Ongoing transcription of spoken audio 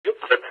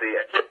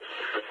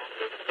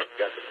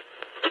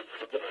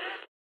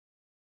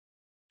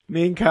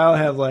Me and Kyle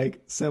have like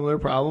similar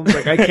problems.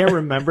 Like I can't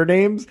remember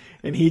names,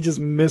 and he just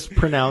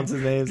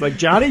mispronounces names. Like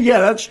Johnny,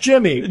 yeah, that's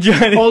Jimmy.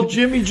 Johnny. Oh,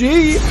 Jimmy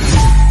G.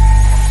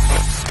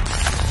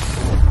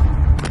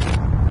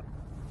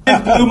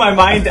 It blew my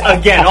mind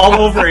again, all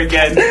over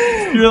again.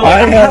 You're like,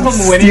 I have them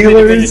winning the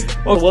Steelers.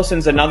 division. Well,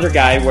 Wilson's another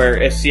guy where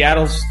if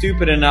Seattle's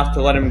stupid enough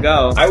to let him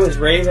go, I was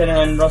raving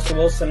on Russell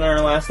Wilson in our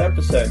last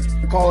episode.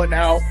 Call it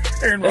now.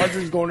 Aaron Rodgers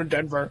is going to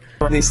Denver.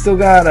 They still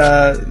got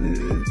God,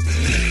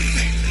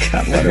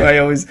 why do I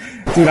always...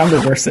 Dude, I'm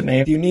reversing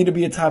name. Do you need to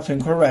be a top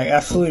 10 quarterback?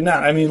 Absolutely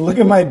not. I mean, look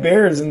at my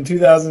Bears in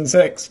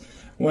 2006.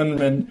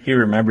 When He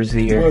remembers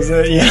the year. was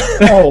it? Yeah.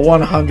 Oh,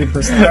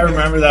 100%. I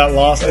remember that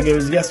loss like it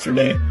was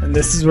yesterday. And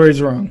this is where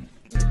he's wrong.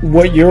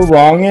 What you're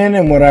wrong in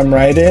and what I'm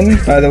right in,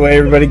 by the way,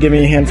 everybody give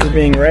me a hand for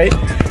being right,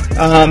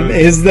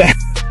 is that...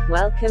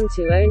 Welcome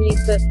to Only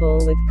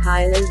Football with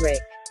Kyle and Rick.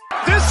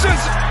 This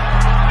is...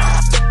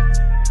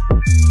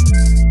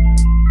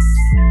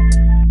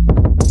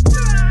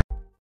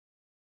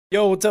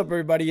 Yo, what's up,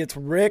 everybody? It's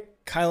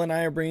Rick. Kyle and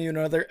I are bringing you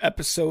another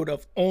episode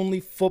of Only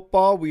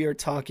Football. We are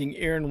talking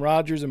Aaron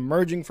Rodgers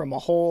emerging from a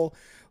hole,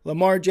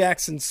 Lamar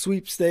Jackson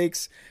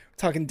sweepstakes. We're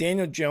talking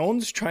Daniel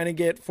Jones trying to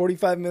get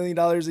 $45 million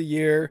a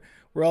year.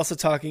 We're also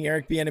talking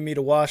Eric Bieniemy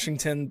to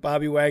Washington,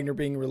 Bobby Wagner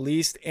being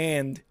released,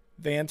 and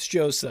Vance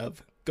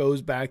Joseph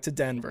goes back to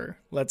Denver.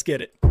 Let's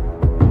get it.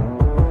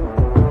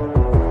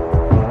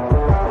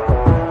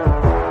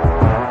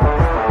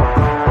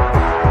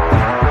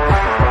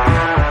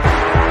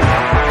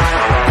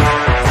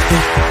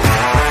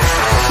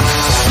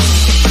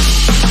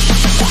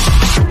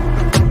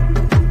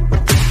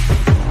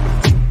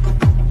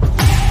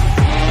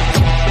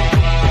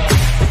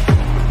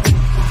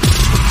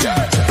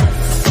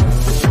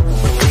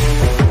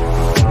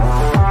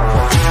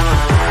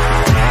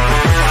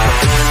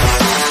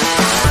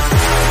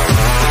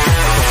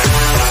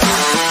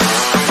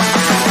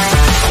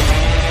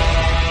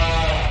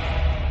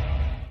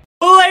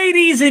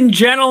 Ladies and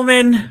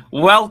gentlemen,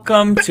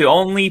 welcome to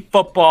Only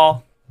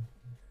Football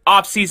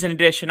Off-Season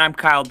Edition. I'm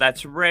Kyle,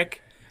 that's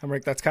Rick. I'm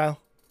Rick, that's Kyle.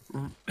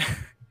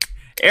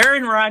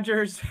 Aaron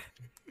Rodgers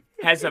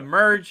has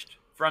emerged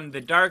from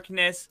the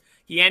darkness.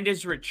 He ended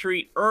his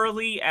retreat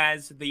early,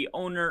 as the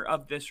owner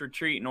of this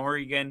retreat in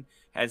Oregon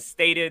has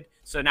stated.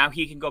 So now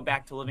he can go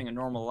back to living a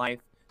normal life.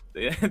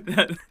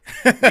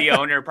 The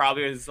owner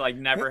probably has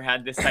never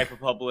had this type of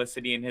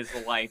publicity in his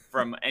life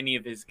from any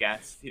of his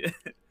guests.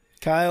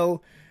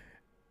 Kyle,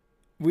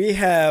 we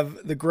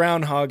have the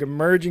groundhog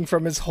emerging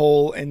from his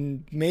hole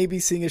and maybe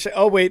seeing a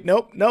oh, wait,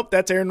 nope,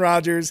 that's Aaron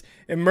Rodgers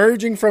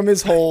emerging from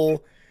his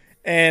hole,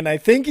 and I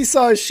think he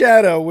saw a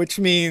shadow, which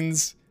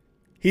means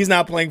he's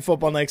not playing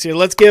football next year.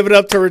 Let's give it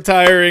up to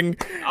retiring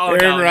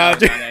Aaron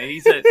Rodgers. No.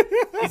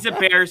 He's a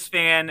Bears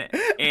fan,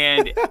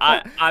 and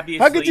obviously...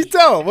 How could you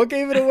tell? What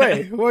gave it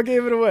away? What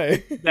gave it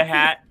away? The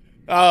hat.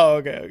 Oh,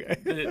 okay.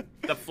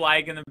 The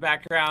flag in the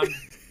background.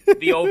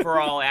 The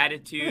overall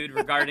attitude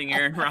regarding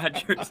Aaron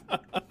Rodgers.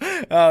 Oh,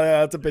 yeah,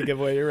 that's a big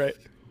giveaway. You're right.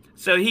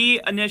 So he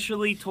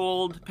initially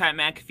told Pat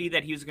McAfee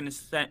that he was going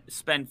to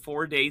spend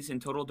 4 days in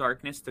total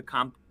darkness to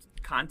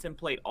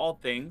contemplate all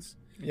things.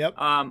 Yep.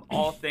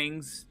 All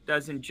things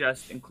doesn't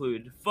just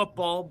include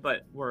football,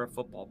 but we're a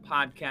football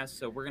podcast,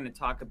 so we're going to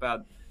talk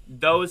about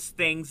those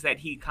things that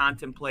he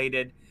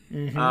contemplated.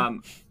 Mm-hmm.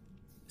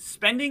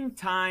 Spending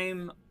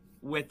time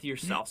with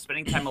yourself,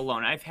 spending time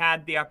alone. I've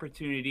had the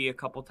opportunity a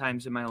couple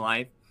times in my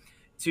life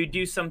to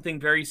do something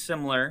very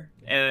similar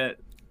to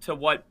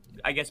what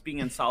I guess being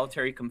in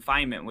solitary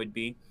confinement would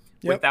be,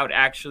 without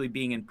actually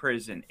being in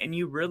prison. And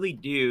you really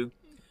do.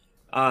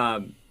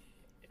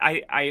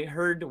 I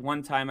heard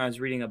one time I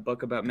was reading a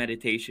book about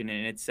meditation,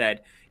 and it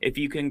said if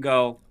you can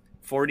go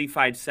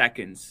 45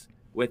 seconds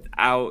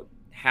without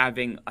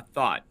having a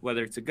thought,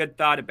 whether it's a good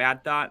thought, a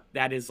bad thought,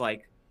 that is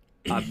like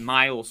a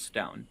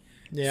milestone.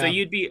 Yeah. So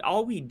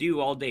all we do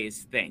all day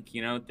is think,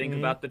 think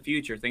about the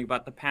future, think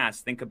about the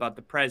past, think about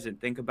the present,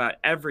 think about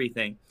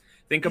everything.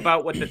 Think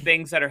about what the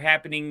things that are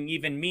happening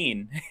even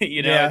mean.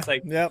 It's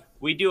like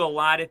we do a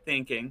lot of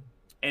thinking.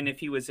 And if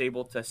he was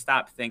able to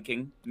stop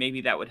thinking, maybe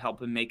that would help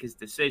him make his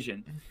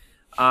decision.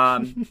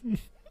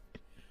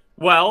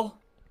 Well,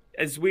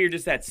 as weird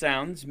as that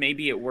sounds,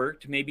 maybe it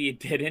worked, maybe it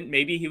didn't.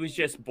 Maybe he was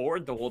just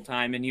bored the whole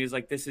time and he was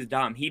like, this is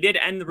dumb. He did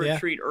end the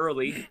retreat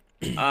early.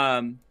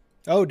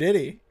 Oh, did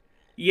he?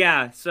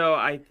 Yeah, so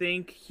I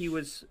think he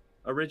was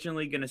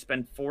originally going to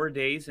spend 4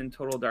 days in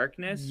total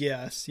darkness.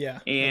 Yes, yeah.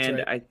 And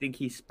right. I think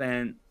he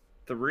spent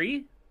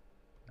 3.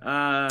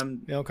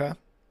 Okay.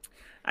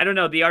 I don't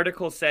know. The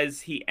article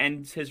says he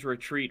ends his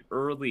retreat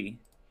early.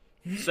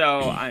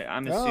 So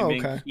I'm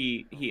assuming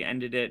he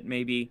ended it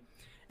maybe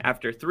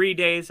after 3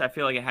 days. I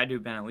feel like it had to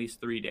have been at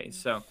least 3 days.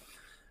 So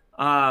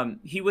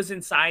he was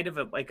inside of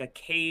a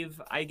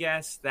cave, I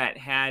guess, that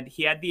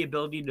he had the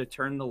ability to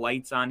turn the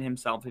lights on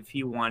himself if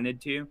he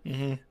wanted to.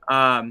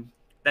 Mm-hmm.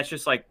 That's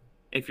just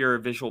if you're a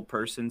visual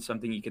person,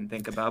 something you can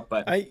think about.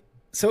 But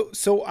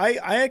So I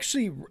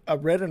actually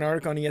read an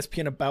article on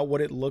ESPN about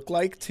what it looked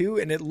like too,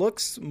 and it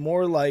looks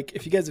more like,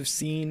 if you guys have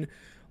seen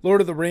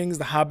Lord of the Rings,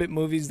 the Hobbit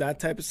movies, that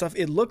type of stuff,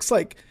 it looks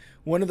like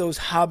one of those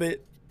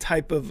Hobbit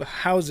type of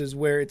houses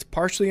where it's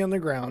partially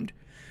underground.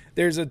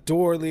 There's a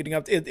door leading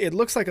up. It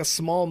looks like a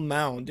small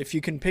mound. If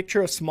you can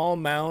picture a small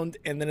mound,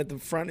 and then at the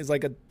front is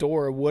like a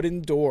door, a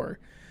wooden door,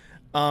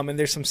 and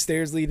there's some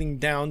stairs leading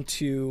down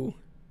to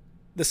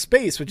the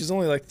space, which is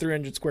only like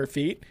 300 square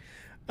feet.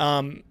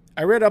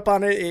 I read up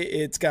on it.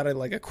 It's got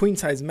like a queen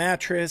size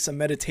mattress, a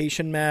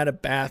meditation mat, a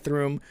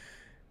bathroom.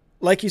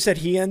 Like you said,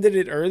 he ended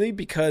it early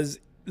because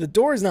the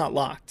door is not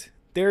locked.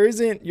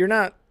 You're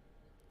not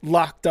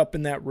locked up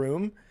in that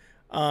room.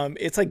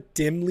 It's like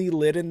dimly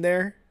lit in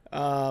there.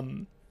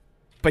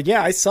 But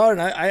yeah, I saw it,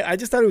 and I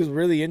just thought it was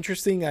really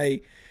interesting.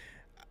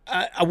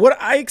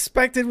 What I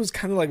expected was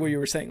kind of like what you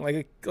were saying,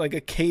 like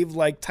a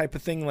cave-like type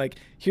of thing. Like,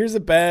 here's a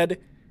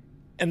bed,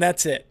 and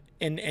that's it.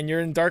 And you're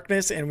in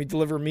darkness, and we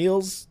deliver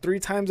meals 3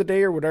 times a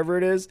day or whatever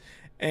it is,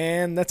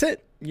 and that's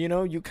it. You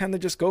know, you kind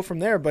of just go from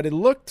there. But it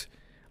looked,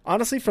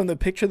 honestly, from the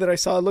picture that I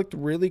saw, it looked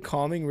really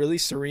calming, really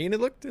serene. It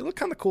looked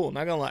kind of cool,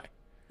 not gonna lie.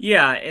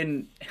 Yeah,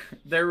 and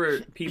there were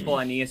people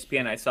on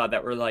ESPN I saw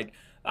that were like,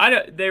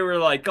 they were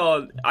like,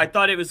 oh, I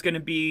thought it was going to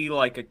be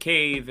like a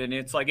cave, and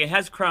it's like, it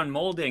has crown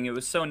molding. It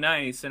was so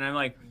nice. And I'm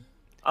like,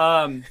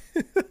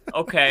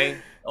 okay,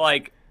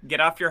 like, get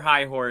off your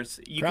high horse.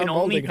 You Crown can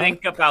only molding,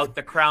 think about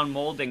the crown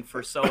molding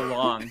for so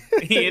long,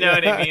 you know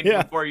what I mean,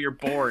 before you're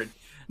bored.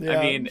 Yeah.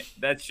 I mean,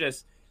 that's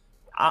just,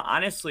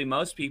 honestly,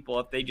 most people,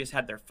 if they just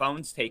had their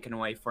phones taken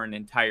away for an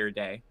entire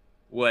day,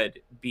 would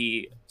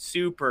be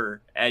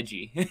super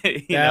edgy.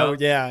 Yeah,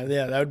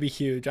 that would be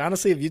huge.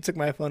 Honestly, if you took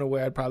my phone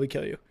away, I'd probably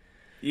kill you.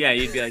 Yeah,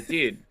 you'd be like,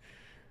 dude,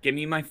 give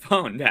me my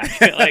phone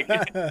back. Like,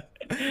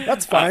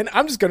 that's fine.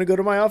 I'm just gonna go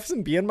to my office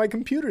and be on my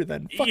computer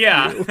then. Fuck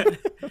you.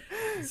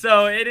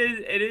 So it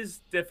is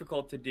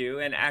difficult to do.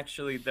 And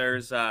actually,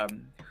 there's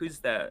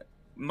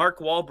Mark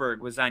Wahlberg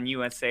was on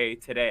USA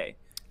Today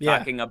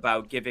talking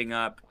about giving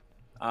up.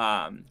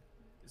 I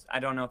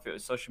don't know if it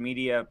was social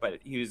media, but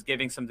he was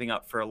giving something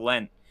up for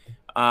Lent,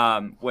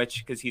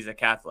 because he's a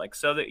Catholic.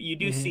 So that you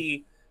do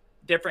see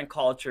different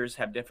cultures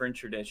have different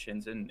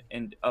traditions and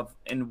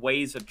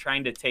ways of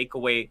trying to take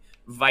away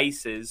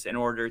vices in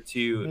order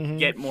to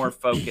get more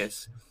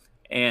focus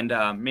and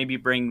maybe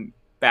bring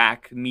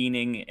back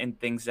meaning and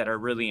things that are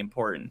really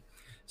important.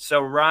 So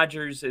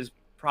Rodgers is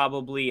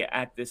probably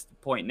at this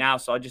point now.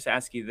 So I'll just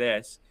ask you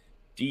this.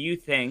 Do you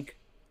think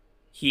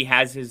he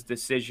has his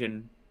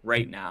decision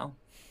right now?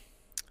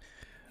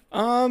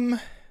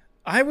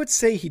 I would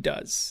say he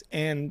does.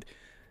 And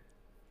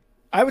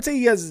I would say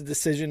he has a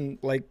decision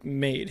like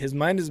made. His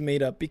mind is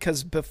made up,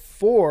 because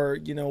before,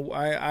 you know,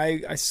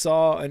 I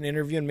saw an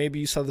interview, and maybe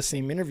you saw the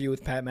same interview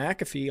with Pat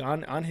McAfee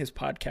on his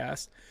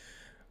podcast,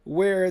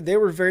 where they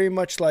were very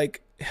much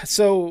like, Pat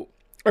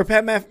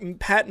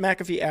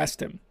McAfee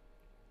asked him,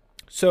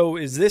 so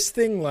is this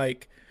thing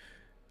like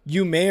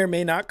you may or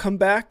may not come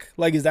back?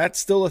 Like, is that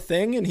still a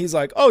thing? And he's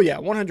like, oh yeah,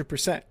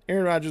 100%.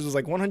 Aaron Rodgers was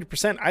like,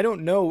 100%. I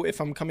don't know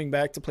if I'm coming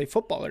back to play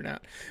football or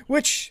not,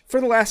 which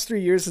for the last 3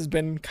 years has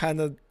been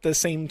kind of the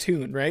same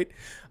tune, right?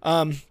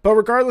 But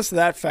regardless of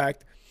that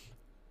fact,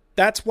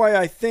 that's why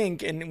I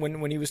think, and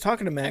when he was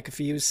talking to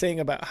McAfee, he was saying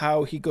about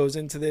how he goes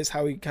into this,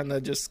 how he kind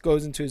of just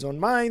goes into his own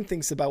mind,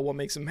 thinks about what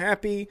makes him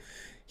happy.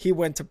 He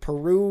went to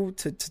Peru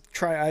to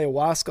try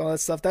ayahuasca, all that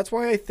stuff. That's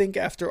why I think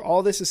after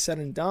all this is said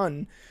and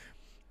done,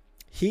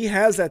 he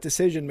has that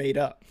decision made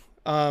up.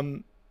 What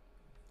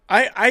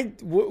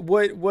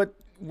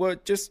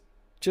just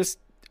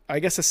I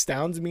guess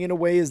astounds me in a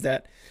way is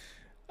that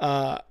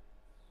I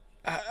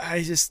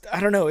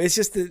don't know. It's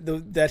just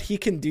that he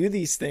can do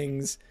these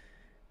things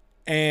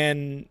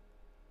and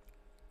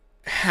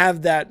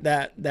have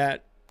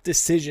that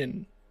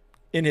decision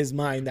in his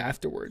mind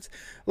afterwards.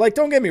 Like,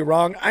 don't get me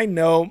wrong. I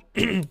know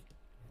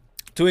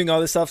doing all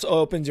this stuff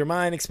opens your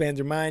mind, expands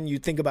your mind. You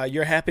think about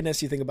your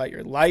happiness. You think about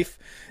your life.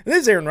 And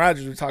this is Aaron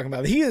Rodgers we're talking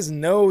about. He is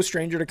no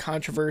stranger to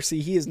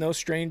controversy. He is no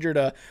stranger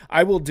to,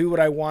 I will do what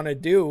I want to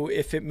do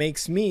if it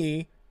makes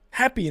me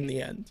happy in the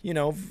end. You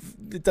know,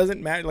 it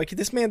doesn't matter. Like,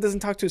 this man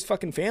doesn't talk to his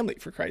fucking family,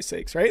 for Christ's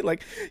sakes, right?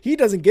 Like, he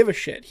doesn't give a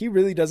shit. He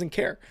really doesn't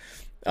care.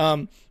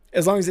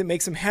 As long as it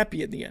makes him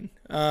happy in the end.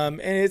 And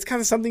it's kind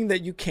of something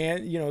that you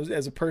can't, you know,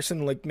 as a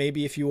person, like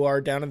maybe if you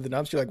are down in the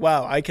dumps, you're like,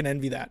 wow, I can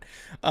envy that.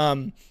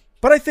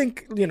 But I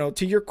think, you know,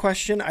 to your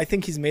question, I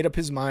think he's made up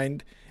his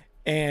mind,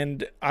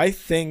 and I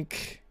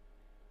think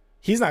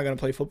he's not going to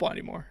play football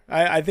anymore.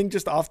 I think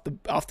just off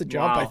the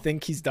jump, wow. I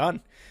think he's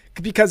done,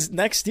 because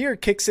next year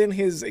kicks in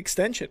his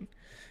extension,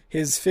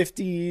 his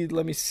 50,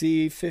 what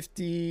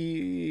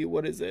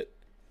is it?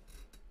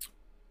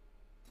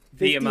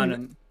 50, the amount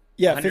of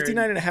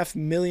 $59.5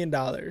 million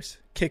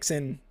kicks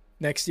in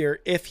next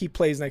year if he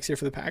plays next year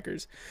for the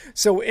Packers.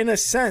 So in a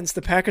sense,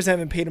 the Packers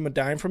haven't paid him a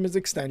dime from his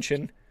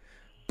extension,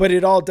 but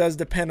it all does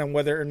depend on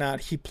whether or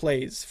not he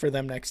plays for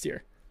them next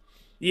year.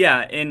 Yeah,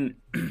 and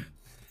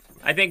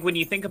I think when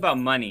you think about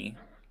money,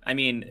 I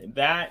mean,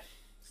 that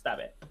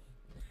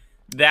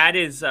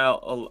is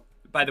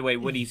by the way,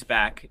 Woody's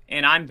back,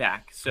 and I'm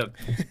back, so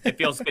it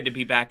feels good to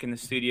be back in the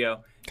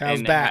studio. Kyle's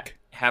and back.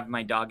 Have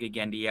my dog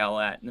again to yell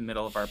at in the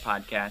middle of our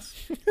podcast.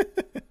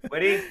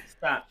 Woody,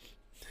 stop.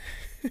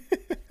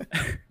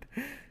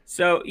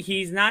 So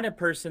he's not a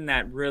person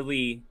that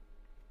really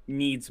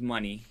needs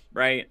money,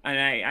 right? And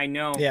I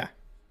know. Yeah.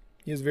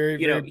 He's very,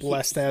 very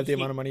blessed to have the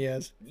amount of money he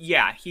has.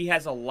 Yeah, he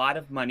has a lot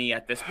of money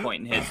at this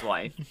point in his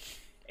life.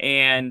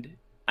 And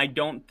I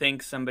don't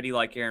think somebody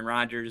like Aaron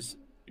Rodgers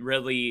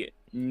really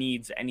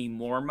needs any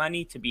more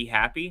money to be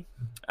happy.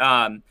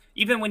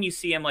 Even when you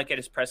see him like at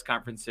his press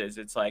conferences,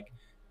 it's like,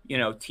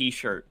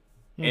 T-shirt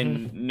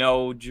and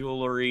no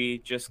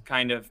jewelry, just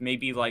kind of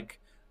maybe like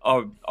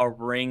a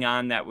ring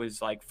on that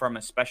was like from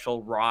a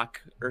special rock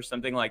or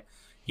something. Like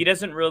he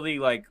doesn't really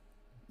like,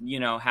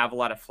 have a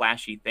lot of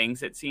flashy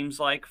things, it seems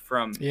like,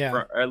 from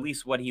or at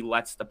least what he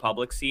lets the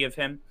public see of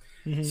him.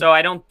 So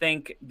I don't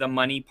think the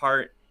money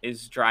part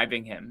is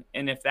driving him.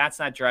 And if that's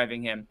not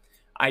driving him,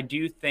 I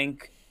do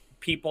think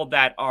people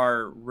that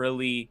are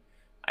really,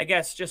 I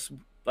guess, just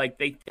like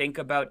they think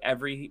about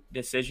every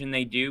decision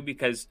they do,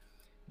 because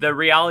the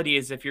reality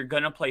is if you're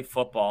going to play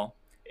football,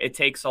 it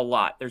takes a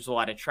lot. There's a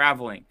lot of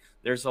traveling.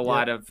 There's a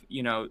lot of,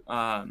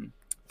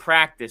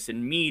 practice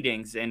and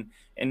meetings and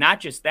not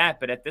just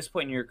that, but at this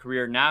point in your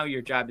career now,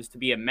 your job is to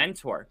be a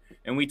mentor.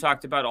 And we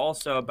talked about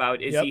also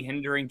about, is he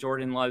hindering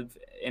Jordan Love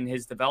in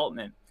his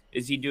development?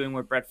 Is he doing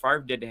what Brett Favre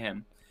did to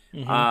him?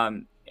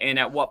 And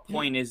at what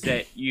point is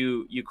that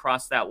you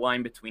cross that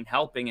line between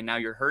helping and now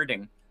you're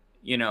hurting,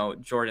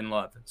 Jordan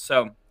Love?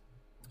 So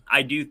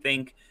I do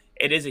think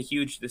it is a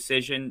huge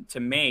decision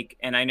to make.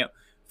 And I know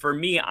for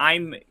me,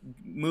 I'm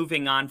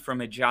moving on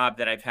from a job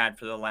that I've had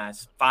for the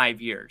last 5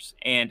 years,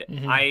 and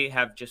I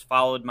have just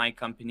followed my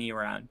company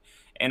around,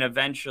 and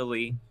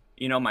eventually,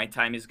 my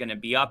time is going to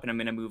be up and I'm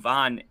going to move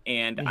on,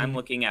 and I'm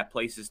looking at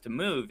places to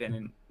move.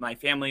 And my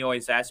family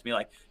always asks me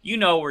like,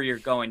 where you're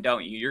going,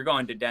 don't you? You're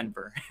going to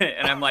Denver.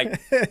 And I'm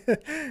like, no,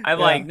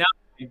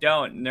 I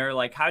don't. And they're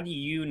like, how do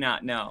you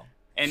not know?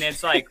 And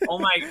it's like,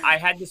 I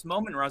had this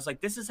moment where I was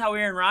like, this is how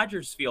Aaron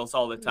Rodgers feels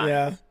all the time.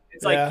 Yeah.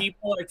 It's like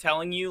people are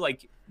telling you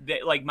like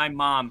that, like my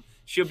mom,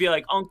 she'll be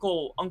like,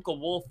 Uncle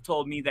Wolf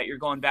told me that you're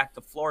going back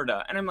to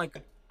Florida. And I'm like,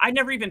 I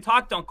never even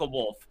talked to Uncle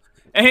Wolf.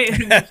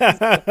 And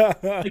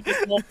like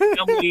this whole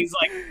family's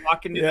like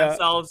talking to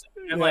themselves.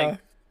 And I'm like,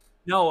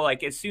 no,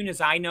 like as soon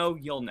as I know,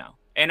 you'll know.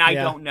 And I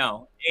don't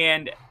know.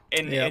 And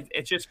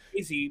it's just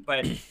crazy.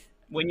 But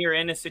when you're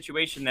in a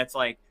situation that's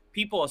like,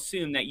 people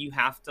assume that you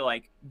have to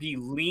like be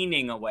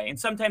leaning away. And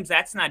sometimes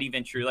that's not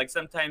even true. Like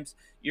sometimes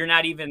you're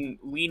not even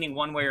leaning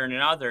one way or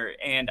another.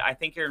 And I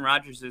think Aaron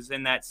Rodgers is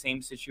in that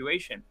same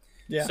situation.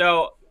 Yeah.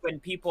 So when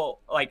people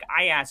like,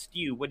 I asked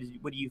you, what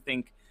do you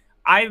think?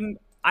 I'm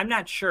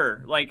not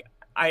sure. Like,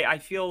 I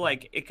feel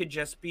like it could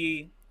just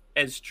be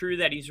as true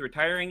that he's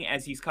retiring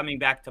as he's coming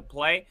back to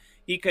play.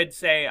 He could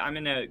say, I'm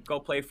going to go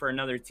play for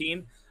another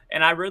team.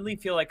 And I really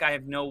feel like I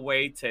have no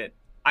way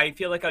I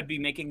feel like I'd be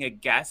making a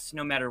guess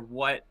no matter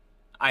what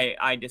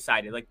I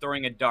decided, like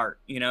throwing a dart,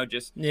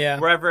 just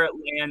wherever it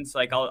lands,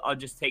 like I'll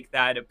just take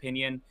that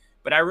opinion,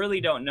 but I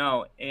really don't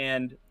know.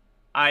 And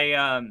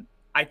I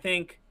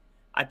think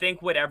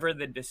whatever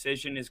the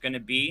decision is going to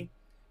be,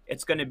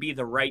 it's going to be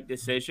the right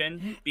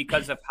decision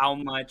because of how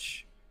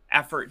much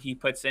effort he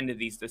puts into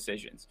these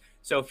decisions.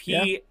 So if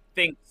he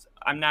thinks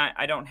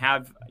I don't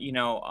have,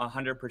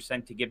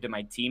 100% to give to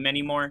my team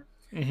anymore,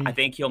 I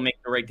think he'll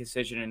make the right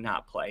decision and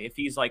not play. If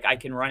he's like, I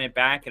can run it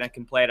back and I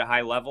can play at a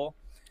high level,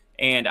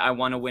 and I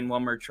want to win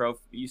one more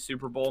trophy,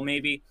 Super Bowl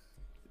maybe,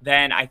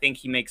 then I think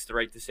he makes the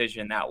right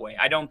decision that way.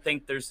 I don't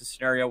think there's a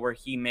scenario where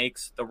he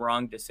makes the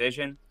wrong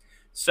decision.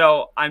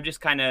 So I'm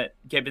just kind of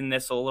giving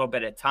this a little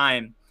bit of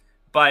time,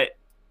 but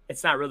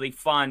it's not really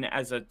fun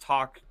as a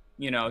talk,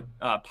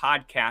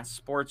 podcast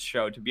sports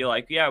show to be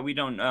like, we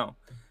don't know.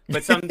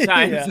 But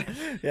sometimes,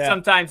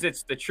 sometimes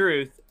it's the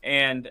truth.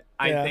 And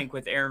I think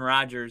with Aaron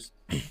Rodgers,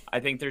 I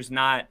think there's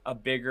not a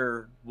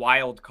bigger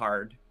wild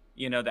card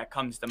that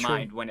comes to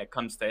mind when it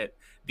comes to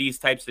these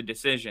types of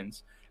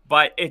decisions.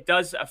 But it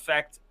does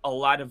affect a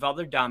lot of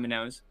other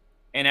dominoes,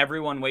 and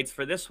everyone waits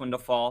for this one to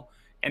fall.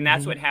 And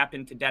that's what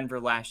happened to Denver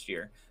last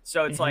year.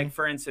 So it's like,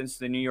 for instance,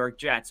 the New York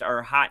Jets are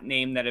a hot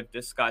name that have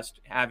discussed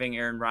having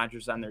Aaron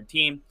Rodgers on their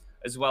team,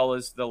 as well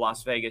as the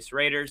Las Vegas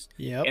Raiders.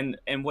 And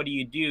what do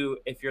you do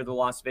if you're the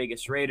Las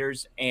Vegas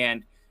Raiders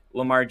and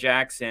Lamar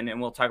Jackson,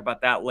 and we'll talk about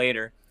that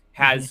later,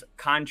 has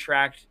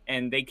contract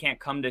and they can't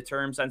come to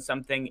terms on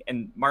something,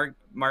 and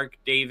Mark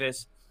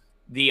Davis,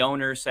 the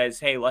owner, says,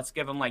 hey, let's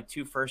give him like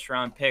 2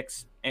 first-round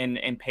picks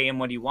and pay him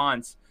what he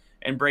wants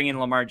and bring in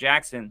Lamar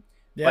Jackson.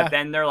 But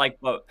then they're like,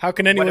 well, how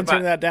can anyone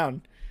turn that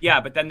down?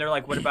 Yeah, but then they're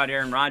like, what about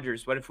Aaron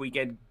Rodgers? What if we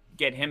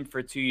get him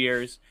for 2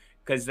 years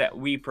because that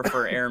we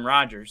prefer Aaron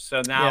Rodgers?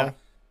 So now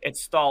it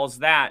stalls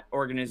that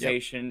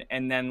organization,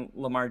 and then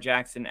Lamar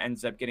Jackson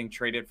ends up getting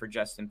traded for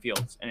Justin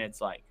Fields, and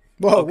it's like,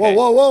 whoa.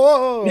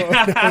 No,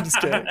 I'm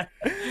just kidding.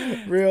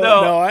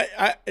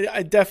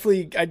 I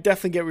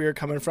definitely get where you're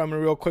coming from.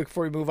 And real quick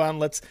before we move on,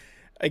 let's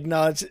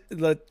acknowledge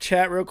the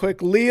chat real quick.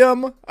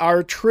 Liam,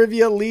 our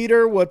trivia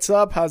leader, what's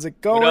up? How's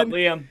it going? What up,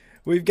 Liam?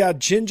 We've got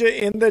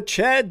Jinja in the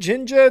chat.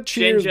 Jinja,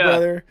 cheers,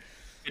 brother.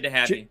 Good to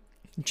have you.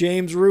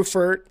 James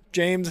Rufert.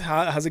 James,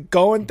 how's it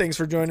going? Thanks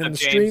for joining the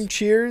stream. James?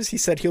 Cheers. He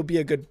said he'll be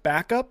a good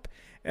backup.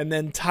 And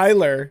then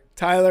Tyler,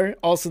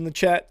 also in the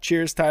chat.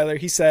 Cheers, Tyler.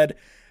 He said,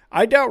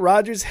 I doubt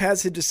Rodgers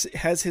has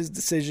his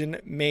decision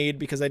made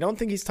because I don't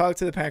think he's talked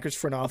to the Packers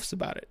front office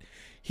about it.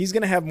 He's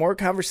going to have more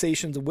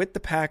conversations with the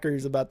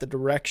Packers about the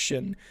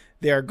direction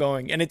they are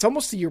going. And it's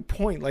almost to your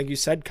point, like you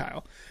said,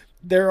 Kyle.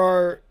 There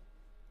are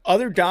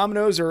other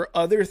dominoes or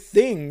other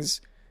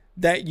things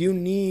that you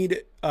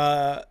need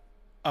that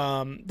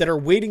are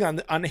waiting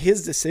on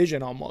his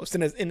decision almost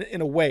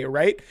in a way,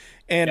 right?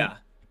 And yeah,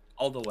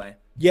 all the way.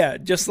 Yeah,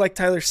 just like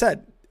Tyler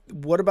said,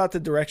 what about the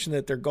direction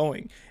that they're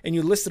going? And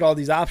you listed all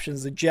these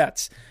options: the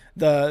Jets,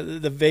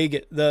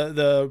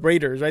 the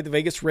Raiders, right? The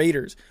Vegas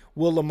Raiders.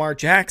 Will Lamar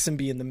Jackson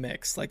be in the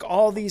mix? Like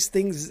all these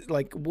things,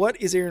 like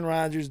what is Aaron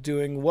Rodgers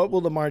doing? What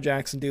will Lamar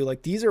Jackson do?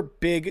 Like these are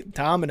big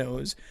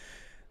dominoes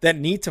that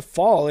need to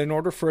fall in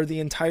order for the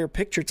entire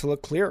picture to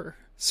look clearer.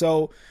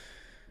 So,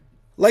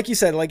 like you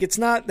said, like it's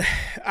not.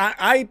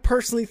 I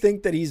personally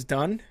think that he's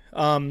done.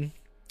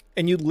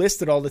 And you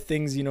listed all the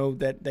things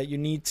that you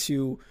need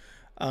to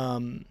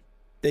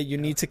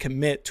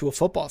commit to a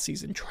football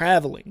season: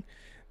 traveling,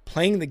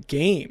 playing the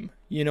game.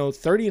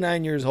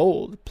 39 years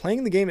old,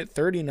 playing the game at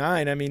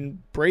 39. I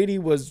mean, Brady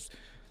was.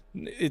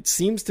 It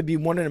seems to be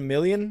 1 in a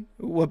million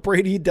what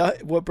Brady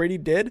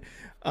did.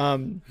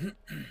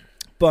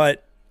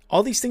 But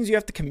all these things you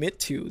have to commit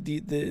to: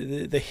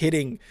 the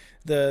hitting,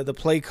 the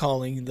play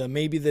calling,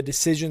 maybe the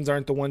decisions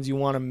aren't the ones you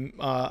want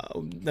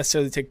to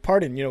necessarily take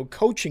part in.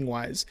 Coaching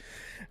wise.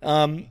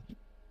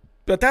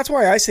 But that's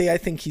why I say I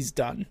think he's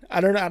done.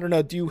 I don't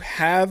know. Do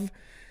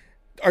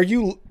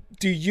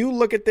you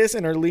look at this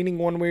and are leaning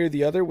one way or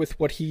the other with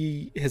what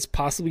he has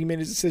possibly made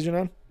his decision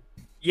on?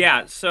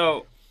 Yeah,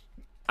 so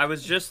I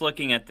was just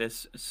looking at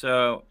this.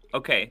 So,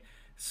 okay.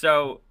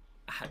 So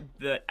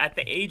at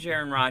the age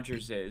Aaron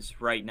Rodgers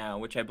is right now,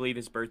 which I believe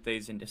his birthday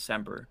is in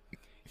December,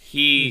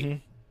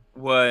 he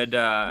would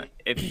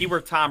if he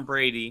were Tom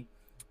Brady,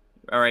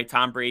 all right,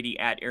 Tom Brady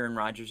at Aaron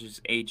Rodgers'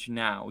 age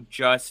now,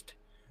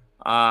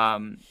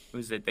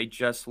 they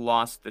just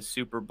lost the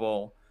Super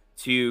Bowl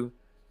to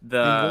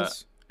the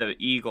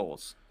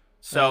Eagles.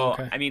 So,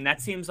 I mean, that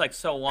seems like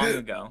so long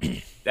ago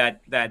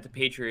that the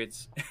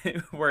Patriots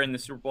were in the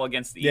Super Bowl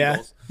against the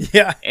Eagles.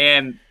 Yeah.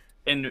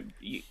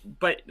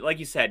 But like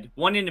you said,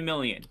 1 in a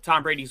million.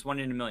 Tom Brady's 1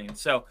 in a million.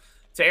 So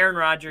to Aaron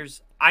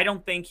Rodgers, I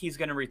don't think he's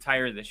going to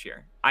retire this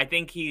year. I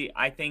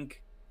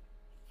think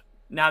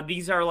now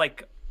these are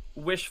like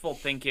wishful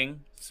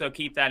thinking. So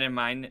keep that in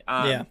mind.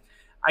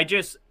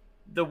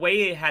 The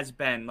way it has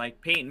been,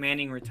 like Peyton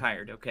Manning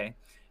retired, okay,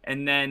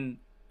 and then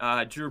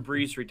Drew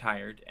Brees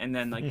retired, and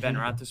then like Ben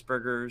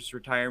Roethlisberger's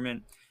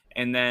retirement,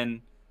 and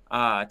then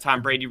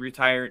Tom Brady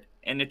retired,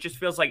 and it just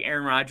feels like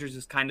Aaron Rodgers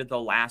is kind of the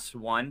last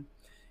one,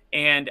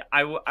 and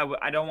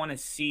I don't want to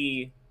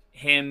see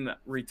him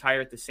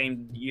retire at the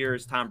same year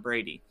as Tom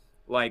Brady.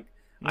 Like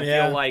I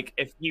feel like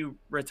if he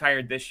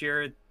retired this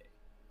year,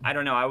 I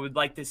don't know. I would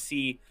like to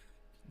see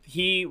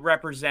he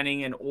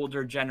representing an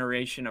older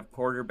generation of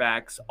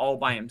quarterbacks all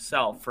by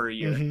himself for a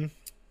year.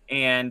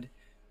 And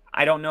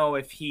I don't know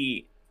if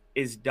he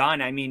is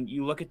done. I mean,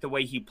 you look at the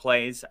way he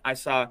plays. I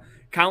saw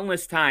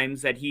countless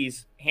times that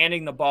he's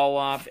handing the ball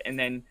off and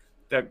then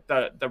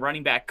the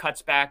running back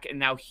cuts back and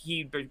now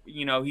he's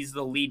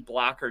the lead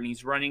blocker and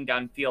he's running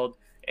downfield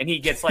and he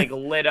gets like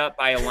lit up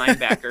by a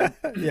linebacker.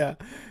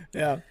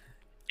 Yeah.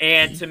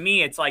 And to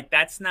me, it's like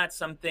that's not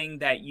something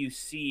that you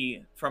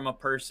see from a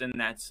person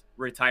that's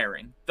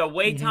retiring. The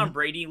way Tom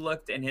Brady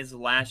looked in his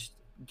last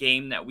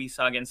game that we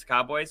saw against the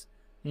Cowboys,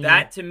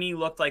 that to me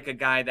looked like a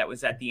guy that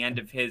was at the end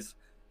of his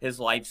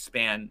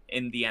lifespan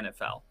in the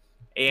NFL.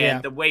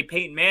 And the way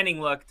Peyton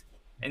Manning looked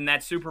in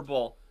that Super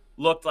Bowl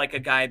looked like a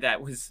guy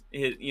that was,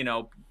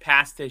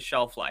 past his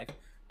shelf life.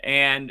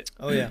 And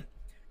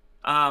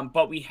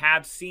but we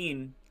have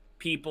seen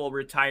people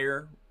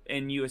retire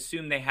and you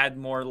assume they had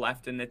more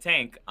left in the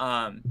tank.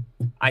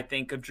 I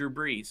think of Drew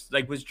Brees.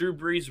 Like, was Drew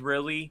Brees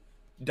really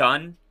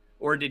done,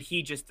 or did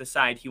he just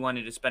decide he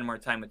wanted to spend more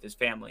time with his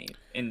family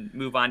and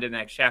move on to the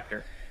next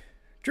chapter?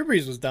 Drew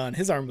Brees was done.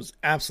 His arm was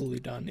absolutely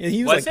done.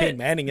 He was like Peyton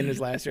Manning in his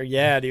last year.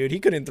 Yeah, dude. He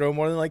couldn't throw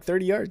more than like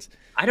 30 yards.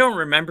 I don't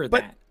remember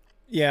that.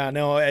 Yeah,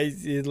 no,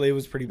 it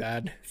was pretty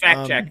bad.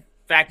 Fact check it.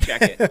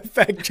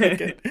 Fact check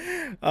it.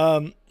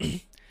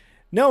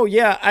 No,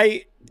 yeah,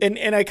 I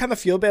kind of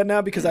feel bad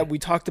now because we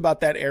talked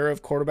about that era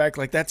of quarterback.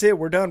 Like, that's it.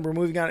 We're done. We're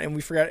moving on. And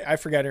I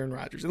forgot Aaron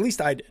Rodgers. At least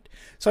I did.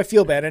 So I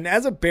feel bad. And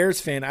as a Bears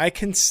fan, I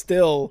can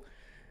still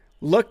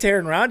look to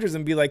Aaron Rodgers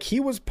and be like, he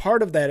was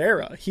part of that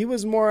era. He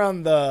was more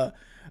on the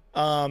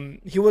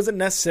he wasn't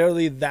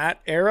necessarily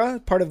that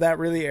era, part of that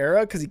really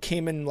era, because he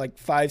came in like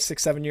 5,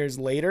 6, 7 years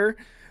later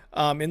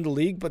in the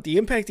league. But the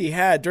impact he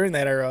had during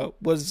that era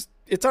was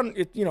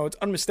it's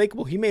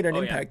unmistakable. He made an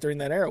Oh, impact during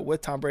that era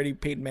with Tom Brady,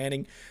 Peyton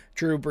Manning,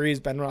 Drew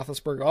Brees, Ben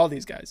Roethlisberger, all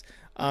these guys.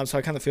 So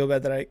I kind of feel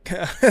bad that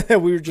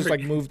that we were just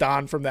like moved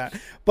on from that.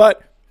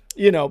 But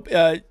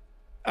I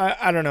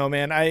don't know,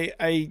 man.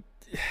 I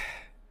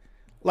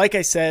like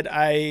I said,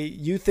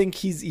 you think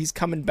he's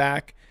coming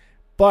back,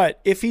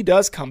 but if he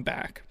does come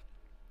back,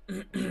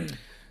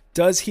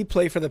 does he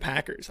play for the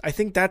Packers? I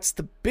think that's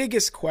the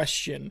biggest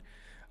question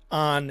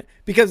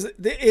because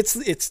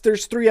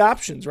there's three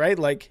options, right?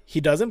 Like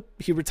he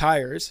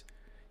retires,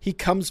 he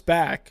comes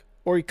back,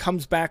 or he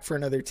comes back for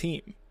another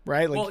team,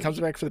 right? Like he comes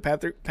back for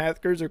the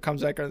Packers or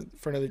comes back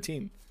for another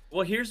team.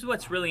 Well, here's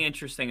what's really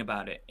interesting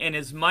about it. And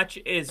as much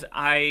as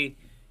I'm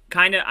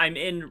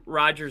in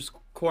Rodgers'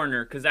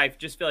 corner because I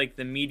just feel like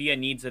the media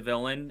needs a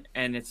villain,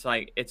 and it's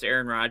like it's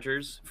Aaron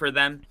Rodgers for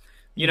them.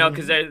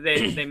 Because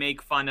they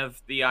make fun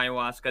of the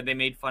ayahuasca. They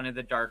made fun of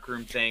the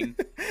darkroom thing.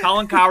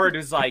 Colin Cowherd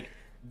was like,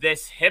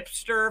 this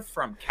hipster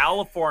from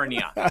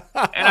California.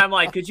 And I'm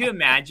like, could you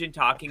imagine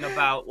talking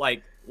about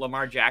like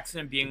Lamar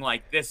Jackson being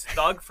like this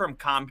thug from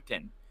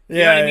Compton? You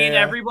know what I mean?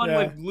 Everyone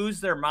would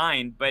lose their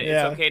mind, but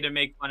it's okay to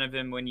make fun of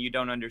him when you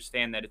don't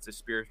understand that it's a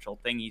spiritual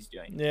thing he's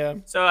doing. Yeah.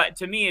 So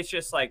to me, it's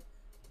just like,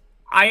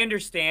 I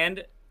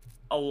understand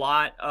a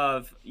lot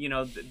of,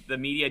 the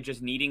media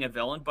just needing a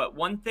villain. But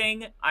one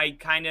thing I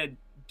kind of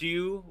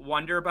do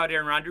wonder about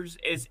Aaron Rodgers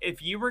is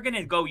if you were going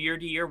to go year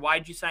to year,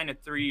 why'd you sign a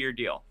 3-year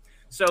deal?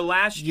 So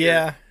last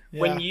year,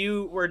 when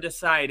you were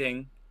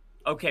deciding,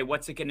 okay,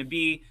 what's it going to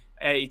be?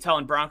 You're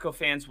telling Bronco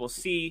fans, we'll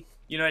see.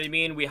 You know what I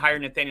mean? We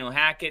hired Nathaniel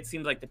Hackett.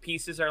 Seems like the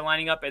pieces are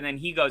lining up. And then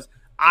he goes,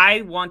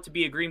 I want to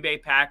be a Green Bay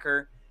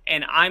Packer,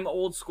 and I'm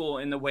old school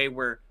in the way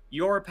where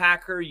you're a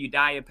Packer, you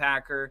die a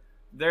Packer.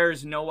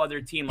 There's no other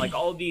team. Like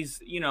all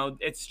these,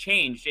 it's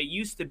changed. It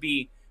used to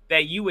be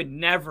that you would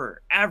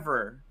never,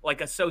 ever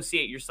like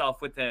associate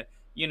yourself with a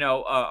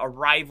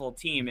rival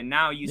team. And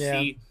now you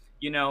see,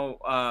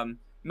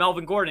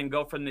 Melvin Gordon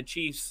go from the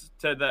Chiefs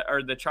to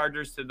the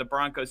Chargers to the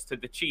Broncos to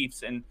the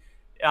Chiefs. And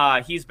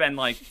he's been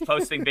like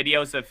posting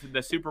videos of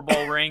the Super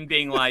Bowl ring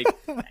being like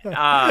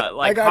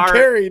I got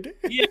carried.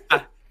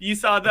 Yeah. You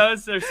saw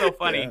those? They're so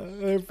funny. Yeah,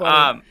 they're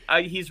funny.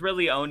 He's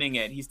really owning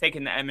it. He's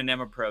taking the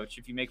Eminem approach.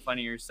 If you make fun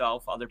of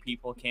yourself, other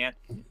people can't.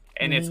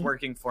 And it's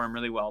working for him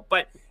really well.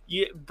 But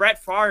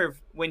Brett Favre,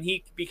 when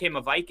he became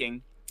a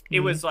Viking,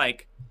 it was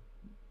like,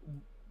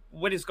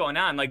 what is going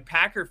on? Like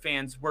Packer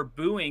fans were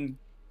booing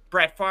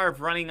Brett Favre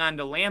running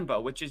onto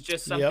Lambeau, which is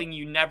just something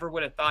you never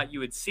would have thought you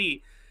would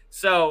see.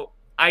 So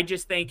I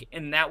just think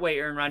in that way,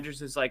 Aaron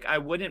Rodgers is like, I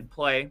wouldn't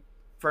play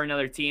for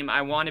another team.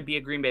 I want to be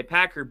a Green Bay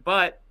Packer,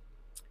 but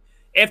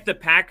if the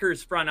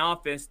Packers front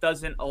office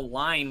doesn't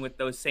align with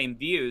those same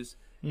views,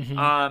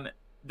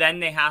 then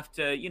they have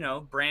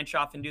to, branch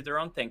off and do their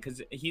own thing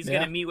because he's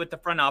going to meet with the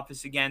front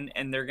office again,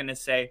 and they're going to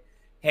say,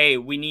 hey,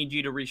 we need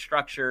you to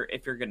restructure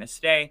if you're going to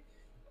stay.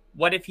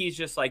 What if he's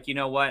just like, you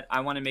know what,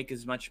 I want to make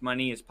as much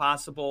money as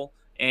possible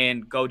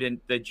and go to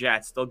the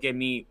Jets. They'll give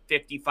me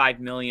 $55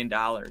 million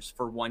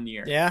for 1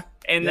 year. Yeah.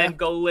 And then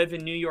go live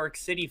in New York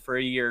City for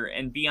a year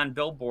and be on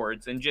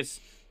billboards and just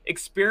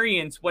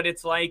experience what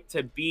it's like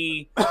to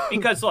be,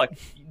 because look,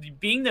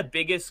 being the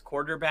biggest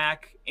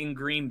quarterback in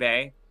Green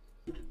Bay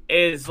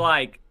is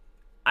like,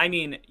 I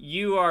mean,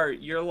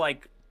 you're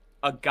like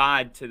a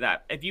god to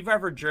that. If you've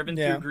ever driven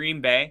through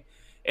Green Bay,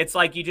 it's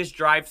like you just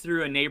drive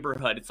through a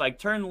neighborhood. It's like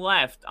turn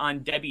left on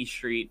Debbie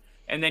Street,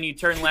 and then you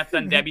turn left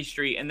on Debbie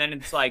Street, and then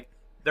it's like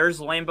there's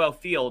Lambeau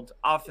Field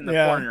off in the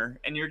corner,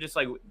 and you're just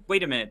like,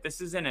 wait a minute,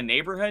 this is in a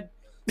neighborhood?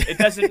 It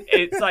doesn't.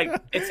 It's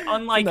like it's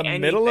unlike in the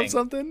anything. Middle of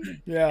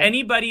something. Yeah.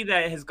 Anybody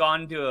that has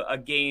gone to a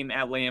game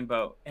at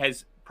Lambeau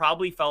has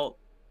probably felt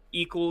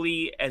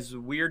equally as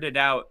weirded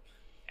out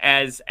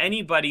as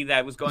anybody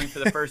that was going for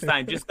the first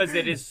time, just because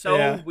it is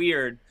so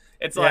weird.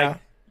 It's like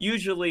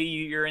usually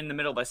you're in the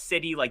middle of a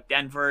city like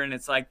Denver, and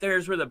it's like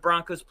there's where the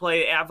Broncos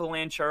play.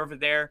 Avalanche are over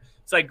there.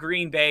 It's like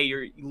Green Bay.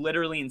 You're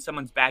literally in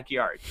someone's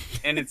backyard,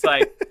 and it's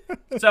like.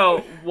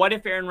 So what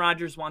if Aaron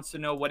Rodgers wants to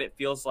know what it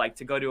feels like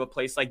to go to a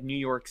place like New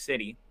York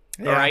City,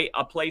 all right?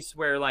 A place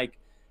where, like,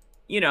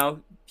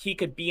 he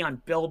could be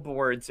on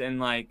billboards and,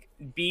 like,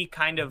 be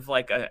kind of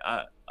like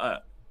a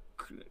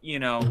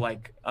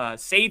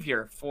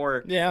savior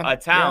for a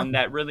town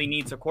that really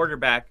needs a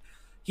quarterback.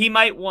 He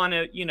might want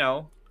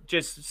to,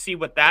 just see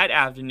what that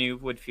avenue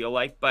would feel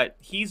like, but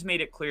he's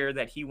made it clear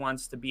that he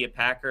wants to be a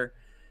Packer.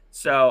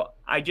 So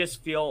I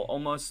just feel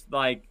almost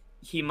like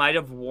he might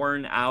have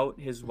worn out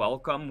his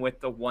welcome with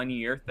the 1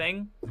 year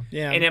thing.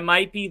 Yeah. And it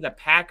might be the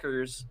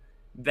Packers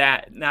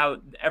that now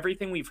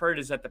everything we've heard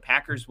is that the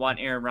Packers want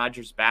Aaron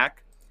Rodgers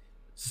back.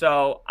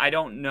 So I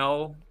don't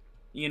know,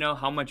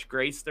 how much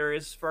grace there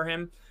is for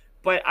him,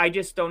 but I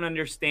just don't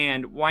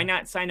understand why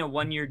not sign a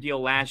 1 year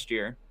deal last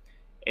year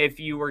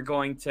if you were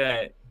going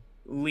to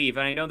leave.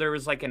 And I know there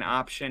was like an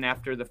option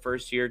after the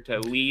first year to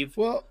leave,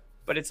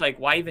 but it's like,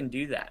 why even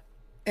do that?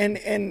 And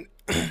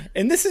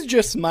this is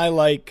just my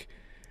like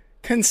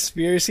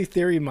conspiracy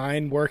theory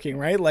mind working,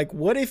 right? Like,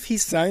 what if he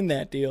signed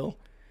that deal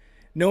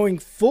knowing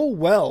full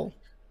well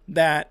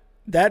that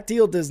that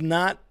deal does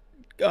not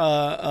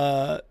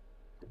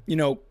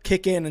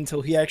kick in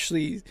until he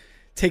actually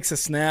takes a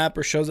snap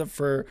or shows up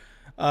for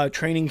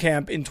training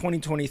camp in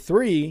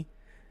 2023,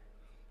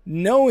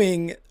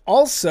 knowing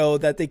also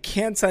that they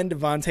can't sign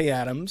Devontae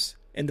Adams,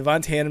 and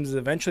Devontae Adams is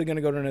eventually going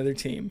to go to another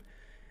team.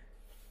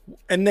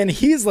 And then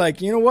he's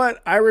like, you know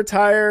what? I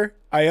retire.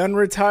 I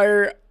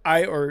unretire.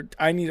 I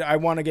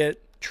want to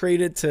get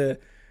traded to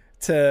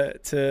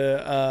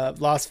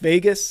Las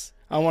Vegas.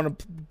 I want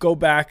to go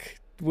back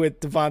with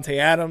Devontae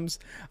Adams.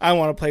 I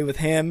want to play with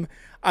him.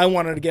 I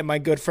wanted to get my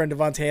good friend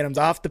Devontae Adams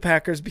off the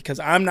Packers because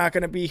I'm not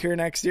going to be here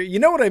next year. You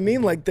know what I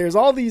mean? Like, there's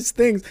all these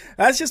things.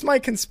 That's just my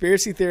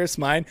conspiracy theorist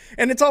mind.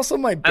 And it's also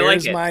my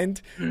Bears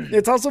mind.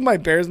 It's also my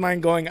Bears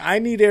mind going, I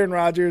need Aaron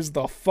Rodgers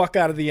the fuck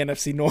out of the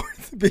NFC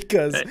North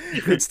because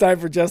it's time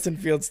for Justin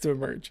Fields to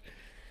emerge.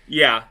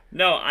 Yeah,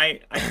 no, I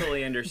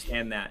totally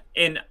understand that.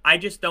 And I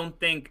just don't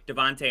think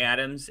Devontae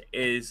Adams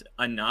is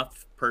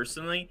enough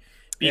personally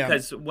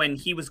because when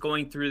he was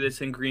going through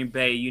this in Green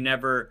Bay, you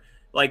never –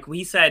 like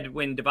we said,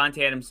 when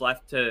Devontae Adams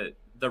left to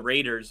the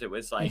Raiders, it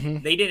was like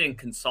they didn't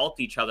consult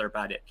each other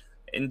about it.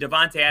 And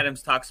Devontae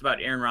Adams talks about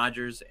Aaron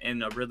Rodgers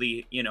in a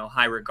really,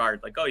 high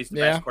regard. Like, oh, he's the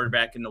best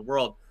quarterback in the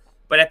world.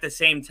 But at the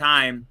same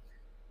time,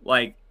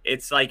 like,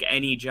 it's like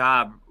any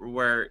job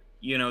where,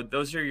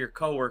 those are your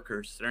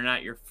coworkers. They're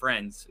not your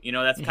friends.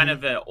 That's kind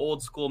of an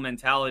old school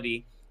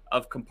mentality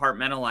of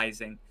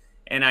compartmentalizing.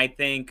 And I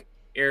think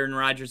Aaron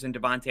Rodgers and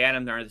Devontae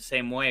Adams are the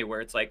same way, where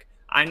it's like,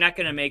 I'm not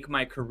going to make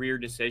my career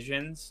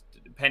decisions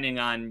depending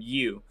on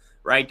you,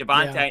 right?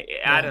 Devontae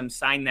Adams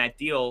signed that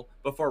deal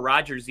before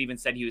Rodgers even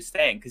said he was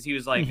staying because he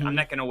was like, I'm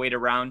not going to wait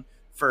around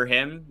for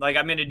him. Like,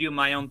 I'm going to do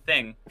my own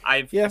thing.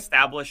 I've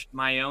established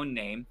my own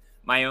name,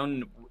 my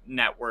own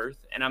net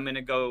worth, and I'm going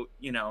to go,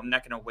 I'm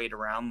not going to wait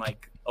around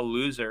like a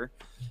loser.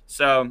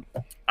 So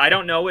I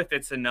don't know if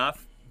it's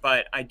enough,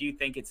 but I do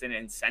think it's an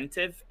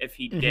incentive if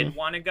he did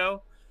want to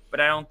go. But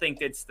I don't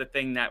think it's the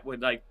thing that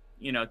would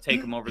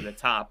take him over the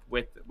top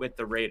with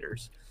the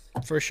Raiders.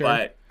 For sure.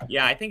 But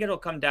yeah, I think it'll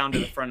come down to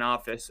the front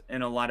office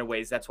in a lot of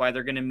ways. That's why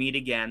they're going to meet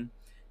again.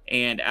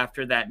 And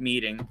after that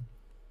meeting,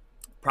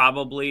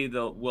 probably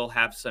we'll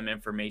have some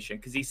information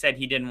because he said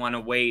he didn't want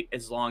to wait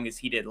as long as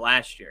he did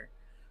last year.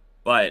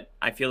 But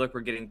I feel like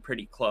we're getting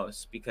pretty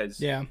close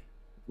because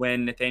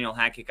when Nathaniel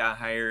Hackett got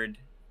hired,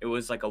 it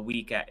was like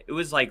it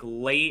was like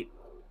late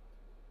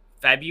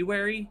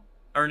February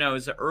or no, it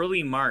was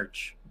early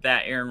March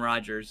that Aaron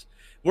Rodgers.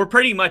 We're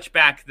pretty much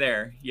back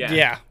there.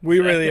 Yeah,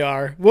 we really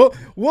are.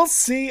 We'll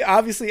see.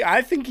 Obviously,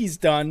 I think he's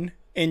done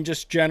in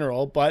just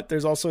general, but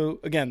there's also,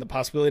 again, the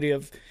possibility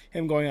of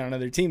him going on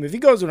another team. If he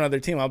goes to another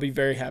team, I'll be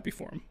very happy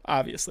for him,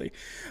 obviously.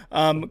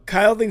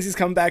 Kyle thinks he's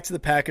coming back to the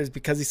Packers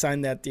because he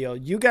signed that deal.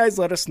 You guys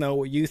let us know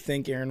what you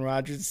think Aaron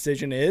Rodgers'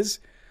 decision is,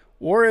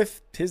 or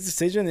if his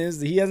decision is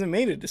that he hasn't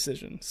made a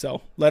decision.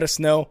 So let us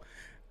know.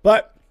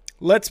 But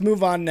let's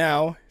move on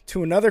now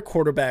to another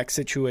quarterback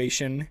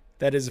situation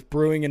that is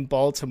brewing in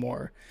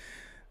Baltimore.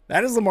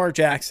 That is Lamar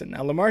Jackson.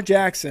 Now, Lamar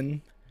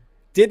Jackson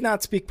did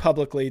not speak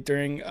publicly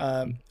during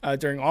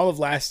all of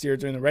last year,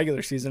 during the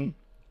regular season,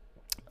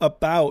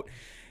 about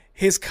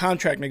his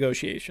contract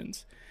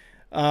negotiations.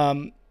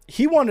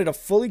 He wanted a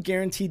fully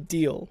guaranteed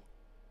deal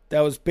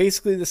that was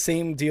basically the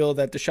same deal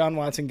that Deshaun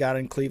Watson got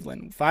in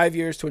Cleveland. 5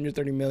 years,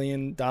 $230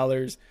 million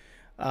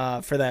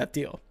for that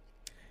deal.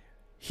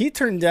 He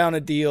turned down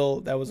a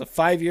deal that was a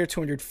 5-year,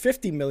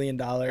 $250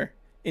 million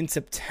in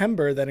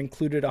September that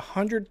included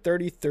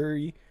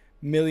 $133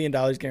 million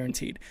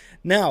guaranteed.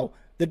 Now,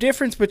 the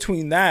difference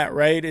between that,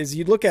 right, is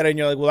you look at it and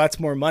you're like, well, that's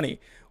more money.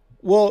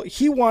 Well,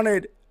 he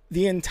wanted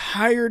the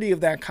entirety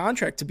of that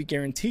contract to be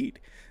guaranteed.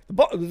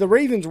 The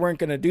Ravens weren't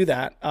going to do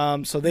that,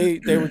 so they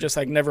were just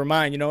like, never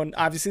mind, and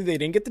obviously they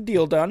didn't get the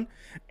deal done,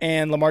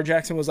 and Lamar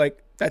Jackson was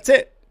like, that's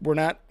it. We're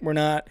not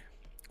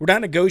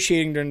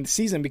negotiating during the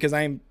season because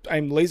I'm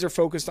laser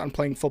focused on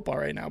playing football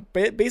right now.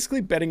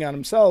 Basically betting on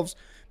himself,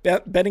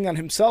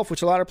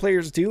 which a lot of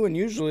players do, and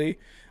usually,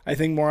 I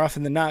think more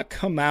often than not,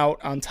 come out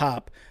on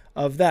top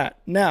of that.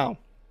 Now,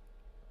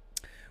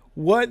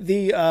 what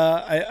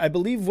I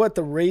believe what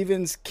the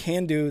Ravens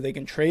can do, they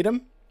can trade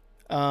him,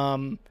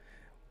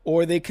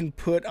 or they can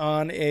put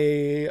on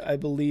a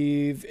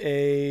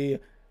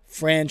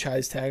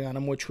franchise tag on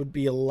him, which would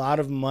be a lot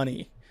of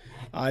money.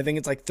 I think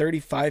it's like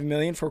 $35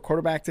 million for a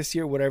quarterback this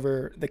year,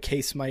 whatever the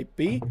case might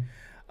be.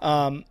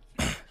 But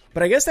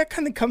I guess that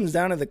kind of comes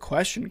down to the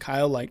question,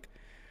 Kyle, like,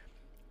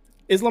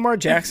 is Lamar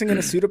Jackson going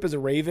to suit up as a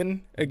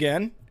Raven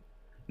again?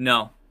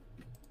 No.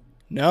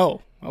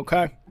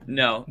 Okay.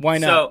 No. Why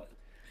not? So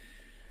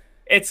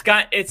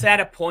it's at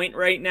a point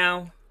right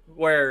now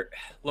where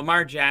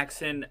Lamar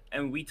Jackson,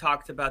 and we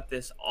talked about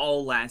this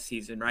all last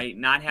season, right?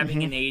 Not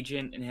having an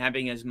agent and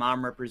having his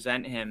mom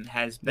represent him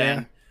has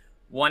been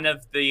one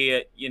of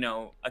the,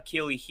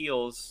 Achilles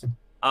heels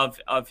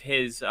of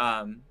his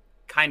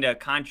kind of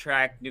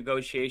contract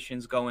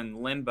negotiations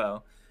going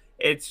limbo.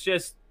 It's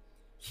just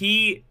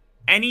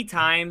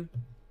anytime,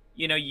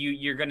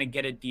 you're going to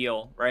get a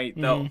deal, right?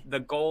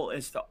 The goal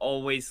is to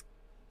always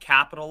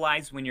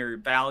capitalize when your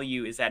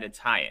value is at its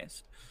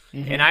highest.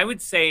 And I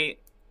would say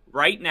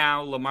right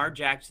now, Lamar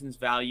Jackson's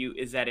value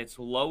is at its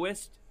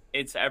lowest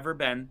it's ever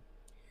been.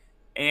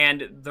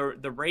 And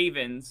the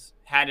Ravens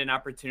had an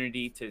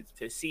opportunity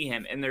to see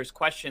him. And there's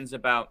questions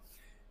about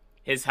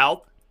his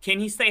health. Can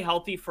he stay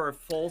healthy for a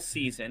full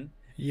season?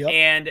 Yep.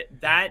 And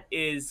that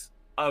is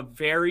a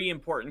very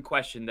important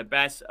question. The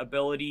best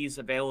abilities,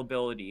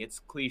 availability. It's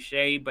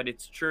cliche, but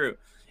it's true.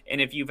 And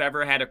if you've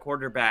ever had a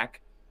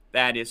quarterback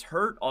that is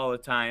hurt all the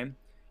time,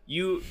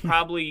 you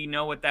probably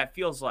know what that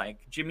feels like.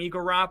 Jimmy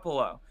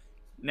Garoppolo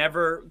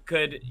never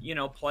could,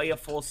 play a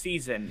full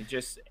season.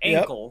 Just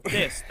ankle,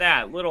 this,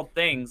 that, little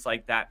things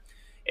like that.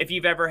 If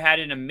you've ever had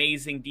an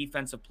amazing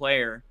defensive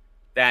player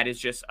that is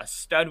just a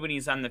stud when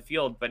he's on the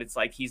field, but it's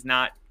like he's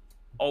not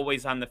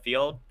always on the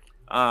field.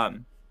 I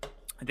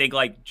think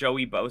like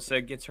Joey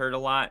Bosa gets hurt a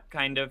lot,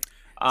 kind of.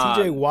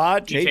 TJ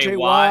Watt, JJ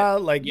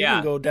Watt, you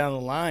can go down the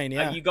line.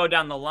 Yeah, you go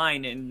down the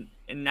line, and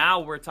now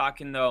we're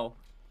talking though.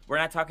 We're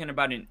not talking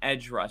about an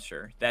edge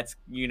rusher that's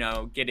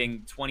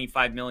getting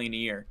 $25 million a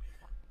year.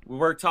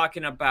 We're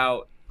talking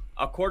about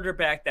a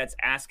quarterback that's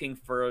asking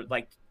for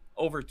like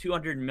over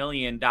 $200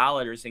 million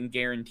in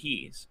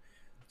guarantees.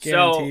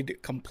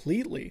 Guaranteed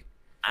completely.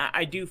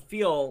 I do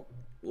feel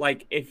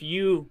like if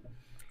you're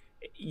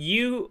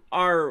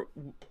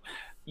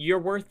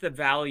worth the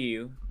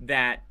value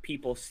that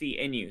people see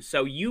in you.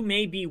 So you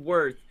may be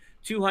worth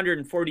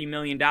 $240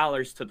 million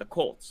to the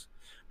Colts,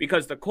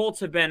 because the Colts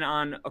have been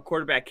on a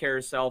quarterback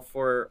carousel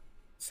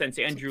since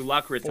Andrew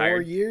Luck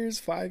retired. 4 years,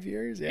 5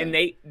 years, yeah. And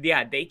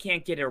they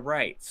can't get it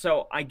right.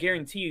 So I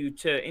guarantee you,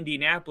 to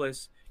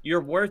Indianapolis,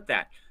 you're worth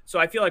that. So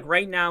I feel like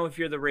right now, if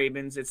you're the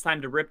Ravens, it's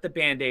time to rip the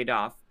Band-Aid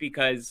off,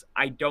 because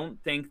I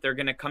don't think they're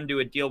going to come to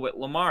a deal with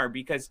Lamar,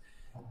 because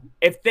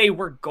if they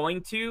were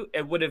going to,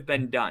 it would have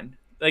been done.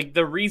 Like,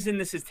 the reason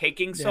this is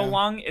taking so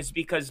long is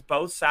because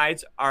both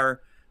sides are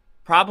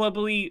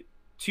probably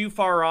too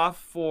far off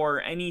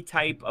for any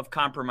type of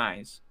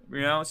compromise,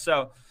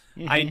 So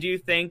I do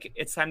think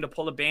it's time to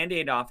pull the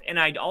Band-Aid off. And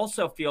I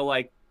also feel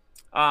like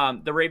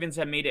the Ravens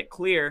have made it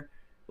clear,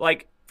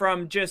 like,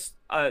 from just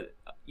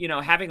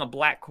having a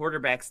black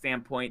quarterback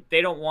standpoint,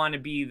 they don't want to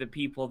be the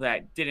people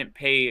that didn't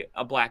pay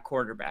a black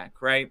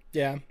quarterback, right?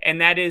 Yeah.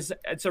 And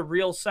it's a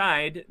real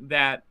side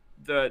that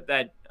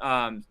the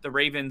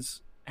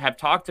Ravens have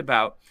talked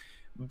about.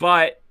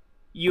 But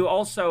you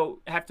also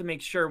have to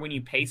make sure when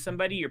you pay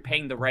somebody, you're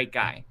paying the right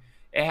guy.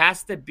 It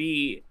has to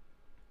be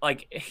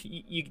like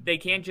they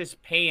can't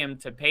just pay him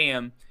to pay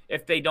him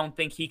if they don't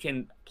think he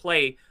can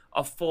play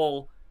a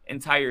full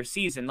entire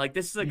season. Like,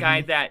 this is a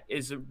guy that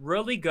is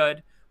really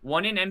good,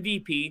 won an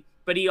MVP,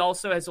 but he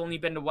also has only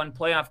been to one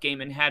playoff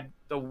game and had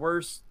the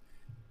worst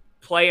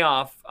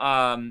playoff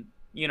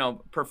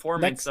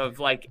performance of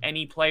like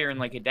any player in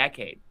like a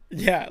decade.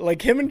 Yeah,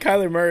 like him and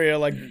Kyler Murray are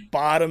like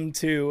bottom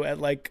two at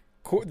like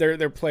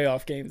their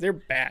playoff games. They're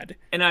bad.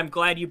 And I'm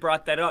glad you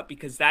brought that up,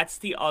 because that's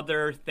the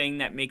other thing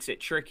that makes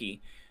it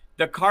tricky.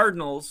 The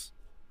Cardinals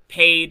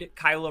paid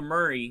Kyler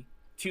Murray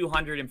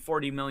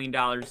 $240 million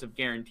of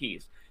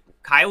guarantees.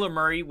 Kyler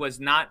Murray was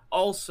not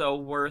also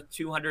worth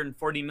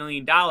 $240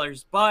 million,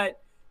 but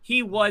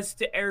he was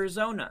to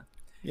Arizona.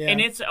 Yeah.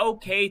 And it's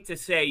okay to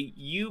say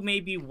you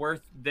may be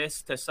worth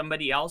this to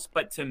somebody else,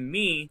 but to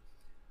me,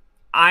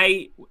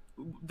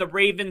 the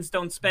Ravens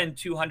don't spend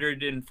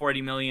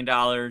 $240 million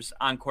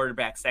on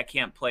quarterbacks that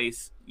can't play,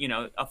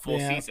 a full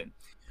season.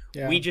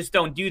 Yeah. We just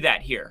don't do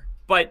that here.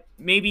 But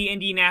maybe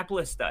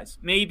Indianapolis does.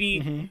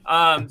 Maybe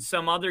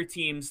some other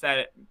teams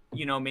that,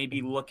 may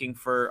be looking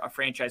for a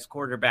franchise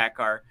quarterback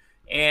are.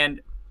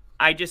 And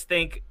I just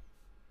think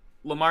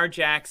Lamar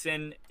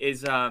Jackson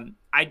is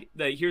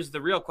here's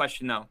the real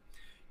question, though.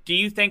 Do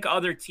you think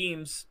other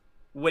teams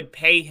would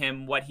pay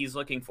him what he's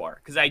looking for?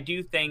 Because I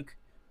do think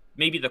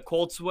maybe the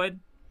Colts would.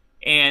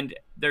 And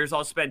there's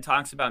also been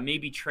talks about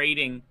maybe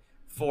trading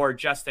for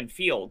Justin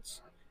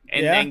Fields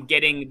and then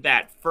getting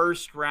that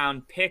first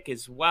round pick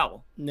as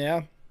well.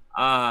 Yeah.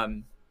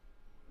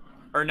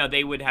 Or no,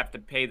 they would have to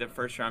pay the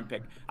first round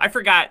pick. I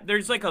forgot.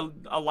 There's like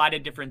a lot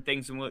of different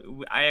things.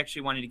 And I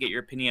actually wanted to get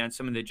your opinion on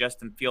some of the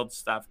Justin Fields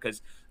stuff,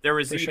 because there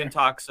was even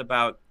talks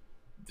about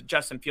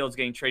Justin Fields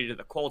getting traded to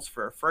the Colts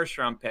for a first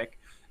round pick.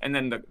 And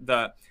then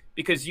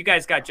because you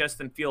guys got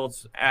Justin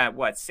Fields at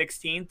what,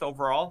 16th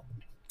overall?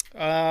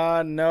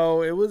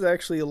 No, it was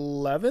actually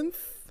 11th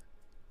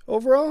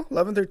overall,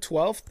 11th or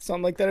 12th,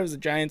 something like that. It was a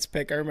Giants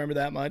pick. I remember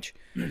that much.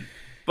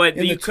 But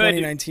in the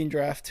 2019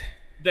 draft.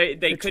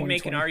 They could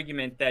make an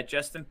argument that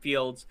Justin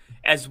Fields,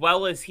 as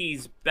well as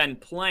he's been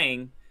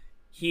playing,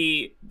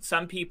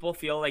 some people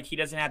feel like he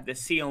doesn't have the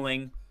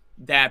ceiling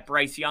that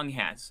Bryce Young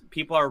has.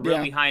 People are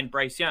really high in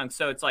Bryce Young.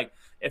 So it's like,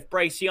 if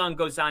Bryce Young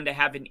goes on to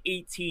have an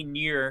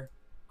 18-year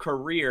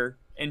career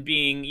and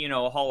being,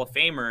 a Hall of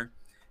Famer,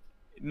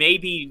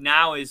 maybe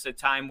now is a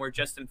time where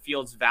Justin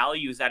Fields'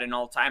 value is at an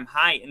all-time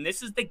high. And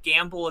this is the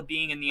gamble of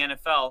being in the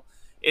NFL,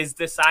 is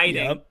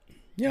deciding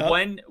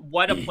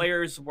what a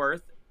player is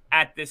worth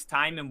at this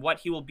time and what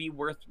he will be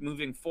worth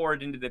moving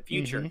forward into the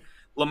future.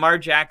 Lamar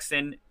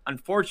Jackson,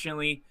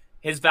 unfortunately,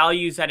 his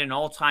value's at an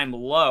all-time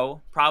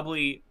low.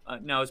 Probably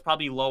no, it's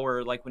probably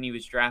lower like when he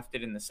was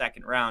drafted in the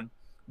second round.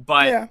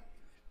 But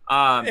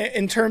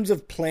in terms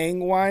of playing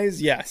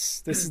wise,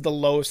 yes, this is the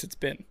lowest it's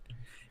been.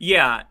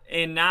 Yeah,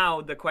 and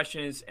now the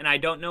question is, and I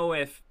don't know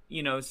if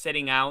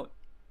sitting out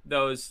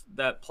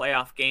the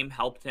playoff game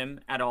helped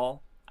him at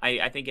all.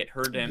 I think it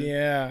hurt him.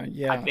 Yeah.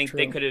 I think true.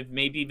 they could have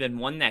maybe even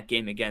won that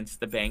game against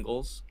the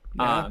Bengals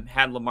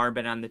had Lamar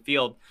been on the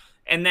field.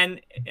 And then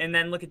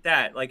look at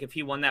that. Like if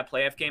he won that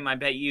playoff game, I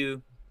bet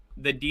you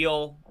the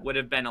deal would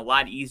have been a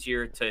lot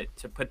easier to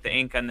put the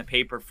ink on the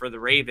paper for the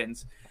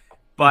Ravens.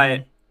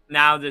 But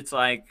now that's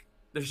like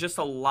there's just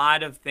a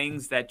lot of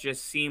things that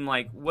just seem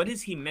like, what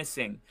is he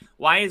missing?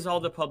 Why is all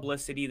the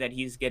publicity that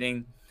he's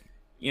getting,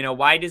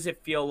 why does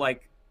it feel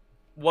like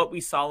what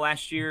we saw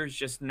last year is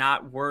just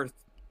not worth,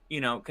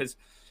 because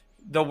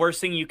the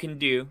worst thing you can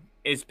do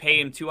is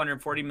pay him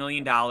 $240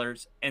 million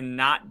and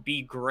not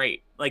be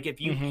great. Like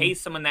if you pay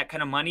someone that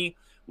kind of money,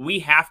 we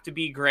have to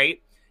be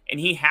great and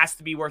he has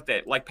to be worth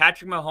it. Like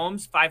Patrick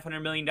Mahomes,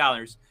 $500 million.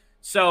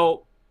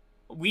 So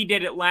we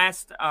did it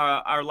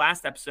our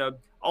last episode.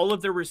 All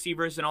of the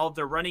receivers and all of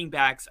the running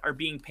backs are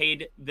being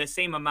paid the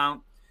same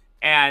amount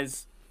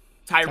as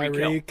Tyreek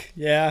Hill.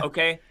 Yeah.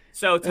 Okay.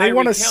 So Tyreek Hill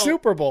won a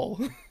Super Bowl.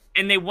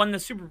 And they won the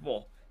Super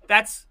Bowl.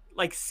 That's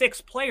like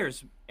 6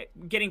 players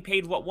getting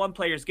paid what one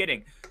player is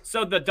getting.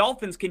 So the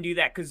Dolphins can do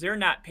that because they're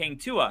not paying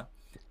Tua.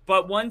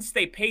 But once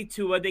they pay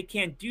Tua, they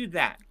can't do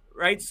that,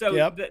 right?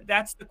 So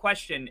that's the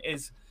question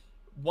is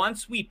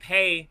once we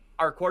pay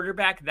our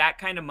quarterback that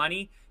kind of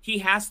money, he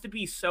has to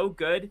be so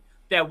good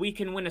that we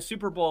can win a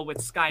Super Bowl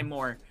with Sky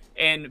Moore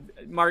and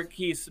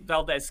Marquise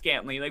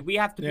Valdez-Scantling. Like we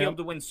have to be able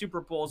to win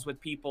Super Bowls with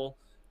people.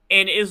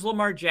 And is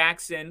Lamar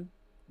Jackson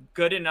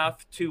good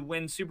enough to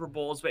win Super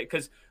Bowls?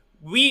 Because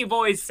we've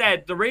always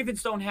said the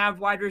Ravens don't have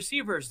wide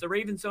receivers.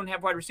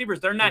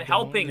 They're not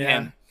helping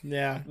him.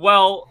 Yeah.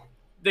 Well,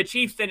 the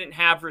Chiefs didn't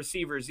have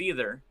receivers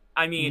either.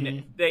 I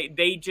mean,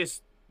 they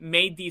just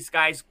made these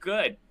guys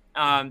good.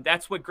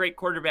 That's what great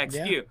quarterbacks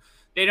do.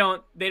 They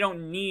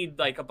don't need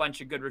like a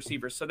bunch of good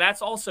receivers. So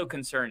that's also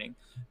concerning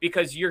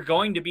because you're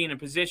going to be in a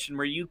position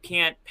where you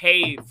can't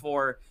pay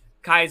for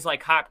guys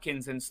like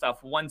Hopkins and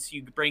stuff once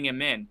you bring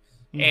him in.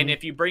 And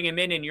if you bring him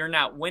in and you're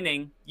not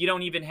winning, you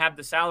don't even have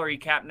the salary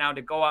cap now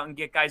to go out and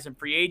get guys in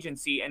free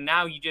agency. And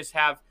now you just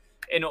have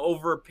an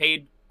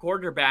overpaid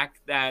quarterback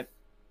that,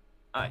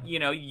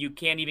 you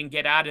can't even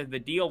get out of the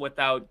deal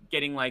without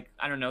getting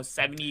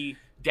 70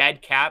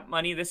 dead cap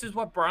money. This is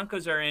what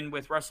Broncos are in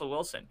with Russell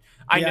Wilson.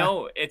 I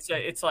know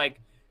it's like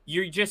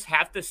you just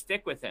have to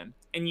stick with him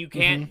and you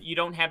can't, you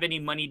don't have any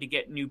money to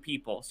get new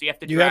people. So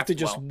you have to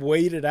just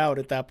wait it out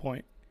at that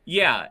point.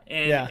 Yeah.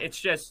 And it's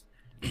just,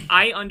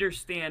 I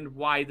understand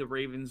why the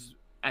Ravens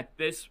at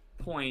this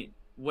point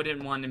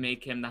wouldn't want to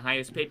make him the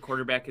highest paid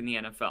quarterback in the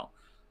NFL.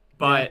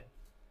 But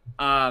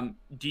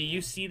do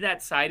you see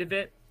that side of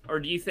it? Or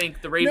do you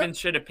think the Ravens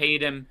should have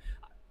paid him?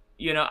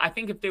 I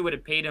think if they would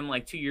have paid him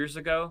like 2 years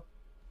ago,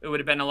 it would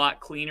have been a lot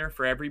cleaner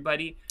for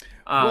everybody.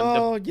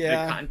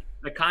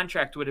 The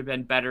contract would have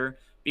been better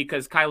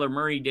because Kyler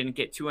Murray didn't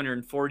get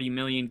 $240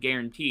 million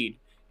guaranteed,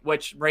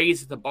 which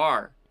raised the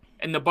bar.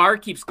 And the bar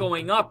keeps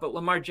going up, but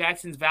Lamar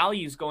Jackson's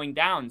value is going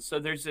down. So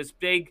there's this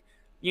big,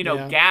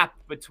 gap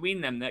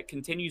between them that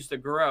continues to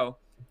grow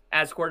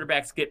as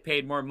quarterbacks get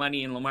paid more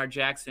money and Lamar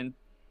Jackson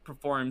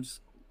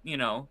performs,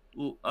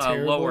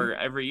 lower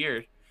every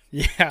year.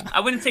 Yeah.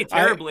 I wouldn't say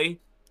terribly.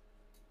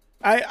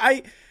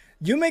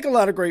 You make a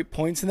lot of great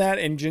points in that,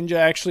 and Jinja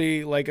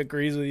actually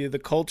agrees with you. The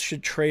Colts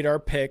should trade our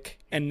pick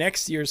and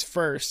next year's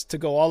first to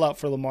go all out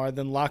for Lamar,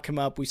 then lock him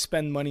up. We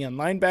spend money on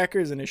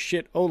linebackers and a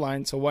shit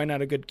O-line, so why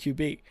not a good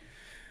QB?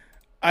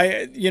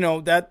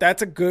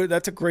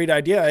 That's a great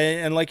idea.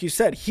 And like you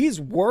said, he's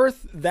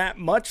worth that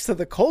much to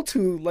the Colts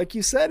who, like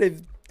you said,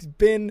 have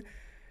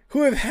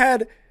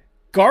had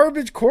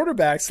garbage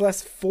quarterbacks the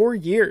last 4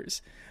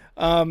 years.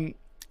 In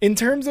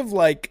terms of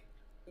for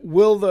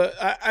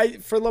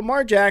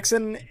Lamar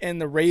Jackson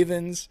and the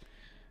Ravens,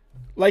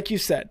 like you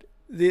said,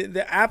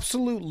 the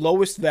absolute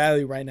lowest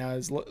value right now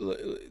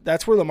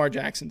that's where Lamar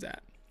Jackson's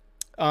at.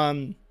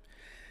 The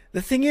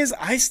thing is,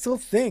 I still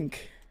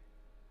think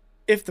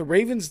if the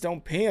Ravens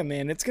don't pay him,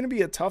 man, it's going to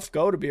be a tough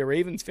go to be a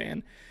Ravens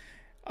fan.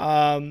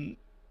 And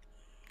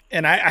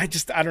I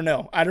don't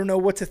know. I don't know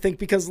what to think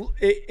because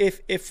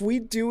if we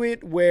do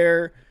it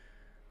where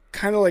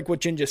kind of like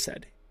what Jin just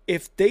said,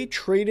 if they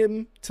trade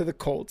him to the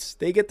Colts,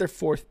 they get their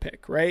 4th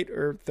pick, right?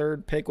 Or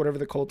 3rd pick, whatever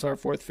the Colts are,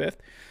 4th,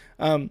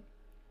 5th.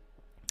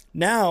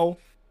 Now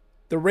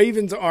the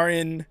Ravens are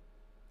in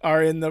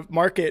the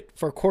market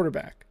for a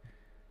quarterback.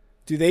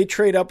 Do they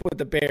trade up with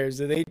the Bears?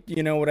 Do they,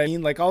 you know what I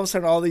mean? All of a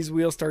sudden, all these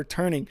wheels start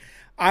turning.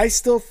 I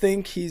still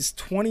think he's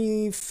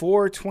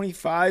 24,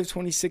 25,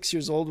 26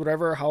 years old,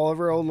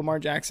 however old Lamar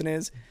Jackson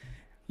is.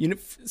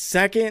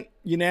 Second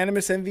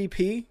unanimous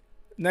MVP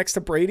next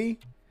to Brady.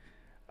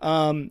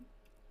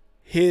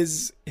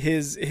 His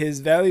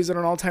value's at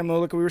an all-time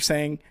low, like we were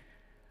saying,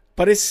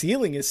 but his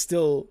ceiling is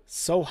still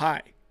so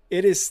high.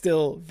 It is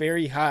still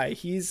very high.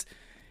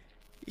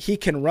 he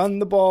can run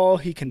the ball,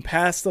 he can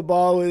pass the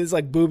ball with his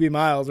like Booby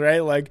Miles, right?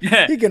 Like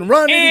he can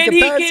run and he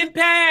can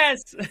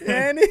pass.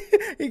 And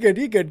he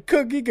could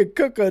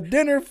cook a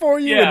dinner for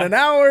you in an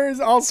hour,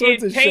 all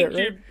sorts of shit. Paint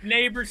your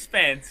neighbor's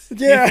fence.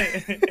 Yeah.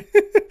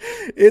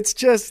 It's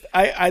just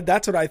I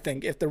that's what I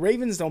think. If the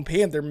Ravens don't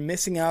pay him, they're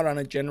missing out on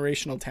a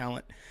generational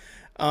talent.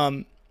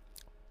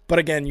 But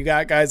again, you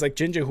got guys like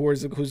Ginger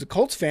who's a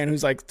Colts fan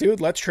who's like,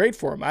 dude, let's trade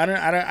for him. I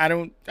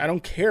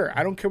don't care.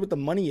 I don't care what the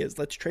money is.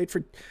 Let's trade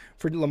for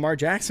Lamar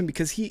Jackson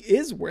because he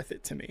is worth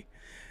it to me.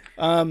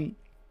 Sorry,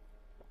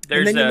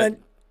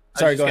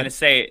 go ahead.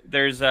 Say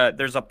there's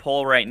a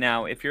poll right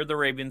now. If you're the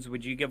Ravens,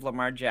 would you give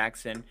Lamar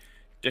Jackson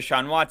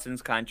Deshaun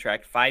Watson's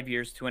contract, 5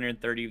 years,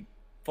 230,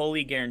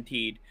 fully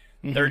guaranteed?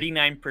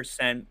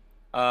 39%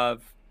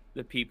 of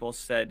the people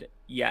said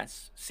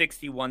yes.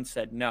 61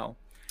 said no.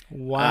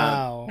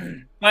 Wow.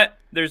 But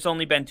there's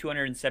only been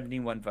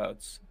 271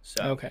 votes.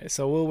 So okay,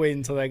 so we'll wait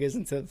until that gets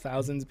into the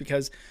thousands,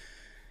 because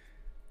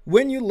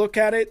when you look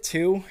at it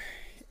too,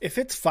 if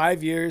it's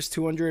 5 years,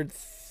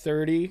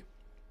 230,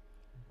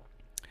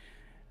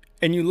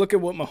 and you look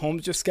at what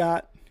Mahomes just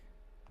got,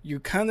 you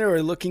kind of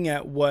are looking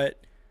at what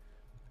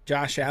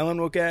Josh Allen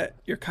will get.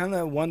 You're kind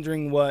of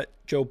wondering what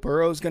Joe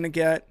Burrow's going to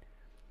get.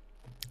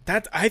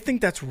 I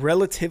think that's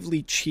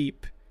relatively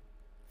cheap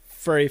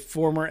for a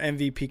former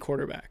MVP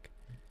quarterback.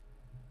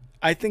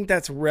 I think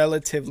that's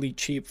relatively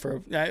cheap for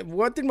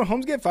what did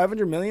Mahomes get?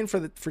 $500 million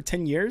for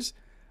 10 years?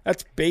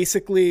 That's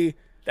basically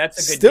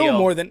that's a good still deal.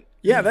 More than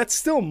that's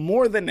still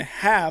more than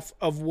half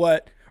of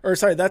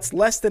that's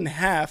less than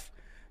half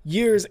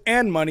years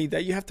and money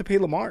that you have to pay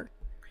Lamar.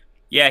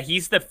 Yeah,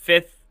 he's the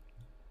fifth.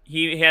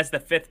 He has the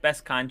fifth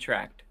best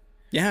contract.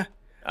 Yeah,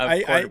 of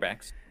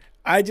quarterbacks.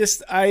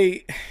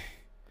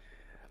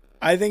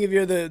 I think if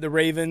you're the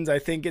Ravens, I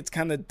think it's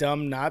kind of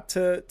dumb not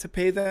to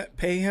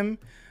pay him.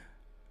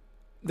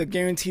 The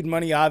guaranteed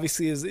money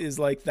obviously is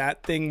like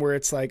that thing where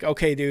it's like,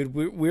 okay, dude,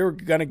 we're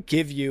going to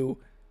give you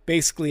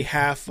basically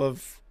half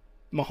of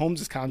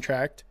Mahomes'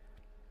 contract,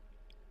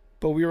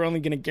 but we were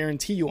only going to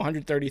guarantee you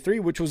 133,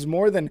 which was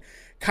more than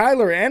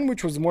Kyler and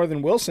which was more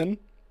than Wilson.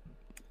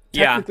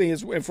 Technically,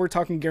 if we're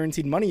talking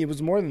guaranteed money, it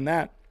was more than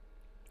that.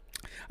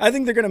 I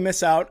think they're going to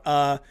miss out.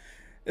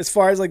 As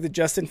far as like the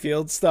Justin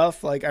Fields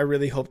stuff, like I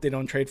really hope they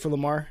don't trade for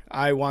Lamar.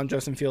 I want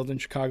Justin Fields in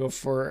Chicago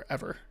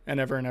forever and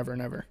ever and ever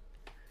and ever.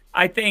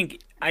 I think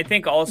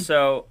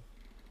also,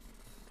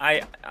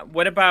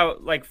 what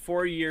about like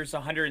 4 years,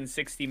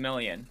 160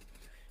 million?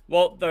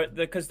 Well,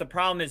 because the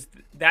problem is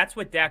that's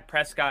what Dak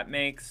Prescott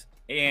makes,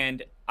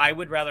 and I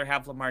would rather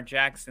have Lamar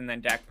Jackson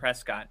than Dak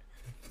Prescott.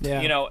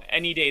 Yeah.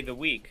 Any day of the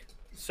week.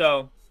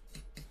 So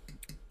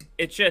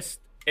it's just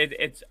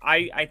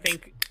I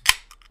think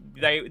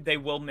they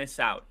will miss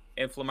out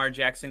if Lamar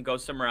Jackson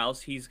goes somewhere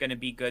else. He's going to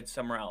be good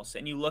somewhere else.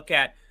 And you look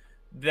at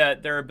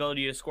their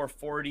ability to score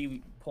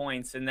 40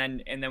 points, and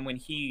then when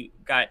he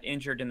got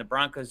injured in the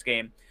Broncos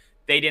game,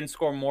 they didn't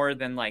score more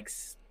than like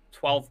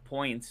 12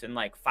 points in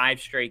like 5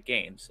 straight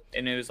games.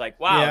 And it was like,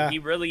 wow, He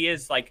really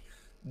is like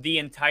the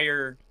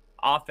entire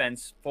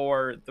offense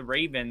for the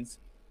Ravens.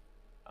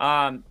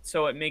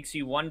 So it makes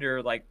you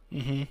wonder, like,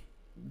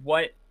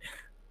 what,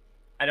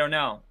 I don't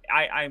know.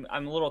 I'm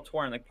a little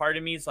torn. Like, part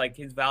of me is like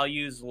his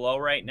value is low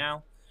right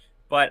now,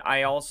 but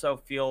I also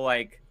feel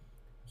like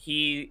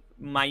he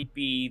might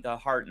be the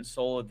heart and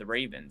soul of the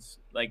Ravens.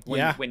 Like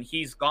when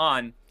he's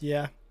gone,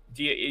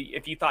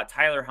 if you thought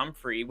Tyler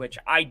Humphrey, which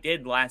I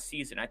did last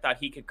season, I thought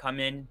he could come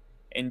in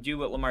and do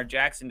what Lamar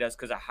Jackson does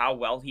because of how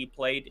well he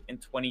played in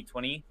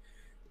 2020.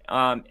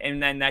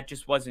 And then that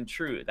just wasn't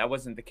true. That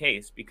wasn't the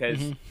case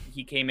because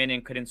he came in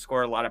and couldn't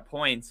score a lot of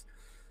points.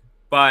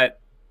 But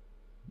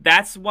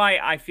that's why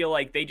I feel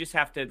like they just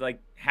have to like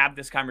have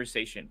this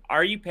conversation.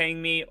 Are you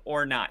paying me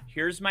or not?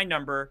 Here's my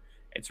number.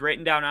 It's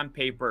written down on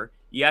paper.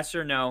 Yes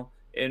or no.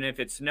 And if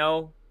it's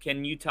no,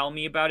 can you tell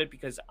me about it?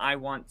 Because I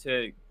want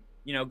to,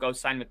 go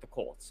sign with the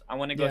Colts. I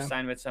want to go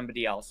sign with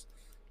somebody else.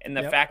 And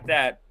the fact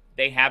that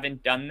they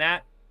haven't done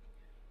that,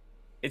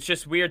 it's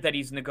just weird that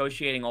he's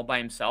negotiating all by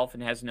himself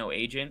and has no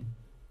agent.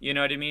 You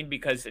know what I mean?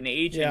 Because an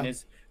agent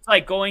it's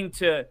like going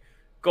to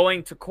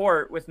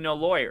court with no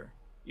lawyer.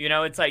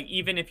 It's like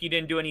even if you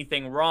didn't do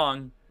anything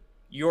wrong,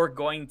 you're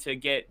going to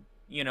get,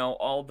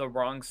 all the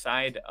wrong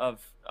side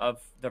of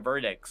the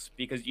verdicts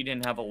because you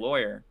didn't have a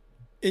lawyer.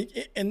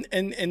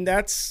 And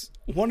that's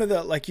one of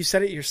the, like you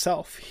said it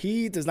yourself,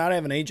 he does not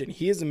have an agent.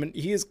 He is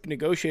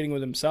negotiating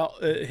with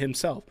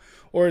himself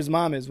or his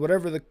mom is,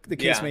 whatever the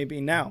case may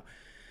be now.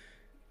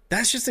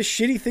 That's just a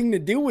shitty thing to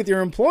do with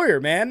your employer,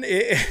 man.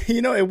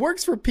 It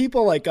works for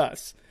people like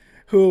us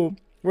who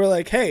were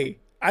like, hey,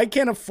 I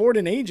can't afford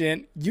an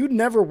agent. You'd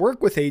never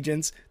work with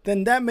agents.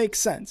 Then that makes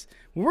sense.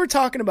 When we're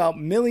talking about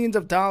millions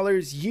of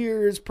dollars,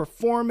 years,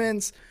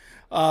 performance,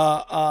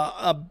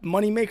 a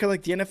moneymaker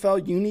like the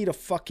NFL, you need a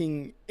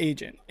fucking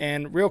agent.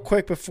 And real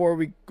quick before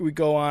we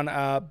go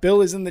on,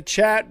 Bill is in the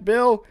chat.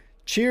 Bill,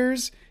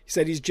 cheers. He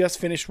said he's just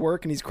finished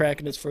work and he's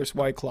cracking his first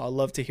White Claw.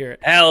 Love to hear it.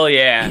 Hell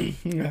yeah.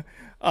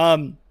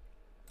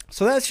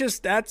 So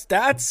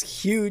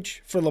that's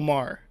huge for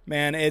Lamar.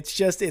 man.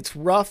 It's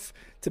rough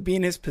to be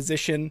in his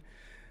position.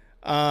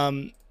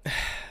 I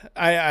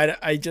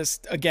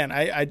just, again,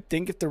 I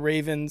think if the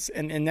Ravens,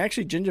 and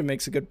actually Ginger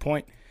makes a good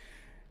point.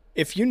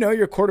 If you know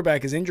your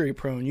quarterback is injury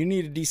prone, you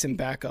need a decent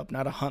backup,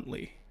 not a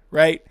Huntley,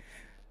 right?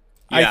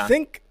 Yeah. I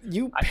think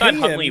I thought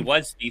Huntley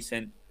was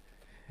decent.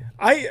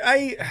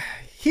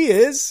 He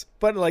is,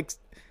 but like,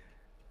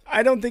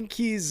 I don't think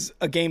he's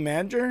a game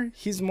manager.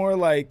 He's more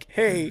like,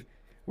 hey,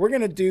 we're going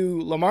to do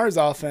Lamar's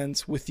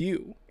offense with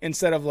you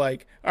instead of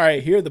like, all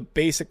right, here are the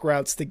basic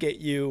routes to get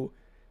you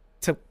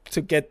to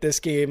get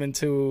this game and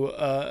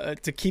to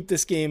keep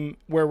this game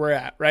where we're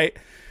at, right?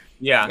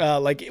 Yeah.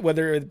 Like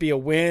whether it be a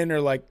win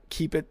or like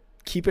keep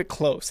it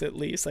close at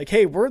least. Like,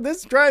 hey,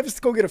 this drive is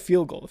to go get a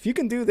field goal. If you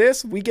can do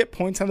this, we get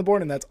points on the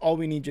board, and that's all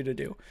we need you to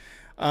do.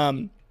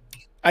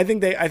 I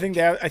think at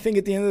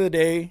the end of the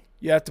day,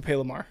 you have to pay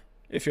Lamar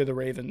if you're the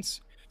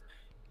Ravens.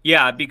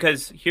 Yeah,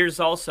 because here's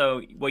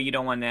also what you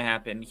don't want to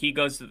happen. He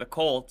goes to the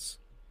Colts,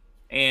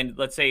 and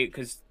let's say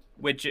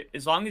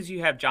as long as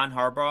you have John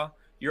Harbaugh,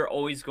 you're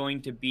always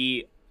going to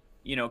be,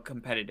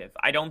 competitive.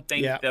 I don't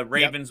think the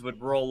Ravens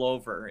would roll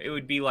over. It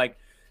would be like,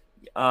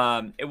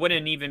 it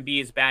wouldn't even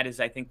be as bad as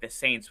I think the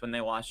Saints when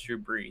they lost Drew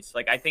Brees.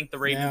 Like, I think the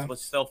Ravens will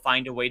still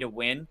find a way to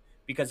win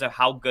because of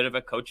how good of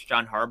a coach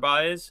John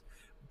Harbaugh is.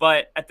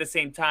 But at the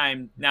same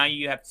time, now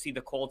you have to see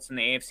the Colts in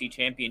the AFC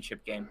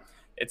Championship game.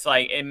 It's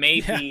like it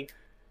may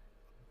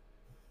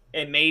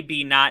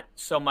be not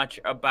so much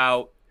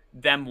about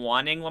them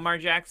wanting Lamar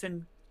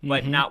Jackson,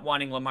 but not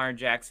wanting Lamar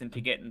Jackson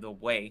to get in the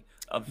way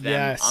of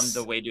them on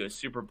the way to a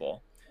Super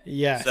Bowl.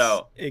 Yes,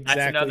 so exactly.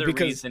 That's another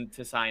reason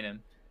to sign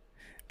him.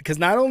 Because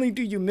not only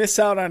do you miss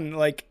out on,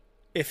 like,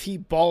 if he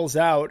balls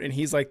out and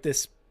he's like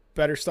this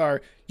better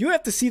star, you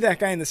have to see that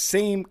guy in the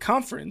same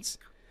conference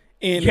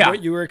in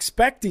what you were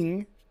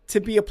expecting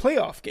to be a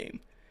playoff game.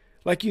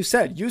 Like you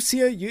said,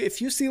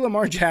 if you see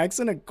Lamar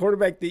Jackson, a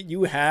quarterback that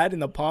you had in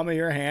the palm of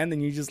your hand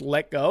and you just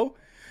let go,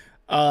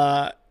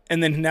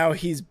 and then now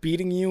he's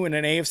beating you in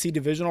an AFC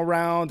divisional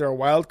round or a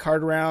wild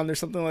card round or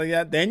something like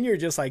that, then you're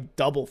just like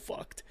double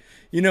fucked.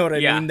 You know what I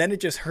mean? Then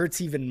it just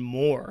hurts even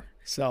more.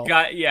 So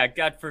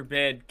God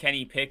forbid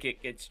Kenny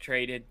Pickett gets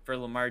traded for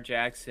Lamar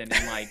Jackson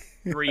and like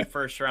 3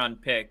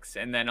 first-round picks,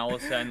 and then all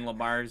of a sudden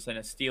Lamar's in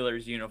a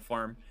Steelers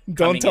uniform.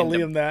 Don't tell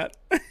Liam that.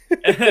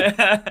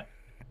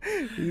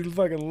 He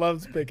fucking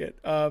loves Pickett.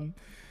 All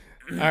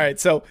right,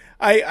 so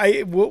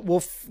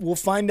we'll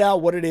find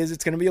out what it is.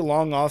 It's going to be a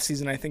long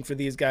offseason, I think, for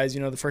these guys.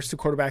 The first 2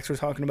 quarterbacks we're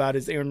talking about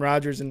is Aaron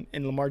Rodgers and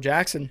Lamar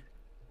Jackson,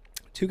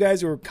 2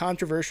 guys who are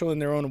controversial in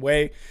their own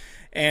way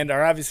and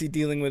are obviously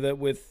dealing with it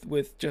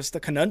with just a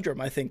conundrum,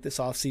 I think, this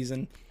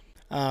offseason.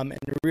 And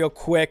a real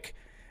quick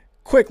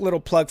little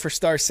plug for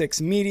Star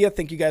 6 Media.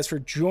 Thank you guys for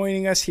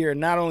joining us here,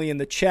 not only in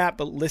the chat,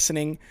 but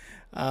listening.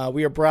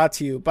 We are brought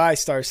to you by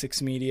Star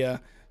 6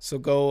 Media. So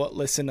go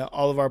listen to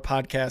all of our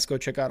podcasts. Go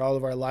check out all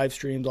of our live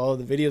streams, all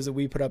of the videos that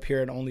we put up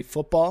here at Only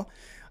Football.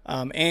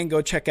 And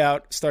go check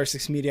out Star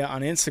 6 Media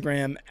on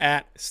Instagram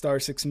at Star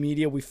 6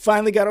 Media. We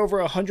finally got over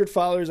 100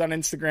 followers on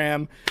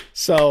Instagram.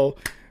 So,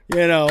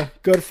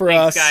 good for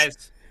us. Thanks,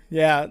 guys.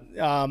 Yeah.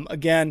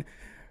 Again,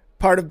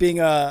 part of being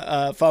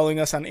following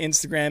us on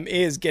Instagram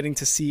is getting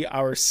to see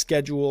our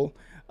schedule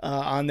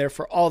on there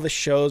for all the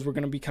shows. We're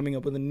going to be coming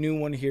up with a new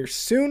one here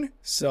soon.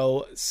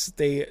 So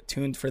stay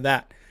tuned for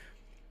that.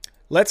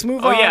 Let's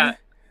move on. Yeah.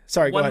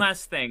 Sorry, One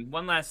last thing.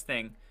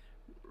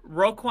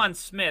 Roquan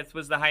Smith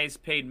was the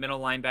highest paid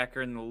middle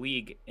linebacker in the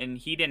league, and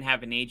he didn't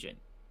have an agent.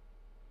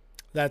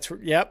 That's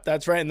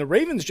right. And the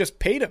Ravens just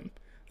paid him.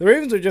 The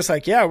Ravens are just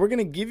like, we're going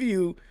to give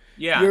you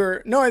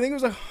I think it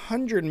was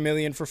 $100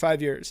 million for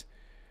 5 years.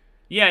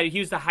 Yeah, he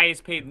was the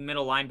highest paid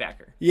middle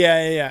linebacker.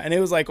 Yeah. And it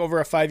was like over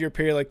a 5-year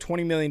period, like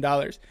 $20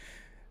 million.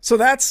 So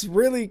that's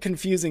really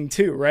confusing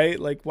too, right?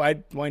 Like,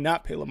 why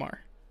not pay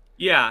Lamar?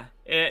 Yeah,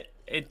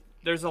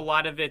 there's a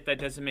lot of it that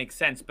doesn't make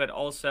sense, but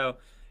also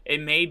it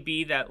may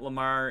be that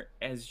Lamar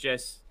has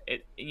just,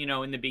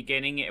 in the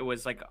beginning it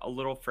was like a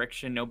little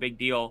friction, no big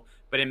deal,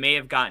 but it may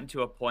have gotten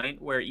to a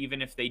point where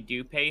even if they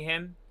do pay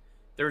him,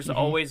 there's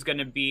always going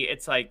to be,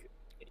 it's like,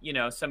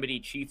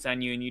 somebody cheats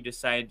on you and you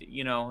decide,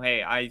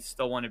 hey, I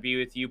still want to be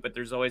with you, but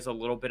there's always a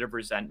little bit of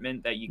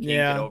resentment that you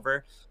can't get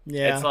over.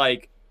 Yeah. It's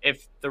like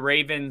if the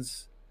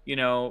Ravens,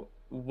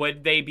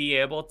 would they be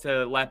able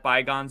to let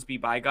bygones be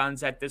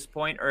bygones at this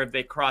point, or have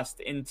they crossed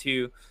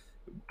into,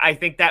 I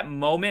think that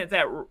moment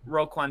that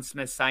Roquan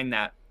Smith signed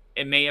that,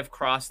 it may have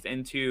crossed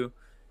into,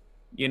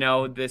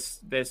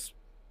 this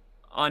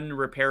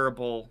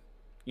unrepairable,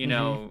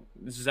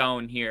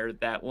 zone here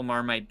that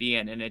Lamar might be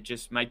in, and it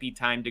just might be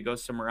time to go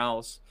somewhere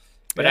else.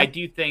 But I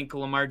do think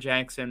Lamar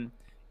Jackson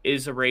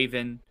is a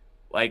Raven.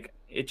 Like,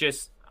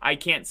 I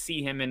can't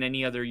see him in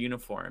any other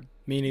uniform.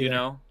 Me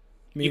neither.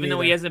 Even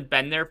though he hasn't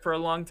been there for a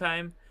long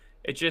time,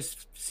 it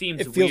just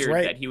seems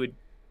weird that he would.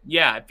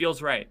 Yeah, it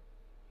feels right.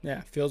 Yeah,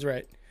 it feels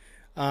right.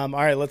 All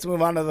right, let's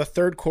move on to the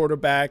third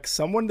quarterback.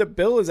 Someone that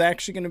Bill is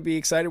actually going to be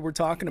excited we're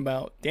talking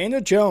about. Daniel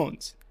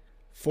Jones.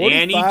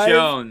 Danny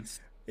Jones.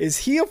 Is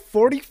he a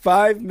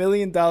 $45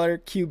 million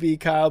QB,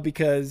 Kyle?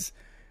 Because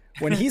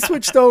When he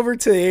switched over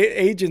to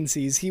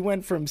agencies, he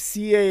went from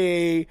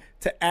CAA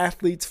to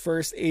Athletes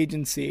First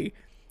Agency,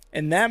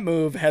 and that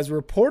move has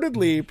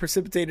reportedly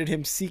precipitated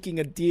him seeking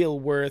a deal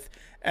worth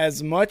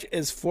as much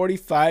as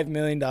 $45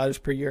 million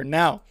per year.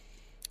 Now,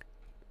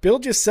 Bill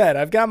just said,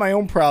 I've got my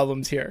own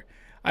problems here.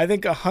 I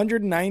think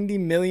 $190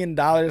 million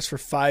for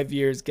 5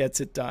 years gets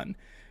it done.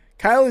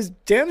 Kyle, is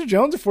Daniel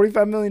Jones a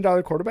 $45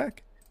 million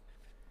quarterback?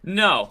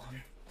 No,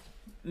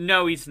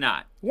 he's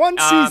not. One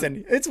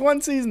season. It's one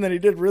season that he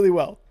did really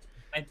well.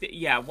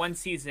 One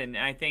season.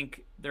 And I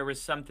think there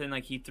was something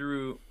like he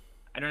threw,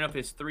 I don't know if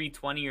it's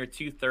 320 or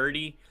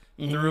 230,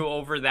 threw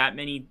over that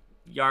many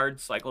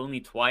yards like only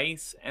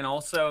twice. And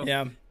also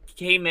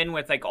came in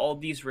with like all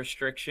these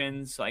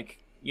restrictions, like,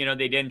 they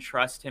didn't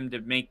trust him to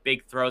make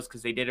big throws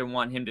because they didn't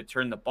want him to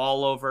turn the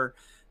ball over.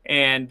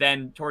 And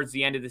then towards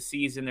the end of the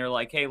season, they're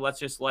like, hey, let's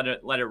just let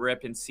it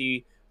rip and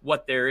see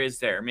what there is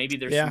there. Maybe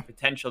there's some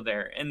potential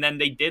there. And then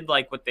they did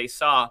like what they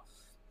saw.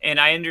 And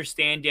I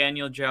understand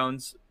Daniel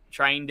Jones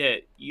trying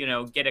to,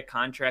 get a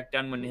contract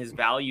done when his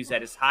value's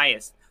at his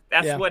highest.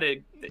 That's what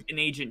an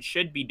agent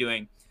should be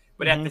doing.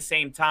 But at the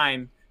same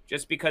time,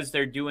 just because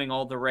they're doing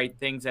all the right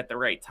things at the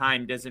right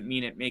time doesn't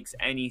mean it makes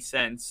any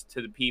sense to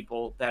the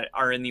people that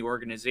are in the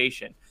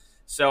organization.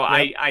 So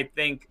I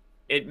think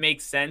it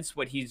makes sense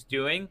what he's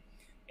doing.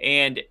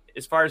 And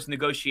as far as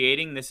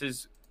negotiating, this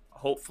is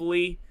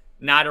hopefully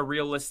not a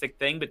realistic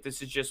thing, but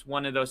this is just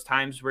one of those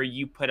times where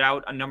you put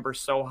out a number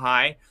so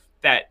high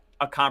that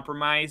a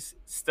compromise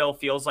still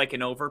feels like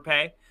an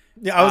overpay.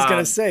 Yeah, I was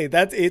going to say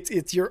that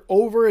it's you're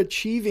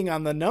overachieving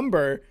on the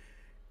number,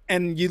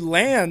 and you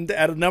land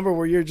at a number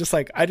where you're just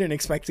like, I didn't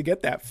expect to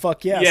get that.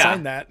 Fuck yeah.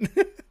 Sign that.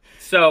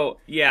 So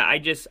yeah,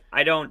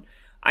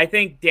 I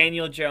think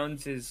Daniel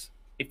Jones is,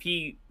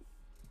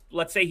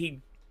 let's say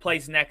he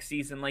plays next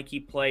season like he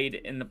played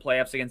in the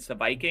playoffs against the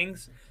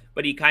Vikings,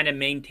 but he kind of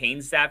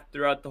maintains that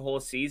throughout the whole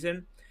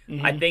season.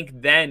 I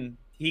think then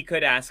he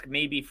could ask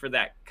maybe for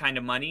that kind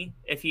of money.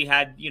 If he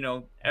had,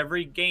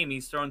 every game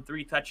he's thrown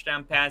 3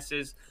 touchdown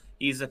passes,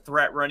 he's a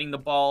threat running the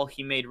ball,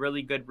 he made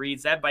really good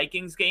reads. That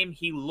Vikings game,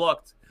 he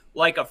looked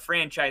like a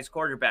franchise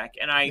quarterback.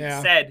 And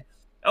I said,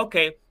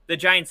 okay, the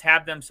Giants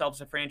have themselves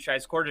a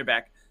franchise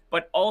quarterback,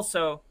 but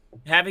also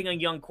having a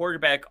young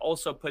quarterback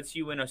also puts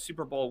you in a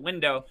Super Bowl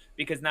window,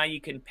 because now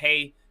you can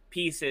pay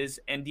pieces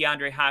and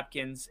DeAndre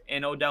Hopkins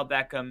and Odell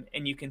Beckham,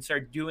 and you can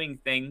start doing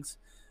things.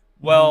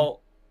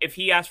 Well, if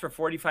he asks for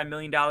 $45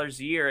 million a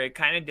year, it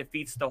kind of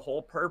defeats the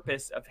whole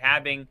purpose of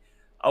having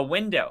a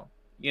window,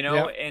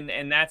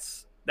 and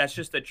that's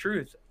just the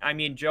truth. I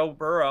mean, Joe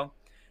Burrow,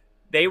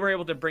 they were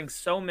able to bring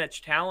so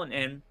much talent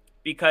in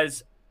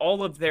because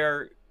all of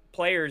their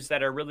players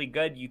that are really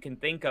good you can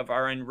think of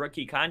are in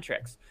rookie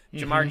contracts.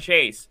 Jamar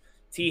Chase,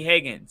 T.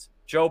 Higgins,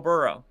 Joe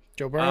Burrow.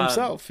 Joe Burrow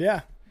himself,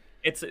 yeah.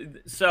 It's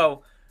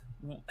so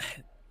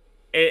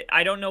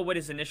I don't know what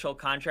his initial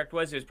contract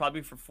was. It was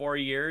probably for 4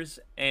 years,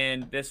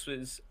 and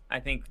I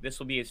think this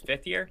will be his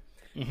 5th year,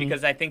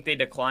 because I think they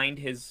declined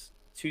his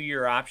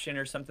 2-year option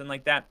or something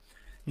like that.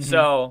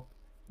 So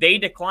they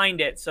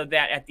declined it so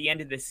that at the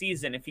end of the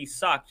season, if he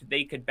sucked,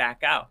 they could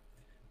back out.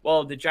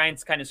 Well, the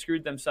Giants kind of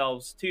screwed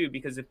themselves too,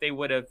 because if they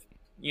would have,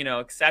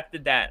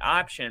 accepted that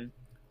option,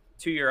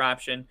 2-year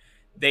option,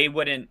 they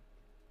wouldn't,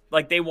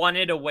 they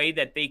wanted a way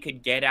that they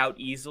could get out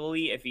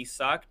easily if he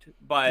sucked,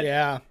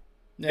 but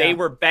they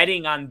were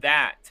betting on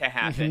that to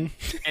happen.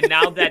 And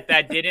now that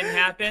didn't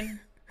happen,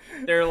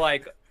 they're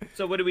like,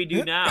 so what do we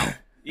do now?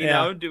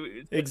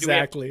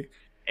 Exactly.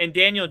 And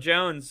Daniel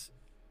Jones,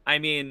 I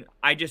mean,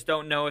 I just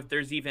don't know if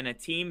there's even a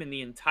team in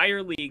the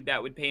entire league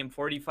that would pay him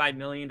 $45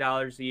 million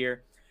a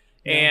year.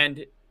 Yeah.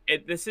 And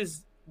this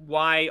is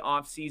why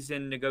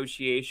off-season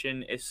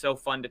negotiation is so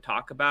fun to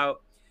talk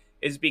about,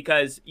 is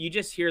because you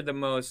just hear the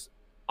most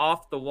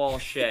off-the-wall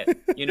shit.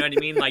 You know what I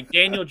mean? Like,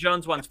 Daniel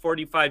Jones wants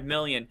 $45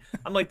 million.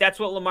 I'm like, that's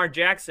what Lamar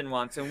Jackson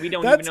wants, and we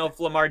don't even know if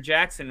Lamar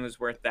Jackson was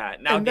worth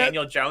that. Now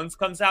Daniel Jones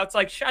comes out. It's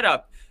like, shut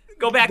up.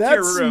 Go back to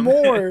your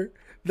room.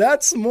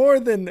 That's more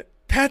than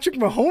Patrick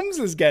Mahomes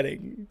is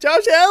getting.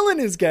 Josh Allen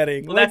is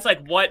getting. Well, that's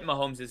like what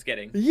Mahomes is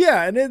getting.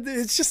 Yeah, and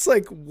it's just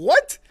like,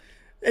 what?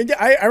 And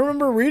I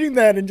remember reading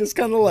that and just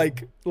kind of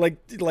like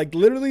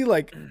literally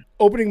like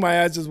opening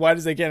my eyes as wide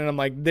as they can, and I'm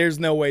like, there's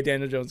no way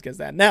Daniel Jones gets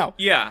that. Now,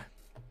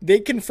 they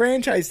can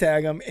franchise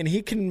tag him, and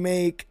he can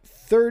make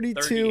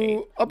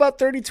about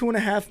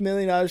 $32.5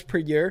 million per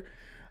year,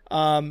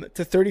 to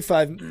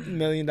 $35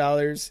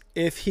 million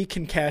if he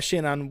can cash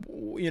in on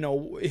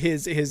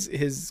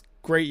his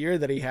great year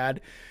that he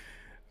had.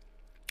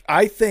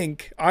 I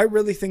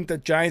really think the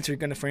Giants are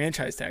going to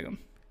franchise tag him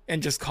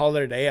and just call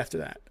it a day after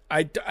that.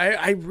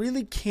 I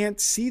really can't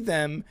see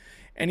them.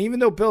 And even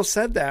though Bill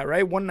said that,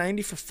 right,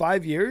 190 for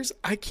 5 years,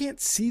 I can't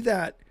see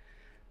that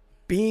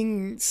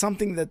being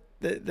something that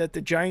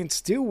the Giants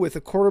do with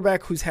a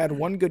quarterback who's had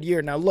one good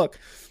year. Now, look,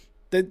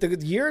 the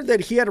year that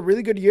he had a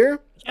really good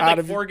year, out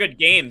of 4 good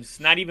games,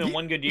 not even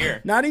one good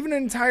year, not even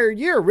an entire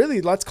year,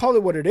 really. Let's call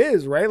it what it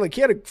is, right? Like,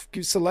 he had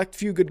a select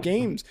few good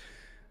games.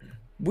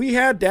 We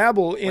had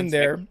Dabble in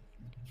there.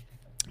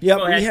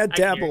 Yeah, we had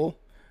Dabble.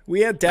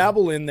 We had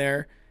Dabble in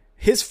there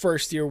his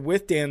first year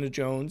with Daniel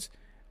Jones,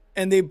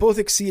 and they both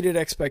exceeded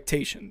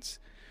expectations.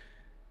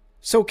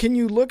 So can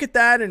you look at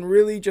that and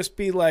really just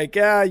be like,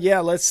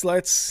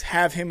 let's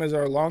have him as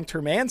our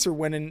long-term answer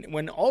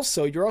when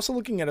also you're also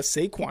looking at a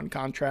Saquon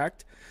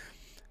contract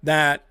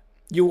that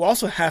you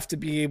also have to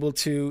be able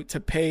to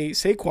pay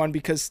Saquon,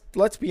 because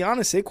let's be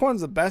honest,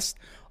 Saquon's the best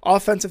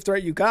offensive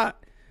threat you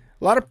got.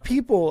 A lot of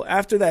people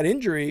after that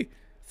injury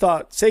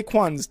thought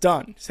Saquon's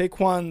done.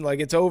 Saquon, like,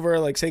 it's over.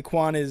 Like,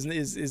 Saquon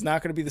is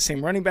not going to be the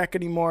same running back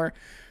anymore.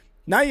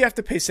 Now you have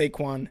to pay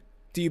Saquon.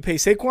 Do you pay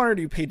Saquon or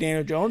do you pay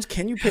Daniel Jones?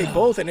 Can you pay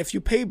both? And if you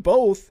pay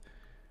both,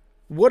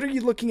 what are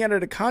you looking at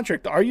a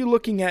contract? Are you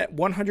looking at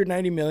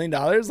 $190 million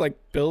like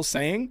Bill's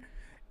saying?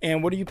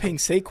 And what are you paying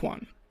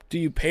Saquon? Do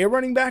you pay a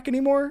running back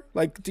anymore?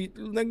 Like,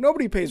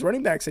 nobody pays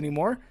running backs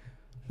anymore,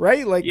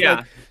 right?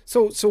 Yeah.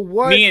 So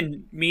what?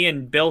 Me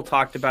and Bill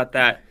talked about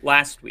that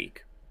last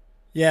week.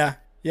 Yeah.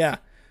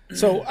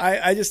 So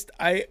I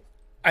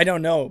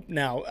don't know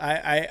now.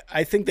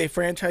 I think they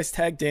franchise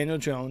tag Daniel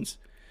Jones.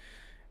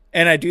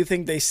 And I do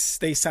think they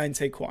signed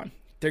Saquon.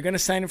 They're going to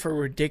sign him for a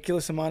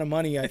ridiculous amount of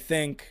money, I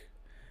think,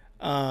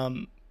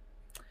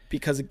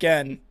 because,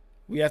 again,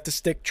 we have to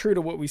stick true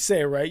to what we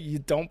say, right? You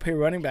don't pay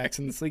running backs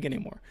in this league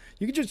anymore.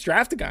 You can just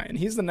draft a guy, and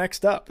he's the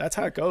next up. That's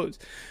how it goes.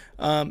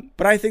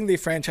 But I think they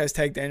franchise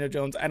tag Daniel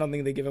Jones. I don't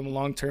think they give him a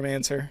long-term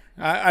answer.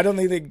 I don't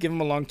think they give him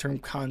a long-term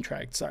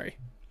contract. Sorry.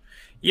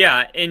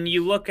 Yeah, and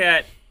you look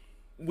at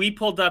 – we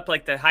pulled up,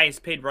 like, the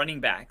highest-paid running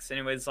backs, and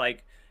it was,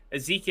 like,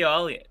 Ezekiel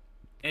Elliott.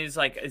 And it's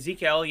like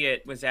Ezekiel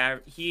Elliott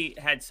he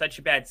had such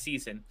a bad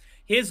season.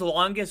 His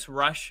longest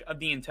rush of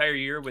the entire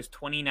year was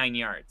 29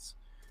 yards.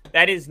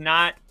 That is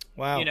not,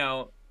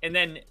 wow. And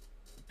then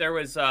there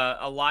was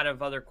a lot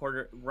of other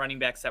running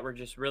backs that were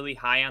just really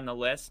high on the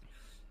list.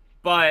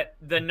 But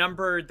the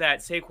number that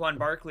Saquon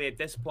Barkley at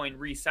this point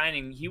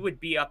re-signing, he would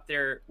be up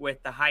there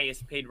with the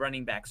highest paid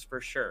running backs for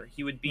sure.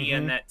 He would be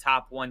in that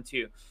top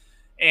 1-2.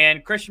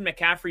 And Christian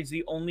McCaffrey's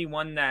the only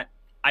one that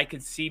I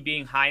could see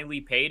being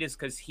highly paid, is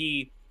because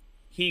he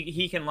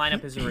can line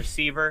up as a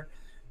receiver.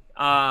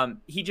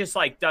 He just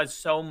does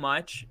so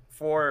much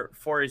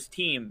for his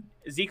team.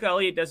 Ezekiel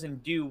Elliott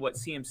doesn't do what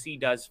CMC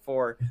does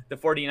for the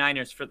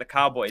 49ers, for the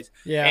Cowboys.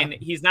 Yeah. And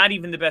he's not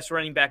even the best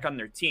running back on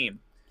their team.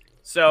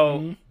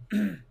 So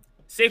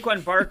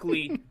Saquon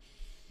Barkley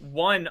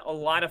won a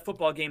lot of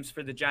football games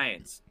for the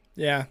Giants.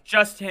 Yeah.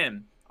 Just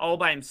him, all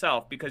by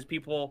himself, because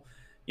people,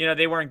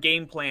 they weren't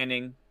game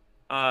planning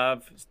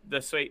of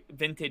the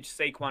vintage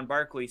Saquon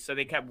Barkley, so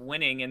they kept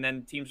winning, and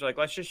then teams were like,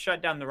 let's just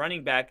shut down the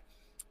running back,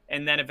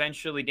 and then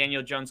eventually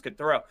Daniel Jones could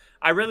throw.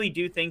 I really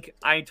do think,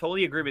 I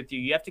totally agree with you,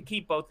 you have to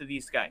keep both of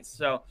these guys.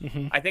 So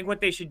I think what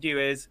they should do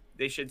is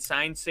they should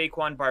sign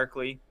Saquon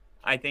Barkley.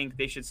 I think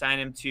they should sign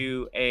him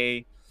to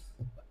a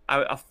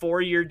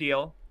 4-year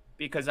deal,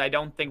 because I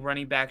don't think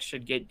running backs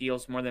should get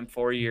deals more than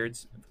 4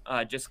 years,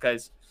 just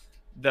because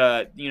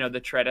the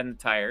tread on the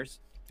tires.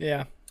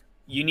 Yeah.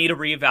 You need to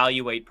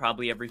reevaluate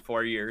probably every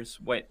 4 years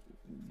what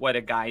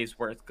a guy is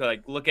worth.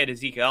 Like, look at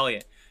Ezekiel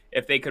Elliott.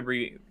 If they could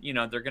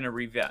they're going to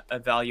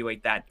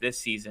reevaluate that this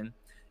season,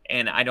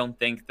 and I don't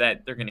think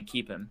that they're going to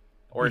keep him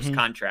or his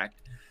contract.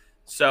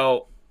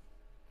 So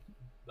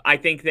I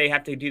think they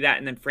have to do that,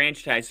 and then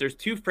franchise. There's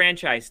 2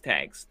 franchise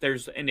tags.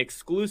 There's an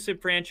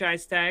exclusive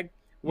franchise tag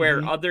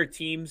where other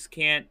teams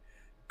can't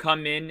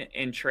come in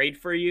and trade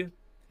for you.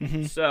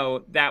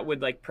 So that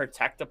would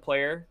protect a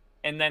player.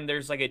 And then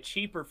there's a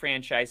cheaper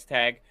franchise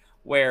tag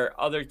where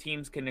other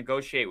teams can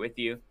negotiate with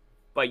you,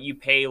 but you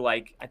pay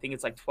I think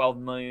it's 12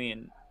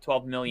 million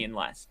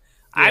less.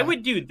 Yeah. I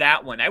would do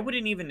that one. I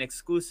wouldn't even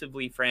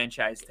exclusively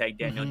franchise tag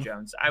Daniel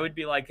Jones. I would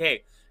be like,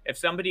 hey, if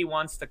somebody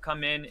wants to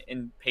come in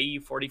and pay you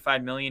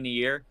 $45 million a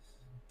year,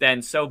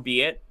 then so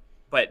be it.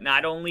 But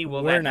not only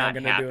will that not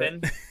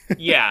happen,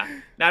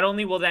 not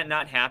only will that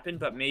not happen,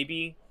 but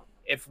maybe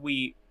if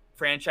we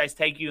franchise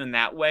tag you in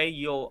that way,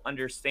 you'll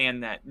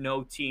understand that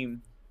no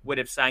team would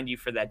have signed you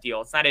for that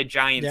deal. It's not a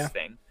Giants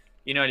thing.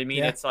 You know what I mean?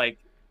 Yeah. It's like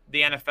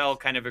the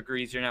NFL kind of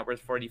agrees you're not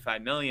worth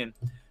 $45 million.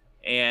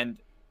 And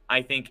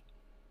I think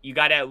you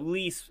got to at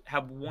least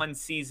have one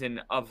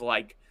season of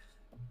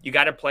you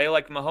got to play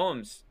like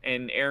Mahomes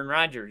and Aaron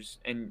Rodgers.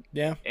 And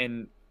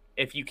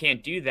if you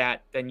can't do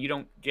that, then you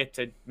don't get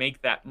to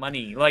make that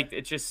money.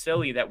 It's just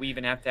silly that we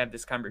even have to have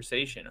this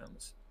conversation.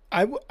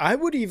 I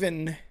would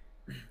even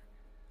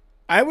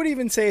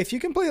say if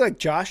you can play like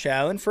Josh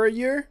Allen for a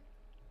year,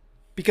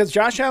 because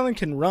Josh Allen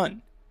can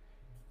run.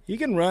 He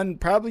can run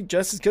probably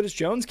just as good as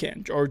Jones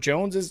can, or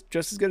Jones is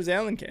just as good as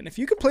Allen can. If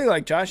you could play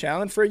like Josh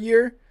Allen for a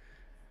year,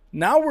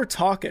 now we're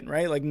talking,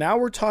 right? Now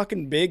we're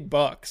talking big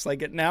bucks.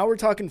 Now we're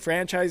talking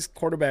franchise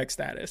quarterback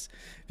status.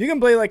 If you can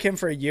play like him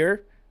for a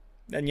year,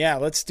 then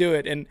let's do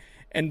it.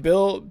 And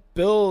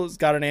Bill's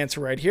got an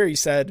answer right here. He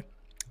said,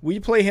 we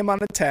play him on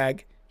a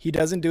tag. He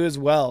doesn't do as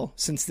well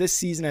since this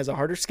season has a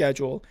harder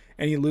schedule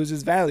and he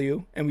loses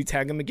value, and we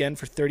tag him again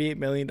for $38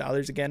 million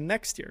again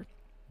next year.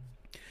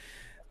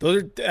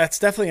 That's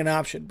definitely an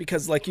option,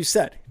 because like you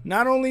said,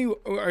 not only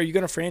are you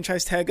going to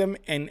franchise tag him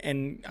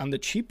and on the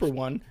cheaper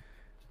one,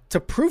 to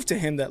prove to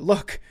him that,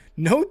 look,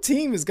 no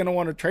team is going to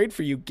want to trade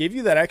for you, give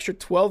you that extra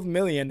 $12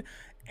 million,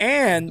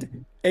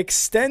 and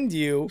extend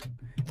you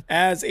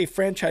as a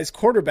franchise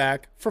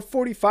quarterback for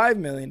 $45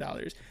 million.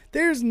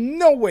 There's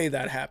no way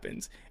that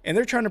happens. And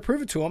they're trying to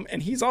prove it to him.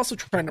 And he's also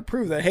trying to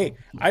prove that, hey,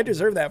 I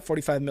deserve that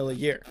 $45 million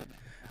a year.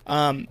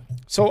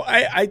 So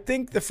I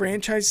think the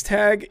franchise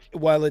tag,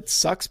 while it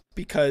sucks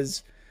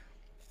because,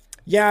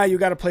 yeah, you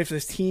got to play for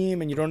this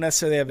team and you don't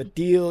necessarily have a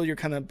deal, you're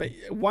kind of,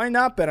 why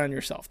not bet on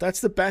yourself? That's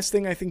the best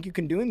thing I think you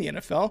can do in the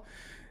NFL.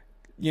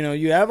 You know,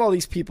 you have all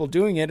these people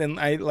doing it. And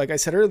like I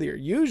said earlier,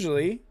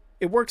 usually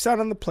it works out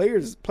on the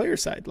player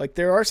side. Like,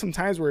 there are some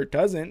times where it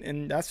doesn't,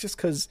 and that's just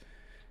because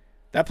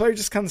that player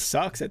just kind of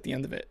sucks at the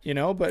end of it, you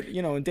know. But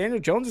you know, in Daniel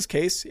Jones's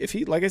case, if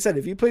he, like I said,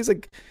 if he plays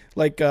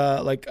like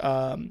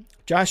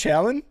Josh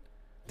Allen,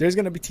 there's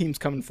going to be teams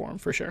coming for him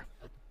for sure.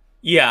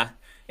 Yeah,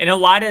 and a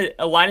lot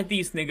of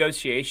these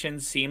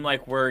negotiations seem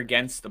like we're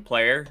against the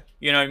player.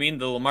 You know what I mean?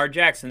 The Lamar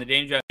Jackson, the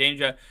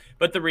danger.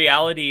 But the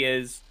reality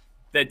is,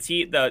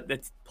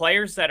 the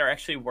players that are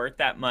actually worth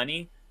that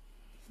money,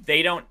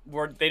 they don't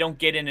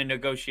get in a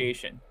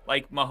negotiation.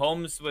 Like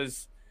Mahomes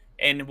was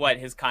in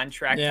his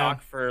contract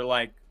talk for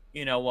like,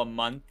 you know, a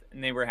month,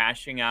 and they were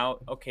hashing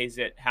out, okay, is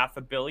it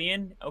 $500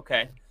 million?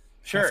 Okay,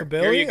 sure. $500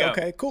 million? Here you go.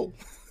 Okay, cool.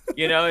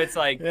 You know, it's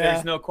like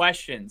there's no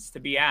questions to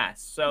be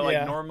asked. So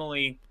like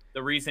normally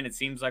the reason it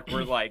seems like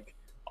we're like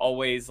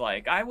always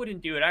like, I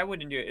wouldn't do it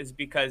is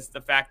because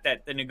the fact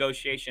that the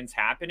negotiation's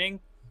happening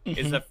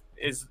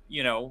is,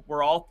 you know,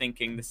 we're all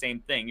thinking the same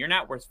thing. You're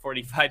not worth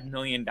 $45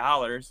 million.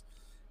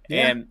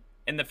 And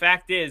the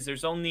fact is,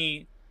 there's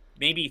only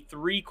maybe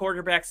 3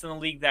 quarterbacks in the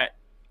league that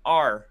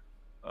are,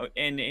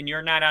 and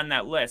you're not on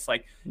that list.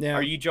 Like,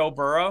 are you Joe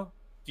Burrow?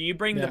 Do you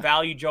bring the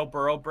value Joe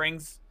Burrow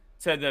brings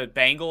to the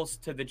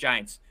Bengals, to the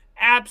Giants?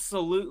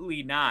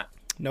 Absolutely not.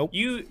 Nope.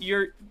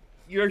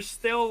 You're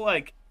still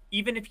like,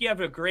 even if you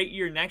have a great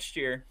year next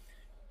year,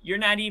 you're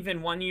not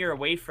even 1 year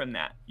away from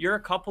that. You're a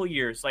couple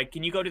years. Like,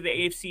 can you go to the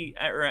AFC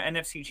or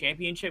NFC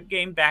championship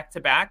game back to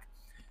back?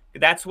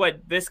 That's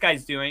what this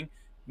guy's doing.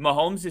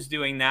 Mahomes is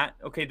doing that.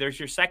 Okay, there's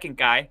your second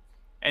guy.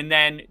 And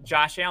then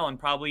Josh Allen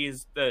probably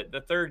is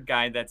the third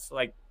guy that's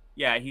like,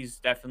 yeah, he's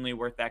definitely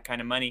worth that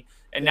kind of money.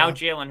 And now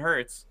Jalen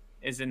Hurts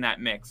is in that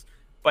mix.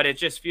 But it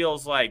just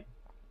feels like,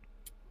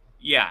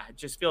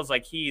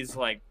 he's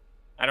like,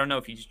 I don't know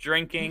if he's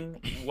drinking,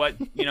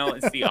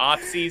 it's the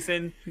off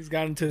season. He's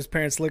got into his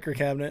parents' liquor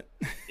cabinet.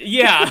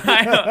 Yeah,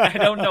 I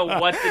don't know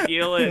what the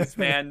deal is,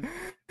 man.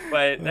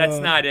 But that's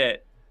not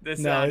it.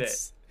 It's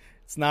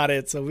not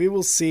it. So we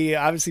will see.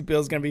 Obviously,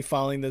 Bill's going to be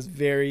following this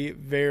very,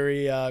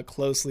 very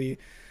closely.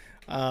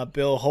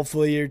 Bill,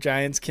 hopefully your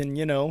Giants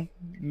can,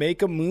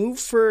 make a move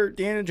for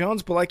Daniel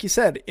Jones, but like you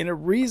said, in a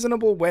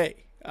reasonable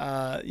way,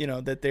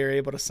 that they're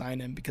able to sign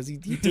him, because he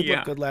did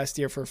look good last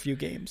year for a few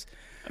games.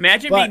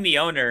 Imagine being the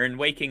owner and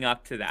waking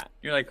up to that.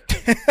 You're like,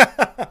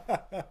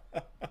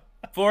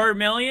 $4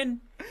 million?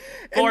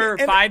 Or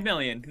 $5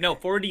 million? No,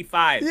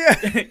 45.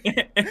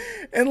 Yeah.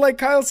 And like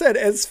Kyle said,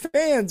 as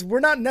fans,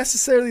 we're not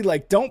necessarily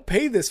like, don't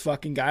pay this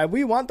fucking guy.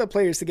 We want the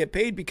players to get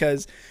paid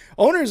because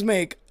owners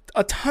make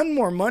a ton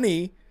more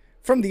money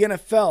from the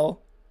NFL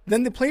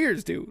than the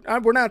players do.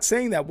 We're not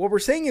saying that. What we're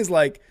saying is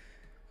like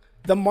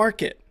the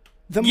market.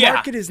 The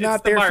market is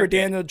not there for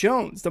Daniel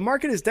Jones. The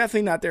market is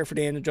definitely not there for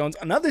Daniel Jones.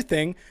 Another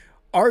thing,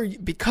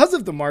 because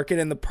of the market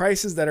and the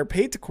prices that are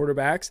paid to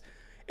quarterbacks,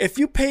 if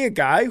you pay a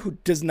guy who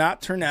does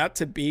not turn out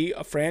to be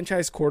a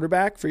franchise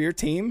quarterback for your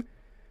team,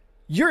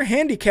 you're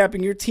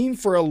handicapping your team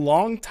for a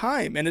long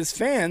time. And as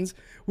fans,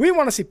 we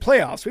want to see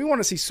playoffs. We want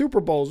to see Super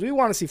Bowls. We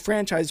want to see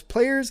franchise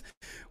players.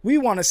 We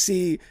want to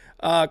see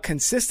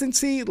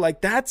consistency.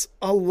 Like, that's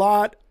a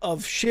lot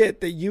of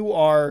shit that you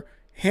are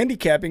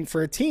handicapping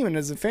for a team. And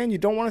as a fan, you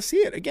don't want to see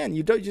it. Again,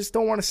 you just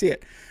don't want to see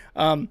it.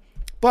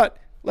 But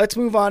let's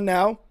move on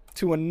now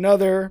to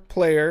another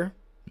player,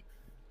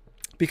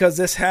 because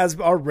this has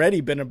already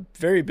been a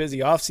very busy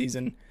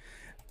offseason.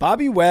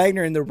 Bobby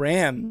Wagner and the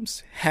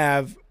Rams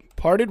have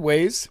parted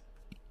ways,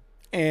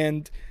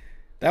 and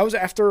that was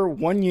after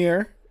 1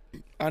 year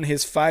on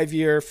his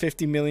 5-year,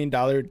 $50 million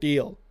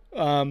deal.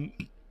 And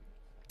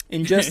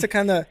just to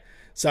kind of,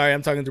 sorry,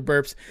 I'm talking through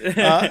burps.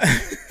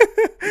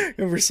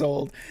 We're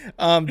sold.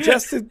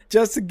 Just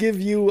to give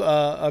you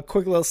a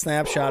quick little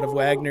snapshot of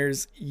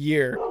Wagner's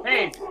year.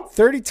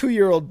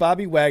 32-year-old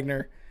Bobby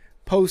Wagner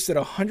posted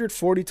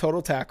 140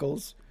 total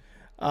tackles,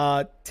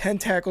 10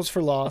 tackles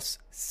for loss,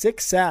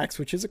 6 sacks,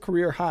 which is a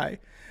career high,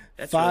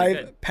 That's 5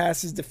 really good.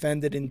 passes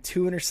defended, and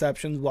 2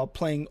 interceptions while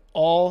playing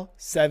all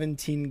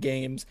 17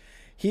 games.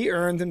 He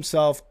earned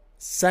himself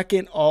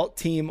second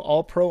all-team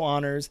All-Pro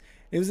honors.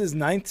 It was his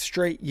 9th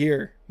straight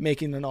year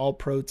making an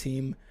All-Pro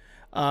team.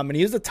 And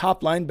he was the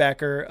top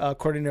linebacker,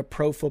 according to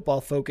Pro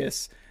Football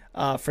Focus,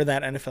 for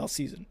that NFL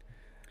season.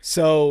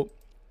 So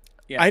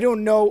I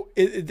don't know.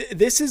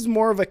 This is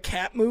more of a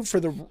cap move for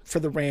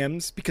the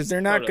Rams, because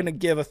they're not going to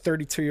give a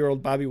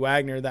 32-year-old Bobby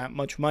Wagner that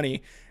much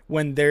money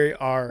when they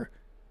are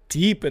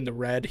deep in the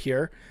red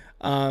here.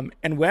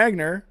 And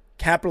Wagner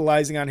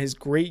capitalizing on his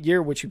great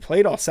year, which he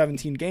played all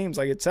 17 games,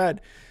 like it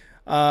said,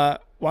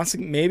 wants to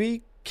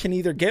maybe can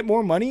either get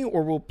more money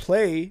or will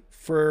play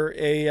for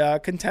a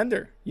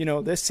contender,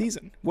 this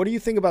season. What do you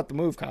think about the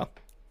move, Kyle?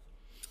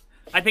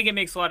 I think it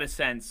makes a lot of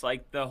sense.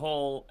 Like the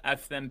whole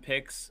F them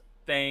picks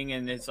thing,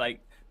 and it's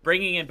like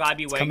bringing in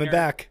Bobby Wagner. Coming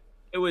back.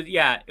 It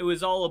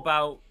was all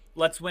about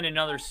let's win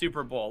another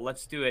Super Bowl.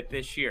 Let's do it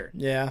this year.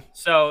 Yeah.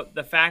 So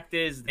the fact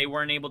is they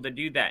weren't able to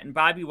do that. And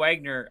Bobby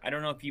Wagner, I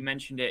don't know if you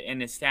mentioned it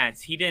in his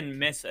stats, he didn't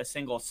miss a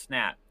single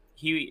snap.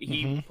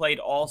 He played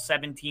all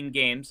 17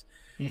 games.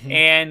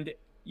 And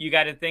you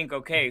got to think,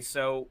 okay,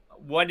 so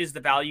what is the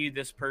value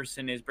this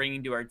person is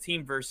bringing to our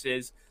team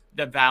versus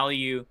the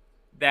value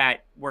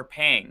that we're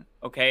paying,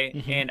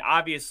 okay? And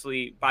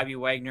obviously, Bobby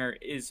Wagner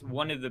is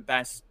one of the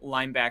best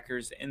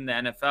linebackers in the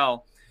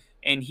NFL,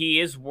 and he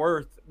is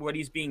worth what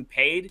he's being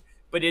paid.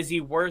 But is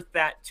he worth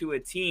that to a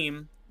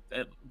team?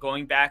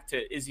 Going back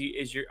to,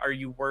 are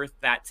you worth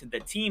that to the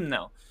team,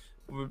 though?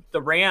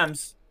 The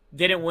Rams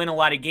didn't win a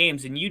lot of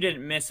games, and you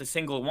didn't miss a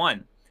single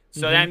one.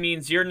 So that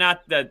means you're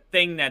not the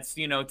thing that's,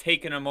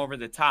 taking them over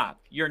the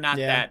top. You're not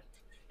that.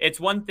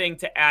 It's one thing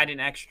to add an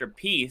extra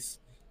piece,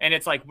 and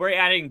it's like we're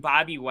adding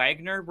Bobby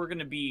Wagner. We're going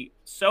to be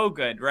so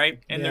good,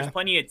 right? And there's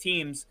plenty of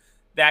teams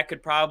that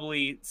could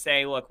probably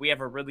say, look, we have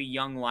a really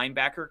young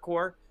linebacker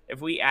core.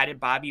 If we added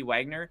Bobby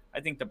Wagner, I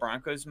think the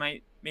Broncos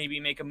might maybe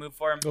make a move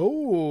for him.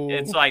 Oh,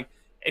 it's like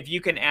if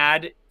you can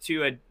add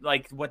to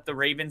like what the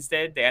Ravens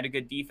did, they had a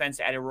good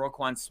defense, added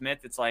Roquan Smith.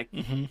 It's like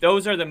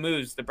those are the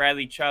moves. The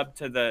Bradley Chubb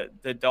to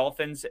the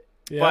Dolphins,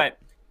 but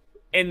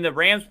in the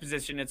Rams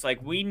position, it's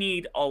like we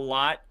need a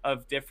lot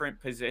of different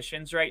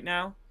positions right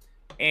now,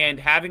 and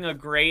having a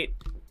great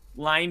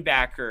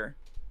linebacker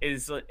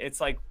it's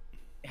like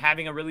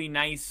having a really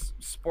nice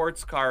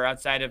sports car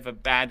outside of a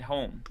bad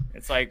home.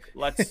 It's like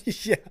let's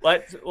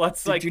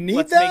let's Did you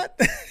need that?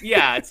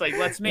 It's like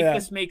let's make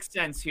this make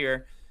sense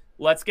here.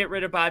 Let's get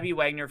rid of Bobby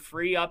Wagner,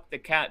 free up the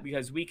cap,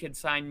 because we could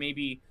sign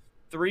maybe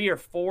 3 or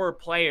 4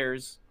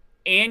 players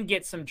and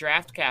get some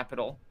draft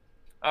capital.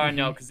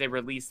 No, because they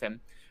released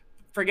him.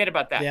 Forget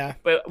about that. Yeah.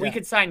 But we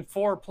could sign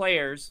 4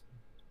 players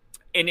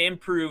and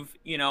improve,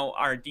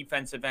 our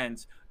defensive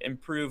ends,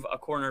 improve a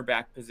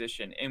cornerback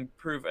position,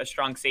 improve a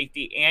strong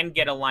safety, and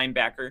get a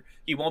linebacker.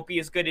 He won't be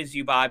as good as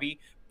you, Bobby,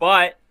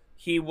 but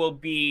he will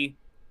be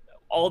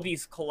all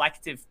these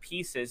collective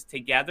pieces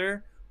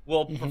together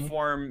will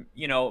perform,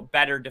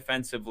 better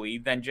defensively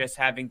than just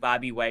having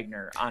Bobby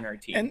Wagner on our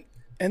team.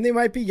 And they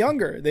might be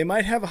younger. They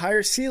might have a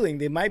higher ceiling.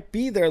 They might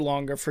be there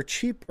longer for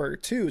cheaper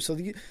too. So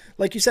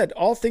like you said,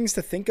 all things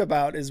to think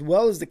about, as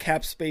well as the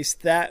cap space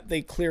that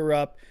they clear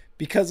up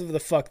because of the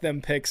fuck them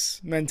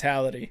picks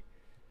mentality.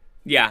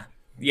 Yeah.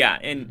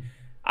 And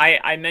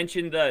I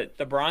mentioned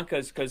the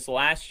Broncos because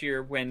last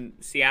year when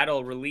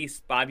Seattle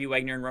released Bobby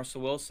Wagner and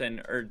Russell Wilson,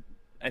 or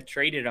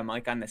traded them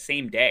like on the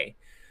same day,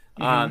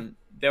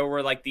 there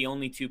were like the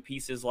only 2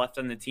 pieces left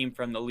on the team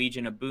from the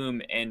Legion of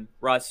Boom, and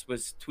Russ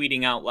was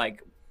tweeting out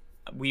like,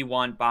 we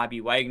want Bobby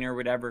Wagner,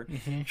 whatever,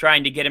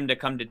 trying to get him to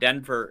come to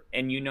Denver.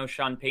 And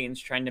Sean Payton's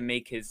trying to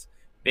make his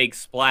big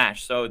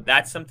splash. So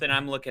that's something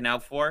I'm looking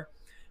out for.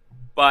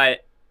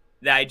 But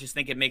I just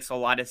think it makes a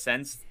lot of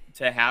sense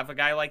to have a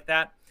guy like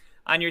that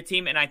on your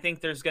team. And I think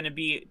there's going to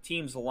be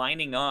teams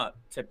lining up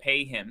to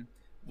pay him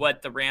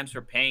what the Rams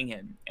were paying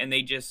him. And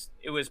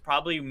it was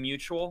probably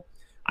mutual.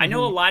 I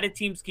know a lot of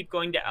teams keep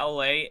going to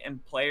LA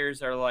and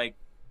players are like,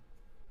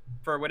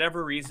 for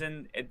whatever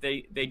reason,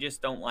 they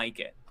just don't like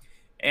it.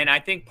 And I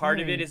think part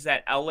of it is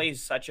that LA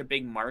is such a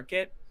big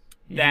market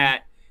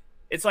that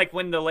it's like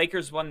when the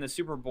Lakers won the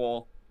Super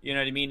Bowl, you know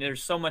what I mean?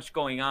 There's so much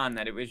going on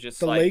that it was just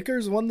the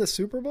Lakers won the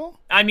Super Bowl?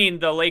 I mean,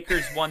 the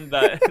Lakers won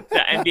the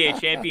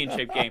NBA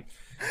championship game,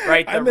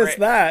 right? I missed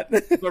that.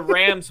 The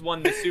Rams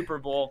won the Super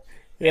Bowl,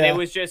 and it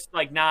was just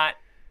like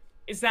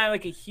it's not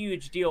like a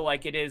huge deal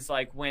like it is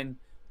like when,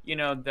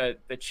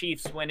 the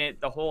Chiefs win it,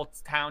 the whole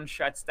town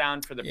shuts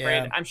down for the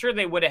parade. I'm sure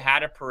they would have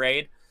had a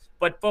parade,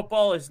 but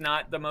football is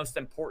not the most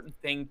important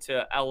thing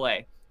to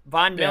LA.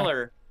 Von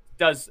Miller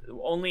does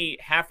only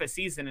half a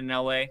season in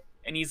LA,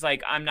 and he's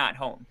like, I'm not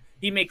home.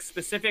 He makes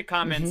specific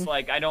comments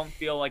like, I don't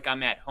feel like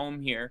I'm at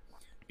home here,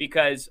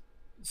 because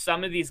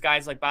some of these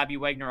guys like Bobby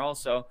Wagner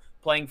also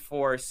playing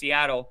for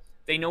Seattle,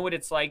 they know what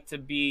it's like to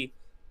be,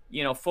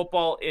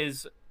 football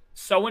is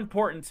so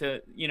important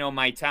to,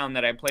 my town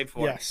that I played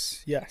for.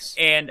 Yes.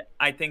 And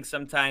I think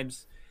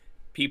sometimes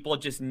people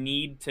just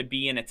need to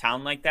be in a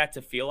town like that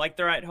to feel like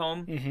they're at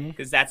home,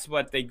 because that's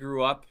what they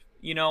grew up,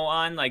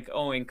 on. Like,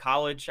 in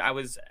college, I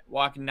was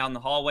walking down the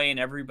hallway and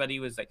everybody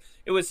was like,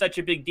 it was such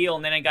a big deal.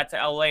 And then I got to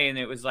LA and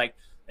it was like,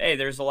 hey,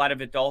 there's a lot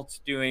of adults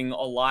doing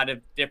a lot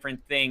of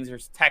different things.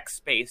 There's tech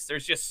space.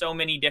 There's just so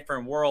many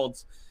different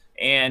worlds.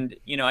 And,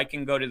 I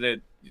can go to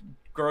the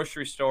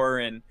grocery store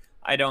and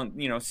I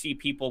don't, see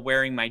people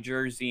wearing my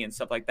jersey and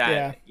stuff like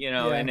that,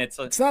 and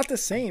it's not the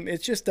same.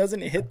 It just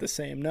doesn't hit the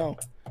same. No.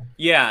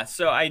 Yeah.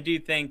 So I do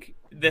think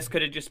this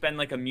could have just been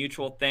like a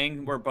mutual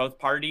thing where both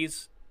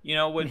parties,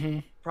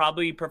 would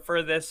probably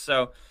prefer this.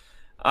 So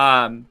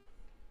I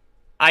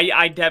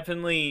I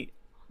definitely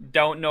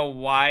don't know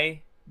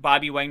why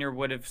Bobby Wagner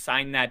would have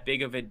signed that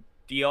big of a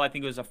deal. I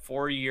think it was a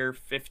 4-year,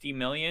 $50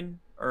 million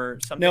or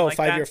something like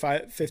that. No,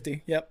 5-year,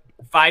 50. Yep.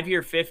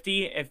 5-year,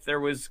 50. If there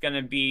was going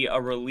to be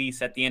a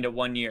release at the end of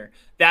 1 year,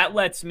 that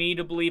lets me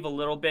to believe a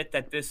little bit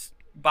that this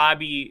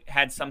Bobby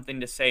had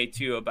something to say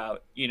too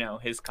about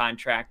his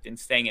contract and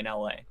staying in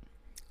LA.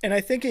 And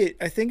I think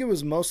it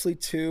was mostly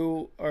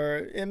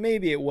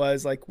maybe it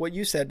was like what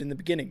you said in the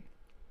beginning.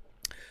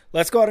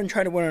 Let's go out and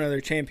try to win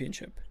another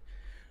championship,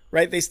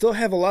 right? They still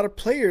have a lot of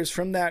players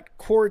from that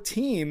core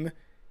team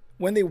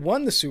when they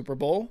won the Super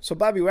Bowl. So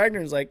Bobby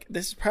Wagner is like,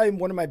 this is probably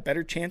one of my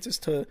better chances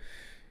to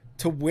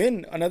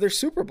win another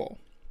Super Bowl.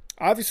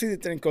 Obviously,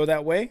 it didn't go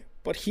that way,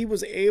 but he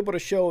was able to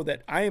show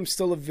that I am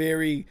still a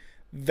very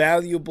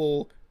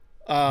valuable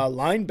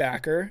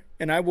linebacker,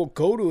 and I will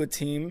go to a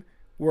team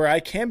where I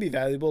can be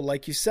valuable.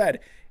 Like you said,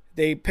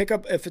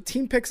 if a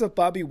team picks up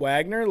Bobby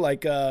Wagner,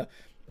 like a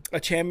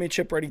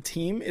championship-ready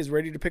team is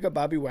ready to pick up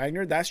Bobby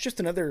Wagner, that's just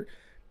another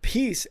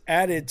piece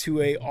added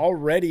to a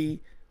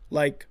already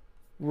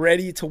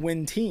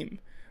ready-to-win team,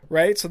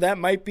 right? So that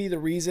might be the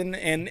reason.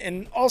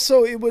 And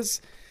also it was,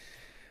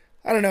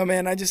 I don't know,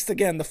 man.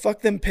 The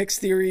fuck them picks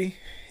theory,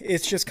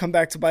 it's just come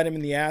back to bite him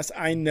in the ass.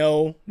 I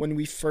know when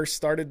we first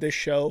started this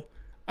show,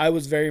 I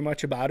was very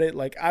much about it.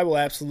 Like, I will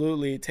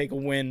absolutely take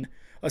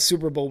a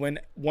Super Bowl win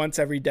once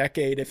every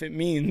decade if it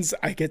means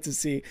I get to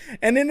see.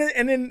 And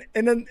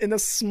in a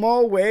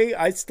small way,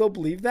 I still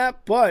believe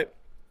that, but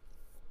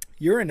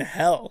you're in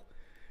hell.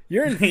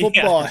 You're in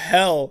football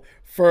hell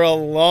for a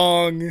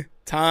long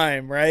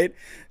time, right?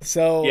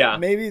 So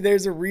maybe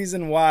there's a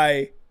reason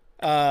why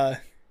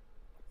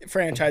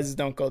franchises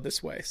don't go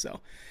this way. So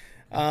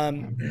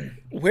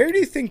where do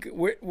you think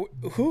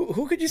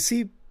who could you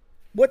see,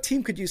 what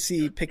team could you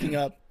see picking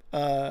up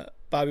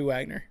Bobby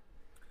Wagner?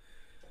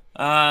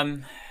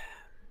 And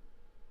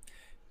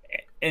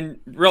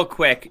real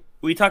quick,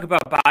 we talk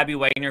about Bobby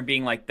Wagner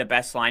being like the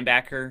best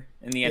linebacker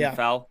in the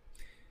NFL,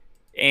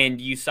 and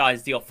you saw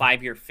his deal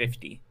 5-year,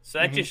 50. So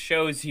that just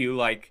shows you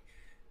like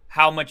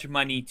how much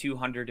money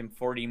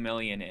 $240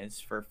 million is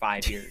for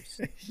 5 years.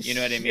 You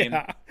know what I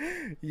mean?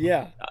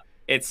 Yeah.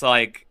 It's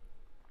like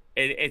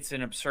it's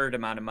an absurd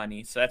amount of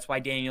money. So that's why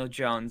Daniel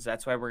Jones.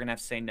 That's why we're gonna have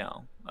to say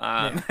no.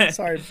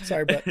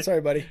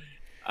 Sorry, buddy.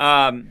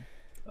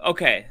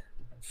 Okay.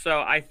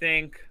 So I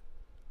think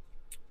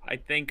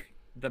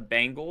the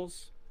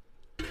Bengals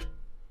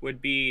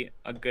would be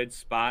a good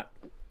spot.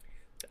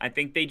 I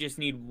think they just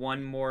need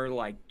one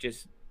more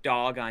just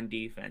dog on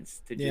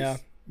defense to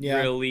just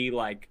really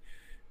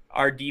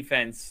our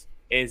defense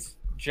is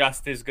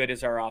just as good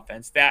as our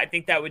offense. I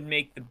think that would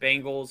make the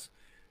Bengals,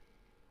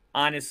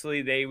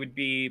 honestly, they would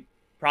be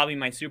probably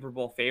my Super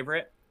Bowl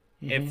favorite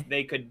if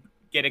they could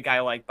get a guy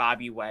like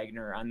Bobby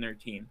Wagner on their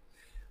team.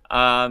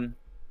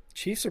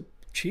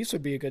 Chiefs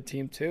would be a good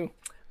team too.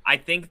 I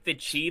think the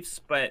Chiefs,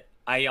 but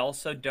I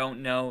also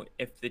don't know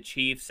if the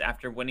Chiefs,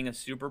 after winning a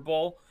Super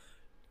Bowl,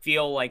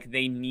 feel like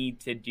they need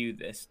to do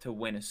this to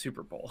win a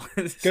Super Bowl.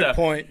 Good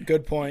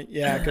point.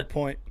 Yeah, good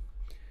point.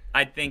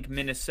 I think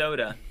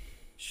Minnesota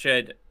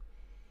should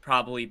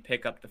probably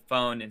pick up the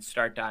phone and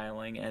start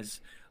dialing, as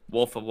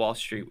Wolf of Wall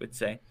Street would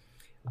say.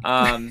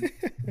 And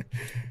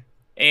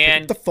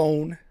pick up the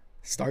phone,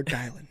 start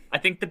dialing. I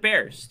think the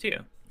Bears too.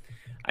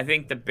 I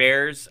think the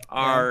Bears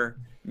are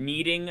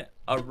needing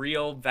a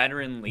real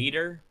veteran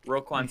leader.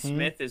 Roquan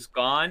Smith is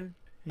gone.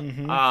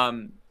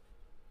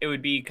 It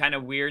would be kind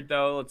of weird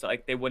though. It's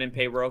like they wouldn't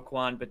pay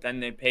Roquan, but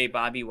then they pay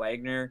Bobby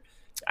Wagner.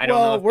 I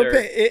don't know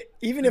if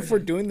even if we're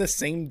doing the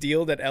same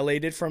deal that LA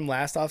did from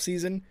last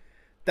offseason,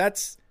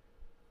 that's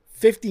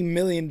 $50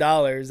 million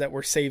that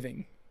we're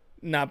saving,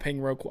 not paying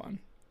Roquan.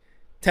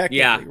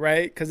 Technically,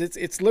 right? Because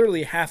it's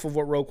literally half of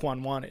what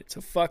Roquan wanted.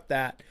 So fuck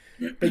that.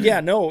 But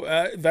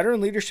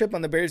veteran leadership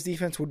on the Bears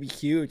defense would be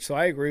huge. So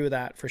I agree with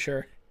that for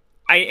sure.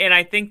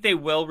 I think they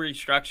will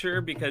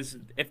restructure, because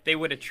if they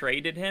would have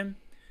traded him,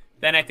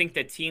 then I think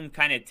the team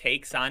kind of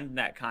takes on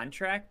that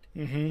contract.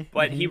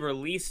 But he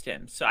released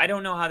him. So I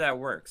don't know how that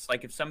works.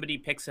 Like, if somebody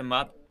picks him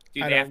up,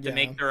 do they have to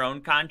make their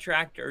own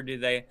contract, or do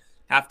they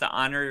have to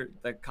honor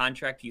the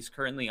contract he's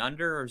currently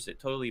under, or is it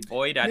totally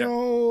void? I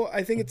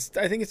think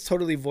it's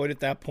totally void at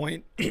that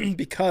point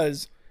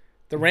because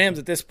the Rams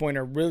at this point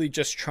are really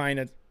just trying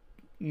to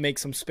make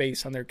some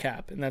space on their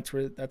cap, and that's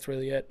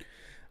really it.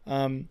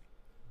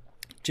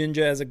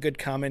 Jinja has a good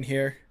comment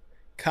here.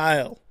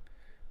 Kyle,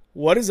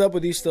 what is up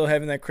with you still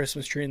having that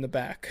Christmas tree in the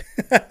back?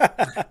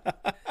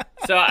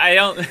 So I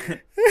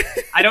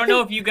don't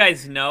know if you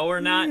guys know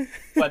or not,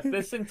 but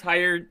this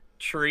entire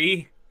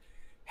tree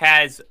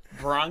has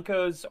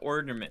Broncos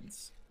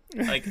ornaments.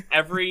 Like,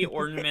 every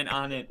ornament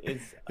on it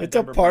is it's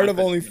a part of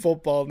Only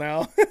Football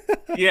now.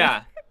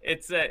 Yeah,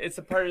 it's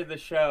a part of the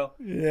show.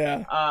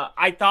 Yeah.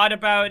 I thought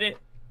about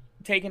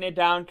taking it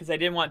down because I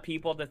didn't want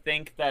people to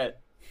think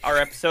that our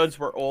episodes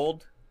were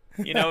old.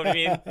 You know what I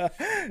mean?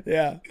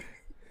 Yeah.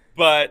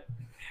 But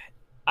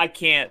I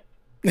can't.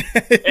 We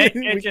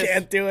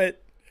can't do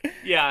it.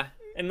 Yeah.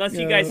 Unless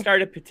you guys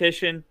start a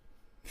petition,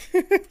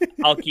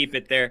 I'll keep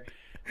it there.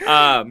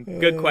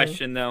 Good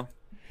question, though.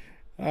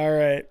 All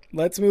right,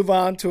 let's move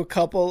on to a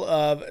couple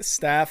of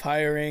staff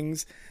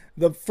hirings.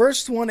 The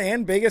first one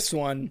and biggest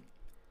one,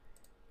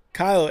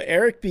 Kyle,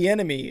 Eric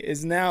Bieniemy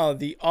is now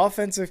the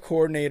offensive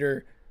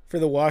coordinator for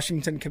the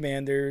Washington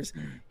Commanders.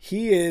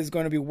 He is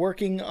going to be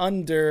working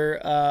under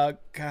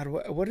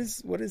what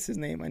is his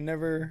name? I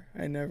never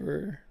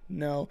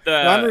know.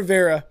 Ron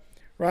Rivera.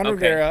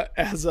 Rivera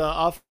as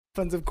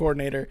offensive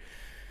coordinator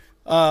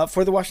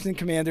for the Washington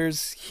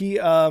Commanders. He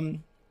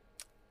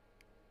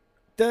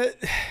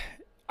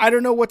I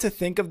don't know what to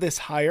think of this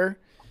hire,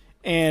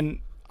 and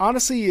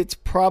honestly, it's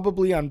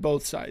probably on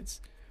both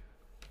sides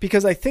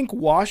because I think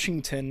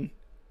Washington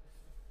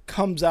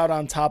comes out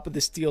on top of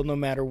this deal no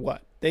matter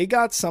what. They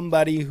got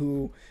somebody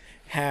who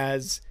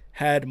has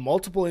had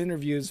multiple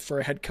interviews for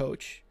a head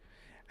coach,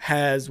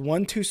 has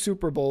won 2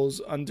 Super Bowls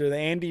under the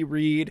Andy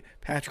Reid,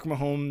 Patrick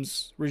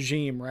Mahomes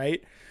regime,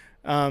 right?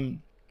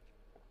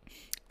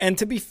 And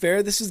to be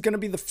fair, this is going to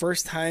be the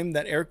first time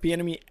that Eric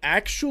Bieniemy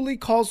actually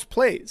calls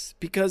plays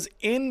because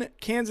in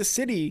Kansas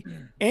City,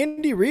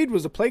 Andy Reid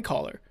was a play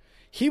caller.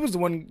 He was the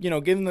one,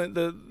 giving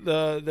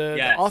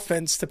the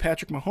offense to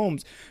Patrick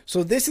Mahomes.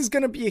 So this is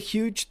going to be a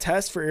huge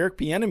test for Eric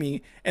Bieniemy,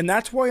 and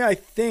that's why I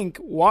think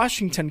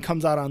Washington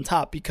comes out on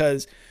top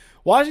because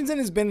Washington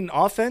has been an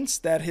offense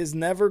that has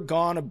never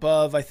gone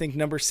above, I think,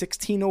 number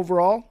 16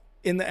 overall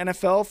in the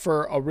NFL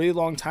for a really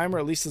long time, or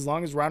at least as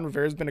long as Ron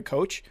Rivera has been a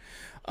coach.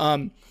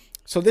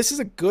 So this is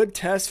a good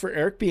test for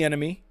Eric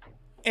Bieniemy,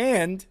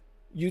 and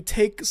you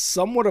take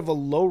somewhat of a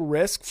low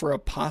risk for a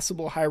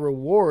possible high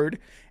reward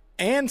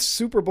and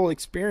Super Bowl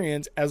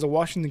experience as a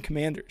Washington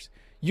Commanders.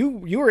 You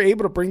were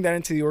able to bring that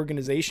into the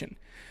organization.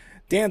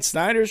 Dan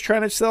Snyder's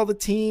trying to sell the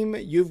team.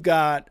 You've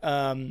got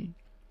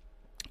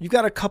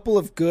a couple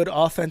of good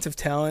offensive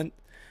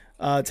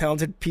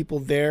talented people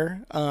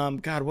there.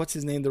 What's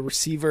his name? The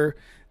receiver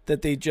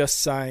that they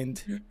just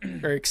signed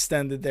or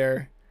extended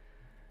there.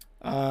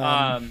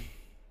 McLaurin.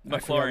 I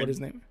forgot what his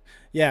name.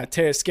 Yeah,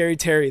 Scary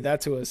Terry.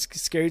 That's who it was.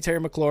 Scary Terry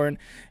McLaurin.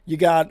 You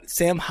got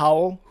Sam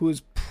Howell, who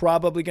is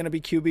probably going to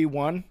be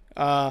QB1.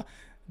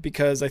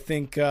 Because I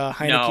think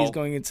Heineke's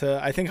going into.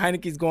 I think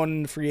Heineke's going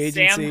into free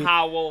agency. Sam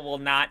Howell will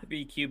not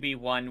be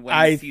QB1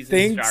 when the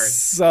season starts.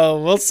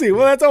 So we'll see.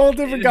 Well, that's a whole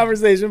different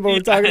conversation. But we're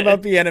talking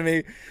about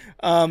Bieniemy.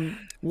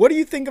 What do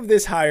you think of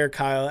this hire,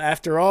 Kyle?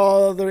 After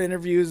all the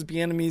interviews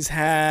Bieniemy's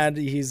had,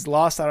 he's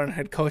lost out on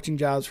head coaching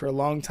jobs for a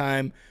long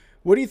time.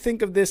 What do you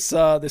think of this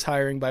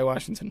hiring by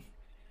Washington?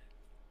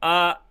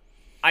 I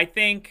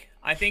think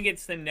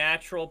it's the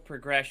natural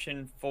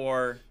progression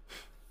for.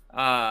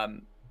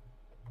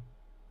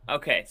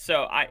 Okay,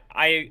 so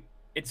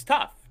it's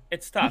tough.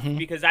 It's tough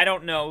because I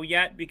don't know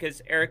yet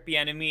because Eric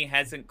Bieniemy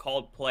hasn't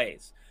called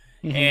plays.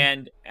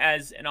 And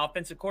as an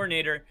offensive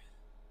coordinator,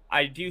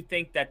 I do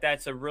think that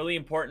that's a really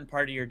important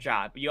part of your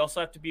job. You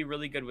also have to be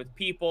really good with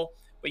people,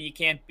 but you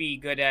can't be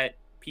good at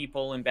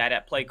people and bad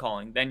at play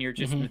calling. Then you're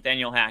just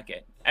Nathaniel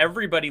Hackett.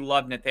 Everybody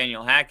loved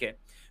Nathaniel Hackett.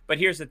 But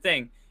here's the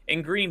thing.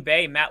 In Green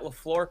Bay, Matt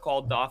LaFleur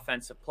called the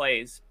offensive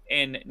plays,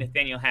 and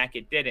Nathaniel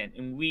Hackett didn't.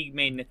 And we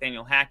made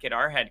Nathaniel Hackett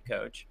our head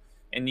coach.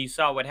 And you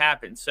saw what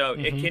happened. So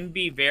it can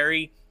be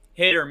very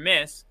hit or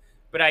miss,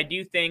 but I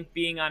do think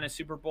being on a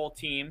Super Bowl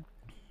team,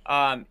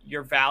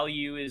 your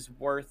value is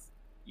worth.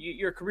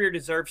 Your career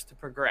deserves to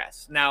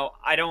progress. Now,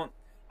 I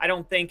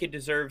don't think it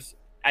deserves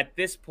at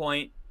this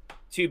point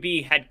to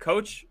be head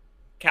coach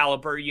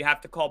caliber. You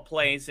have to call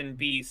plays and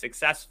be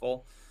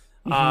successful.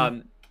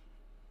 And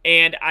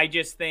I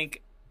just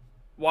think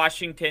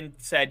Washington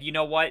said, you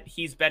know what?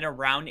 He's been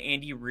around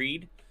Andy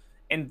Reid.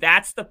 And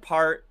that's the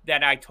part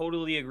that I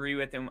totally agree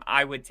with, and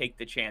I would take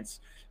the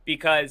chance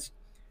because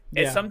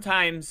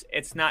sometimes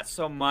it's not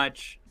so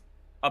much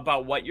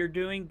about what you're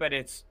doing, but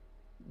it's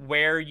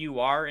where you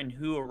are and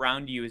who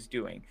around you is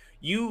doing.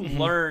 You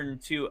learn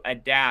to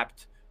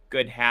adapt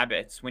good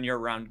habits when you're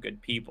around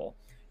good people.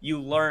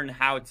 You learn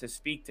how to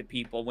speak to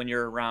people when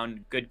you're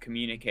around good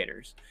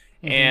communicators.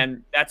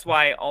 And that's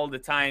why all the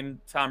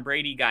time Tom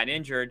Brady got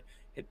injured,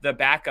 the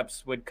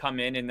backups would come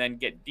in and then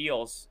get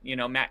deals,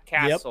 Matt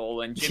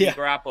Castle and Jimmy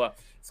Garoppolo.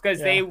 It's because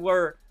they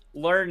were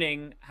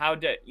learning how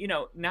to,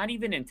 not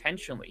even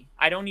intentionally.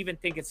 I don't even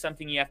think it's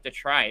something you have to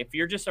try. If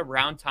you're just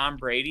around Tom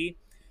Brady,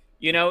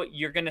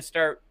 you're going to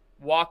start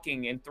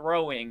walking and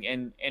throwing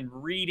and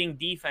reading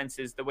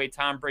defenses the way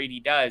Tom Brady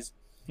does.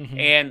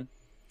 And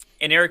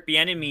in Eric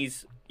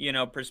Bieniemy's,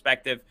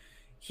 perspective,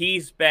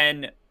 he's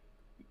been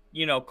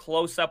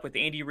close up with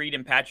Andy Reid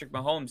and Patrick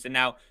Mahomes. And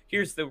now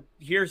here's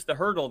the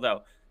hurdle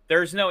though.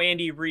 There's no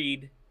Andy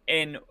Reid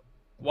in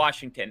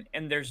Washington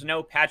and there's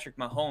no Patrick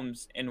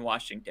Mahomes in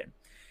Washington.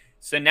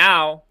 So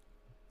now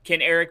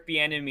can Eric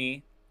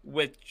Bieniemy,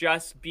 with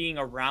just being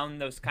around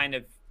those kind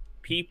of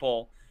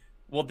people,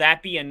 will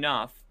that be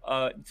enough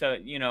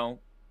to,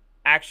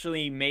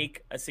 actually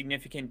make a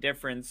significant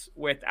difference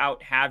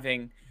without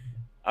having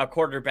a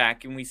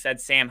quarterback? And we said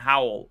Sam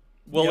Howell.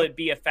 Will it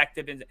be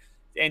effective?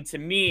 And to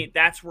me,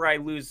 that's where I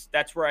lose.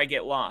 That's where I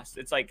get lost.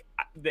 It's like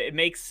it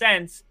makes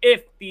sense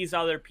if these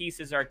other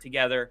pieces are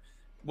together,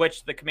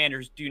 which the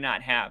Commanders do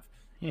not have.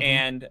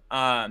 And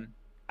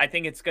I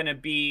think it's going to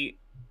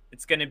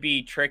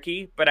be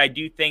tricky, but I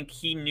do think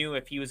he knew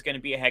if he was going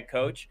to be a head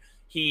coach,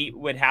 he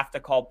would have to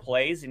call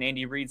plays, and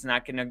Andy Reid's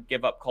not going to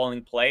give up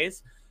calling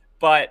plays.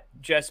 But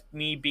just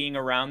me being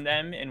around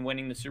them and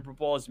winning the Super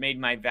Bowl has made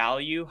my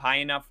value high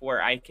enough where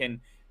I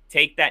can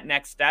take that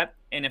next step.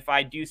 And if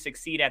I do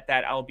succeed at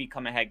that, I'll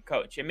become a head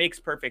coach. It makes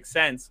perfect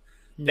sense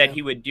that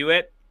he would do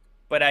it.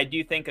 But I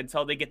do think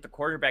until they get the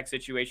quarterback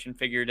situation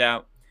figured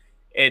out,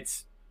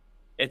 it's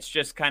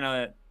just kind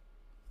of,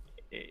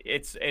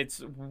 it's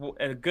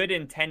a good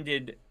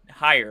intended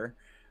hire,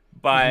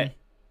 but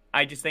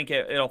I just think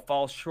it'll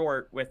fall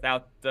short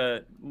without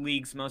the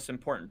league's most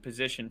important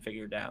position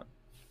figured out.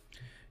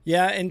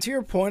 Yeah, and to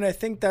your point, I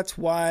think that's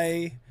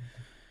why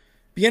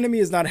Bieniemy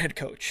is not a head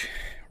coach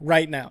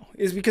right now,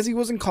 is because he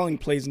wasn't calling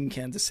plays in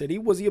Kansas City.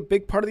 Was he a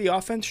big part of the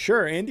offense?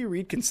 Sure, Andy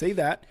Reid can say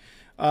that.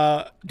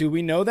 Do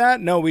we know that?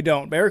 No, we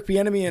don't. Eric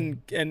Bieniemy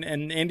and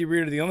Andy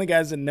Reid are the only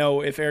guys that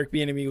know if Eric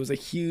Bieniemy was a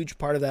huge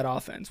part of that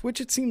offense, which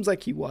it seems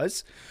like he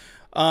was.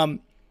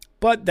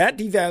 But that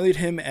devalued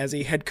him as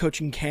a head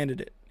coaching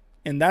candidate.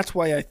 And that's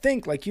why I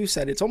think, like you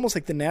said, it's almost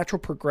like the natural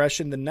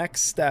progression. The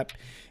next step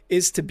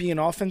is to be an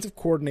offensive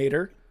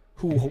coordinator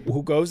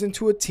who goes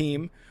into a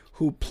team,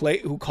 who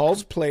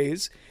calls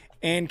plays,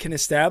 and can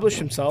establish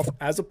himself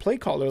as a play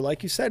caller,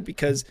 like you said,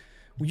 because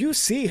you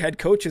see head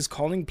coaches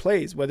calling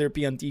plays, whether it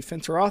be on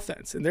defense or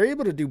offense, and they're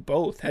able to do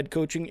both head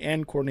coaching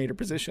and coordinator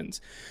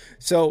positions.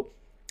 So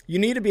you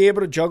need to be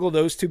able to juggle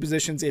those two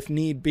positions if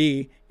need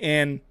be,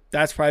 and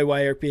that's probably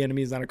why Eric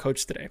Bieniemy is not a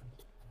coach today.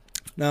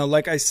 Now,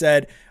 like I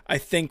said, I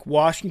think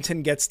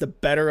Washington gets the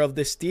better of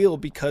this deal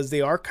because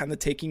they are kind of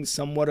taking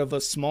somewhat of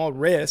a small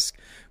risk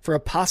for a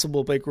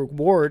possible big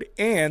reward.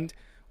 And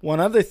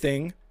one other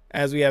thing,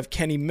 as we have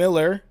Kenny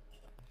Miller,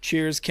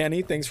 cheers,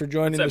 Kenny, thanks for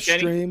joining the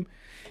stream.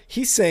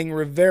 He's saying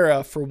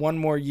Rivera for one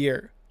more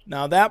year.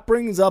 Now, that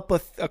brings up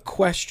a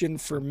question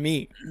for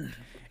me,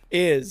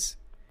 is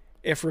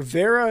if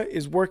Rivera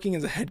is working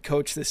as a head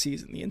coach this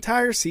season, the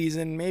entire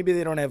season, maybe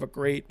they don't have a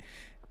great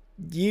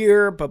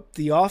year, but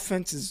the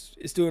offense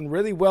is doing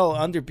really well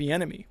under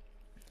Bieniemy.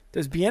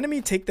 Does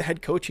Bieniemy take the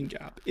head coaching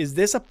job? Is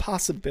this a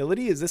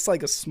possibility? Is this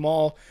like a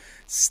small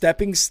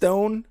stepping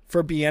stone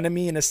for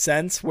Bieniemy in a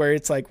sense where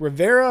it's like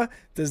Rivera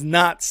does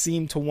not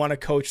seem to want to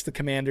coach the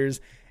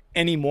Commanders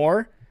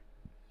anymore?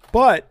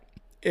 But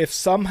if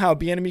somehow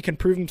Bieniemy can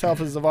prove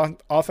himself as an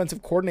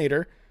offensive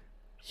coordinator,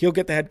 he'll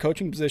get the head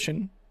coaching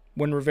position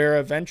when Rivera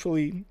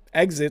eventually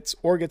exits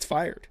or gets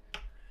fired.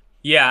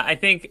 Yeah, I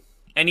think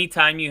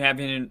anytime you have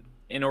an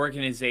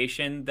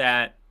organization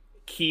that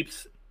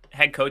keeps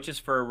head coaches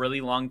for a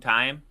really long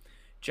time,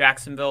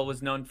 Jacksonville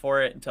was known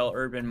for it until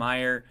Urban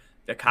Meyer.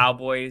 The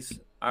Cowboys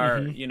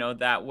are,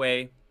 that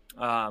way.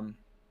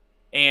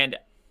 And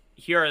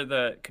here are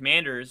the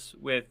Commanders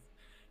with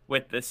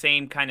the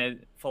same kind of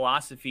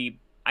philosophy.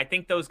 I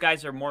think those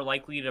guys are more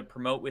likely to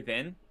promote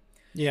within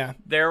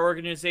their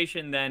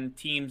organization than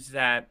teams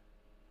that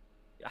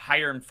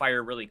hire and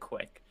fire really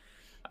quick.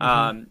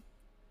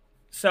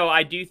 So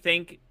I do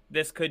think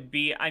this could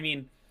be,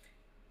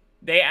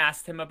 they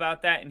asked him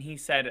about that, and he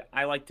said,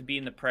 I like to be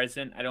in the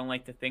present. I don't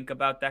like to think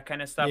about that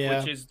kind of stuff,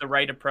 which is the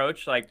right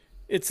approach. Like,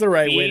 it's the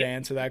right way to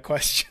answer that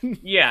question.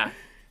 Yeah.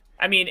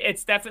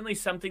 It's definitely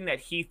something that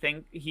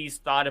he's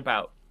thought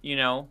about,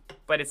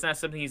 but it's not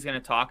something he's going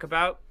to talk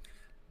about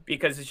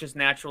because it's just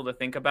natural to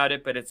think about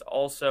it. But it's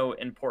also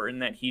important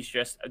that he's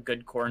just a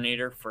good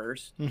coordinator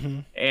first.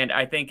 And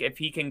I think if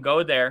he can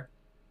go there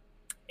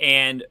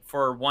and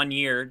for 1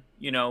 year,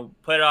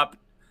 put up,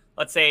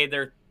 let's say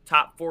they're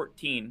top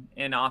 14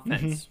 in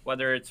offense,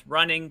 whether it's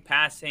running,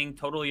 passing,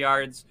 total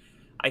yards,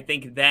 I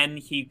think then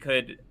he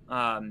could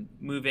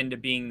move into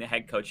being the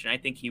head coach, and I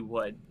think he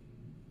would.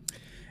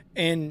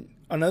 And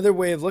another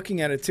way of looking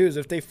at it, too, is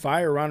if they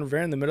fire Ron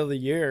Rivera in the middle of the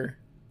year,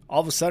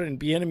 all of a sudden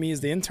Bieniemy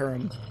is the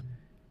interim.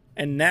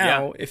 And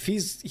now if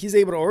he's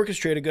able to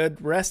orchestrate a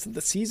good rest of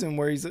the season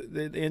where he's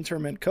the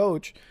interim head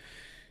coach,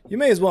 you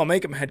may as well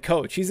make him head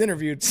coach. He's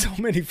interviewed so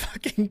many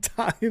fucking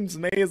times.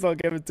 May as well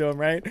give it to him,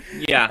 right?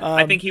 Yeah,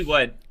 I think he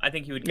would. I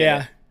think he would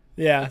get it.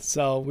 Yeah,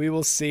 so we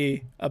will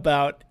see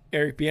about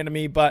Eric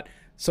Bieniemy. But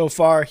so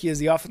far, he is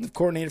the offensive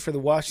coordinator for the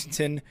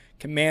Washington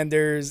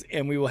Commanders,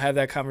 and we will have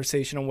that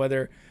conversation on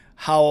whether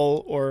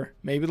Howell or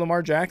maybe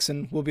Lamar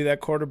Jackson will be that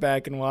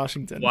quarterback in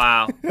Washington.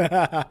 Wow.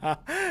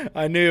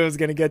 I knew it was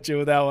going to get you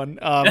with that one.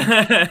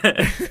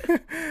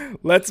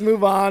 Let's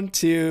move on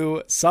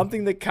to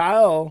something that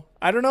Kyle,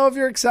 I don't know if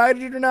you're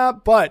excited or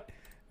not, but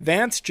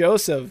Vance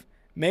Joseph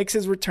makes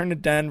his return to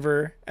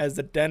Denver as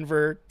the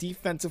Denver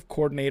defensive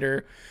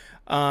coordinator.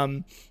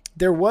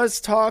 There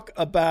was talk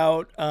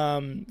about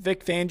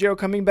Vic Fangio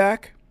coming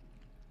back,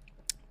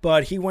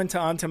 but he went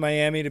on to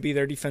Miami to be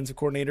their defensive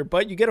coordinator.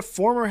 But you get a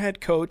former head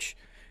coach,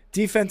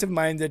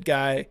 defensive-minded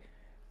guy,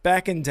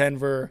 back in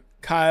Denver.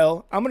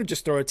 Kyle, I'm going to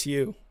just throw it to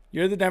you.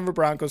 You're the Denver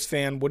Broncos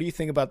fan. What do you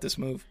think about this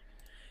move?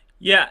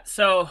 Yeah,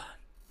 so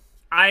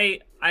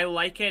I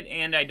like it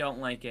and I don't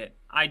like it.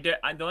 The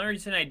only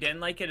reason I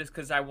didn't like it is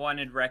because I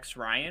wanted Rex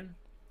Ryan.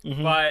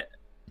 But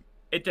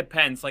it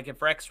depends. Like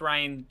if Rex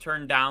Ryan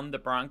turned down the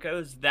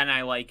Broncos, then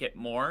I like it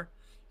more.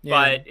 Yeah.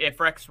 But if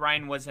Rex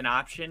Ryan was an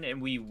option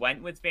and we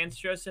went with Vance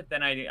Joseph,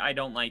 then I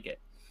don't like it.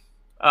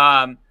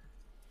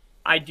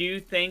 I do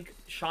think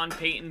Sean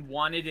Payton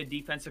wanted a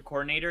defensive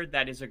coordinator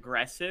that is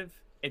aggressive.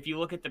 If you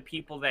look at the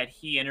people that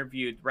he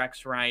interviewed,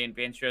 Rex Ryan,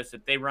 Vance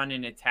Joseph, they run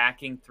an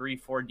attacking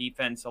 3-4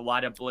 defense, a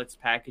lot of blitz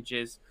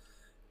packages.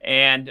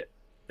 And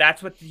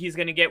that's what he's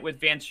going to get with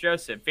Vance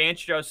Joseph.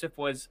 Vance Joseph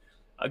was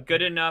a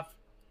good enough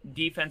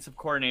defensive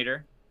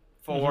coordinator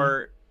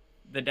for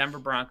the Denver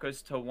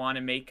Broncos to want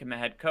to make him a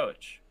head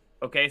coach.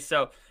 Okay,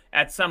 so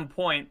at some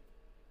point,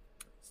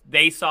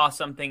 they saw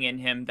something in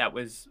him that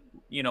was,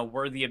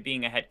 worthy of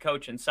being a head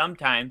coach. And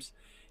sometimes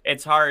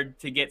it's hard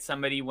to get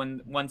somebody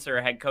once they're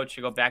a head coach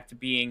to go back to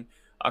being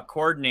a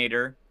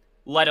coordinator,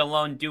 let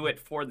alone do it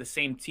for the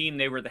same team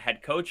they were the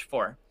head coach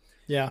for.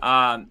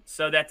 Yeah.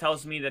 So that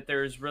tells me that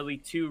there's really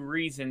two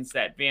reasons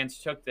that Vance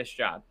took this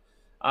job.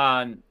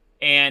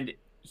 And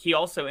he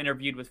also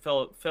interviewed with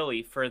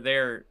Philly for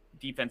their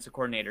defensive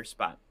coordinator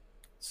spot.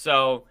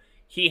 So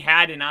he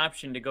had an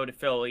option to go to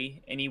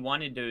Philly, and he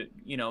wanted to,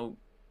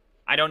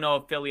 I don't know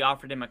if Philly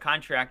offered him a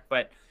contract,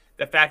 but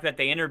the fact that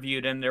they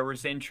interviewed him, there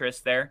was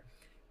interest there.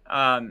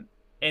 And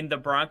the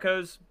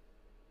Broncos,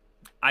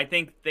 I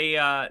think they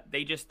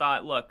just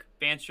thought, look,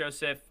 Vance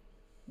Joseph,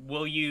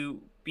 will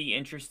you be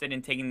interested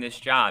in taking this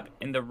job?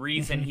 And the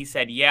reason he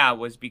said yeah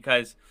was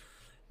because,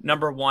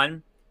 number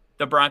one,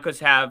 the Broncos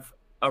have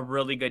a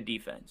really good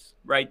defense,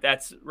 right?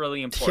 That's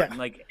really important. Yeah.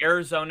 Like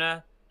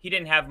Arizona, he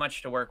didn't have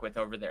much to work with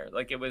over there.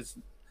 Like it was,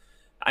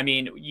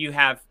 you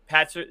have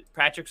Patrick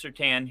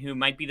Surtain, who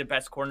might be the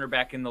best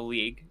cornerback in the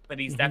league, but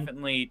he's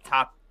definitely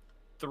top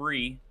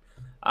 3.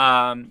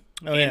 And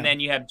then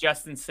you have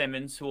Justin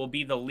Simmons, who will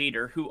be the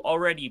leader, who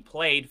already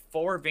played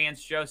for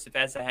Vance Joseph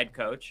as a head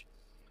coach.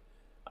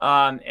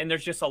 And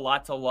there's just a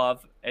lot to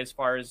love as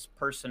far as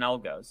personnel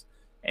goes.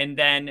 And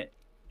then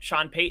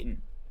Sean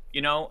Payton,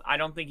 I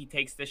don't think he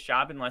takes this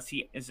job unless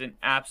he is in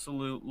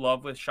absolute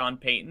love with Sean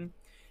Payton.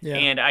 Yeah.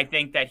 And I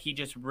think that he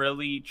just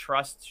really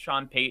trusts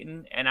Sean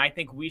Payton, and I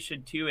think we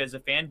should too as a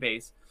fan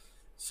base.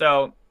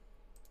 So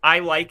I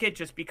like it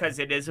just because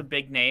it is a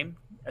big name,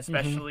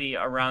 especially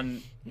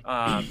around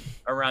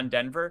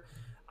Denver.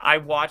 I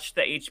watched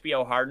the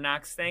HBO Hard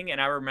Knocks thing,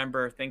 and I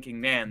remember thinking,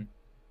 man,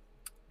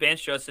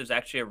 Vance Joseph's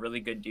actually a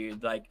really good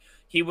dude. Like,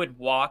 he would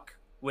walk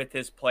with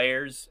his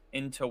players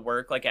into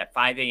work, like at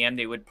 5 a.m.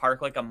 They would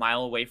park like a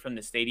mile away from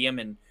the stadium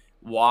and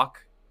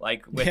walk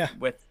like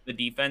with the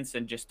defense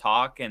and just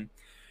talk. And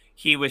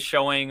he was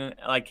showing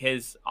like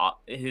his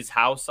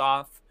house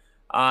off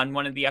on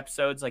one of the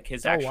episodes, like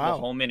his actual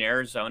home in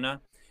Arizona.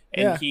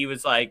 And he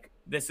was like,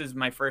 this is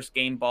my first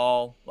game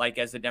ball, like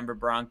as a Denver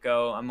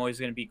Bronco. I'm always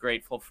going to be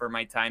grateful for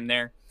my time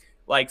there.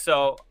 Like,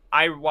 so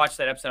I watched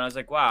that episode and I was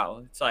like,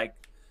 wow, it's like,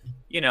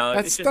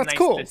 it's just nice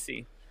to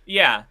see.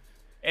 Yeah.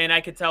 And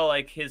I could tell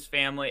like his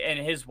family and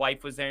his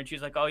wife was there and she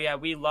was like, oh yeah,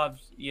 we love,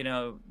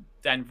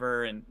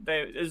 Denver. And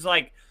it was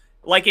like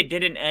it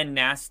didn't end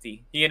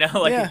nasty, it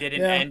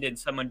didn't end in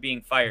someone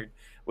being fired,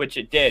 which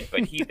it did,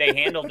 but they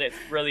handled it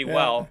really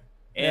well.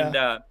 And,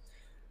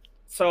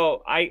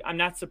 so I'm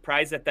not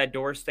surprised that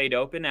door stayed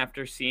open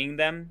after seeing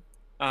them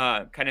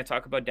kind of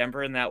talk about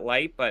Denver in that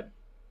light. But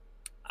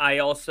I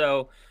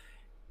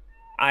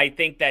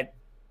think that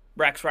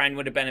Rex Ryan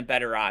would have been a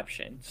better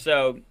option.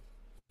 So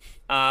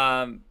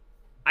I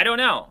don't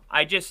know.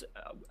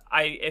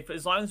 If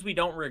as long as we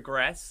don't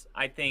regress,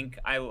 I think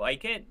I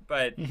like it.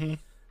 But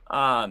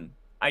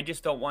I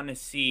just don't want to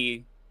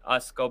see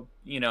us go,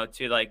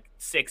 to like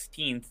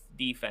 16th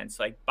defense,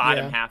 like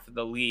bottom half of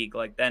the league.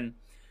 Like then.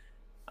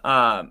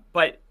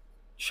 But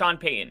Sean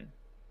Payton,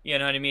 you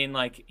know what I mean?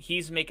 Like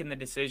he's making the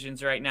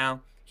decisions right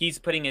now. He's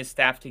putting his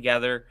staff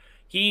together.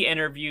 He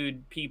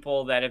interviewed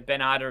people that have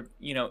been out of,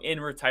 in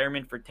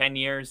retirement for 10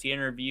 years. He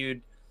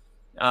interviewed,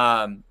 Vic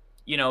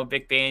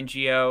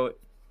Fangio.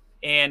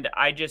 And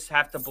I just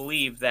have to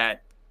believe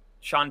that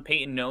Sean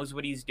Payton knows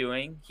what he's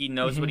doing. He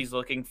knows what he's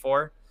looking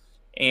for.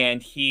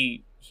 And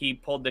he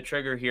pulled the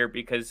trigger here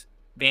because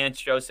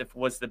Vance Joseph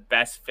was the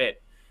best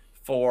fit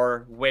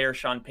for where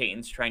Sean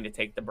Payton's trying to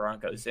take the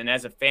Broncos. And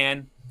as a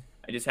fan,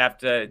 I just have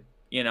to,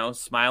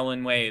 smile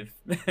and wave,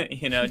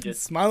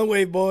 just smile and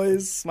wave,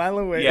 boys. Smile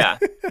and wave. Yeah.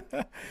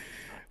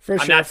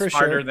 I'm not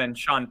smarter than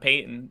Sean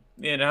Payton,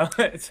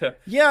 So.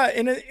 Yeah.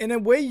 In a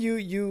way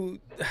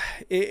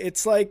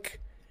it's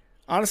like,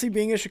 honestly,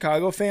 being a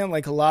Chicago fan,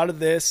 like a lot of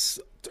this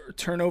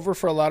turnover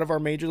for a lot of our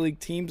major league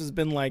teams has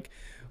been like,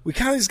 we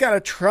kind of just got to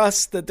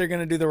trust that they're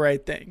going to do the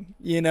right thing.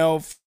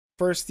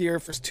 First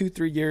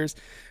 2-3 years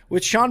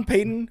with Sean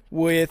Payton,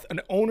 with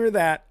an owner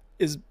that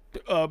is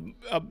a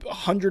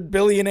 100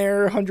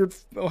 billionaire,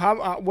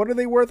 what are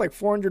they worth? Like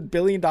 $400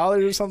 billion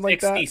or something like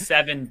that?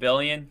 67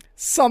 billion.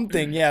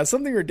 Something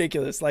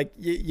ridiculous. Like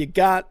you've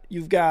got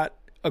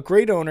a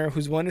great owner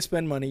who's willing to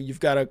spend money.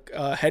 You've got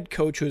a head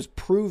coach who's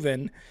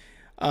proven,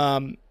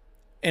 and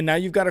now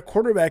you've got a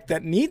quarterback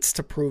that needs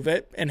to prove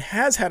it and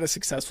has had a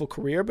successful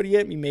career, but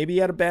maybe he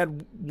had a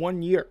bad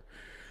 1 year.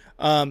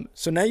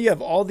 So now you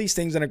have all these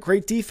things and a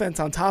great defense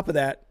on top of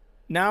that.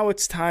 Now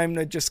it's time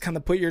to just kind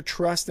of put your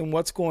trust in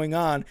what's going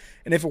on.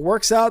 And if it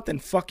works out, then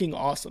fucking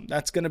awesome.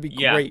 That's going to be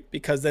great,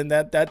 because then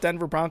that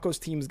Denver Broncos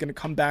team is going to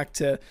come back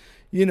to,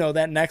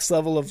 that next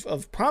level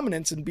of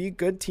prominence and be a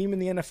good team in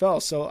the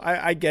NFL. So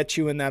I get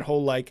you in that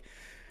whole, like,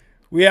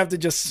 we have to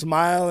just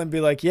smile and be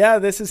like, yeah,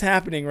 this is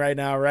happening right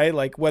now, right?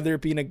 Like, whether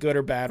it be in a good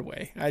or bad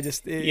way.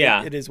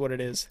 It is what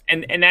it is.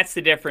 And that's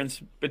the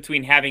difference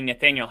between having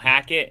Nathaniel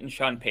Hackett and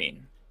Sean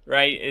Payton,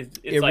 right?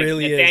 It's like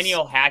really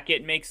Nathaniel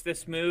Hackett makes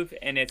this move,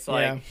 and it's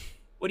like,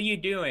 what are you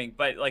doing?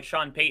 But, like,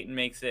 Sean Payton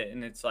makes it,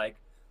 and it's like,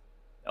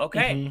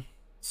 okay. Mm-hmm.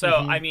 So,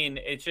 I mean,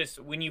 it's just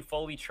when you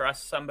fully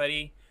trust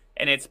somebody,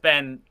 and it's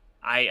been –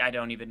 I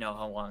don't even know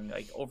how long,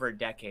 like over a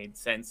decade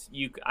since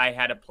I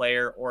had a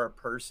player or a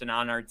person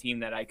on our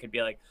team that I could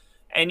be like,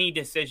 any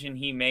decision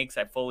he makes,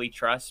 I fully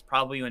trust.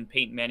 Probably when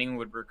Peyton Manning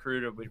would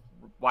recruit a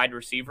wide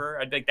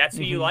receiver, I'd be like, that's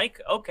who you like?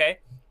 Okay.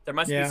 There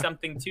must be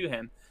something to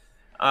him.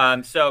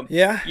 So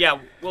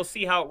we'll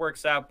see how it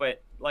works out.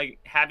 But like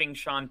having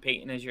Sean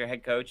Payton as your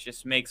head coach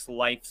just makes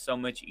life so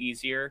much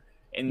easier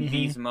in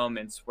these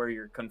moments where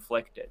you're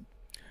conflicted.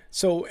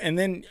 So, and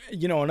then,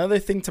 another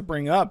thing to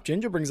bring up,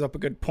 Ginger brings up a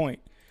good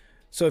point.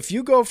 So if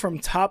you go from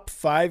top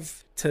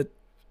 5 to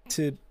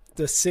the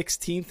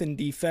 16th in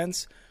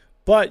defense,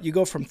 but you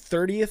go from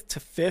 30th to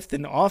 5th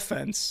in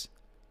offense,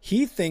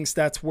 he thinks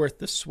that's worth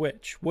the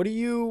switch. What do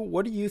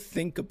you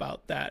think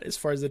about that as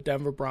far as the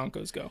Denver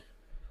Broncos go?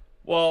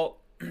 Well,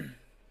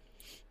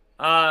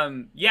 I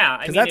mean,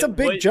 that's a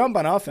big jump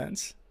on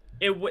offense.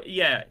 It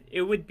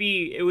would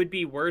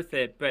be worth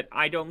it, but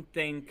I don't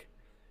think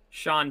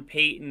Sean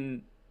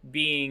Payton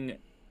being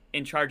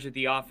in charge of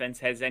the offense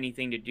has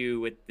anything to do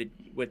with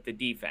the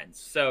defense.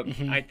 So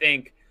I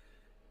think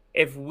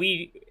if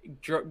we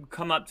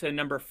come up to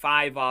number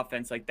 5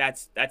 offense, like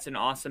that's an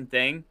awesome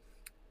thing.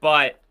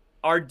 But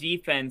our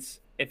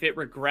defense, if it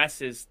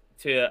regresses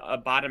to a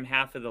bottom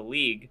half of the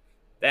league,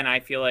 then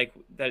I feel like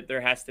that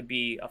there has to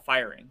be a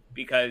firing,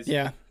 because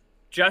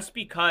just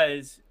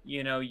because,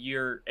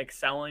 you're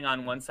excelling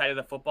on one side of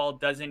the football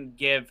doesn't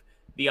give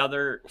the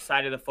other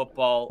side of the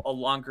football a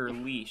longer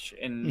leash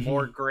and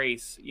more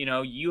grace.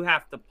 You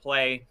have to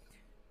play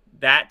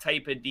that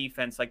type of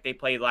defense like they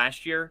played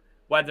last year,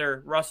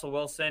 whether Russell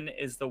Wilson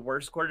is the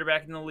worst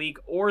quarterback in the league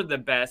or the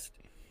best.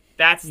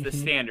 That's the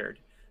standard.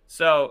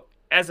 So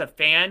as a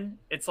fan,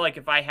 it's like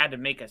if I had to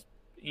make a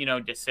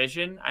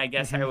decision, I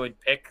guess I would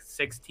pick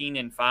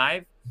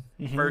 16-5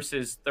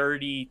 versus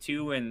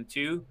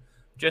 32-2,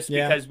 just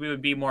because we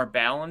would be more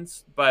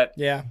balanced. But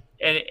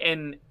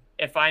and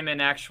if I'm an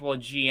actual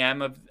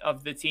GM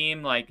of the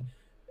team, like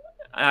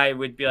I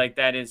would be like,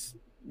 that is,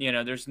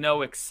 there's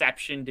no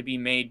exception to be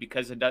made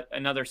because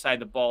another side of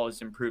the ball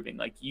is improving.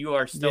 Like you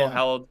are still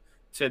held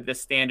to the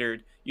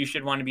standard. You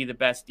should want to be the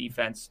best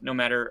defense, no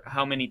matter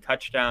how many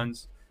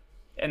touchdowns.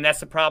 And that's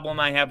the problem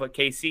I have with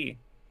KC,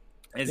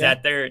 is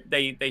that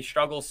they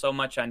struggle so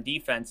much on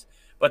defense,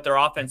 but their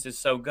offense is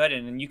so good,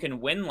 and you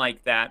can win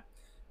like that.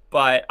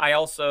 But I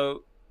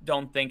also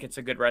don't think it's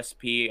a good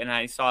recipe. And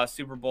I saw a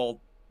Super Bowl,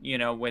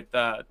 with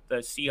the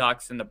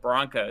Seahawks and the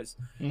Broncos,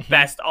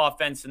 best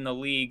offense in the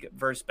league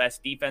versus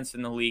best defense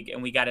in the league,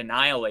 and we got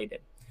annihilated.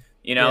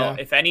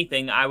 If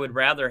anything, I would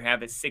rather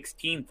have a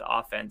 16th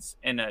offense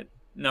and a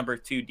number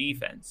 2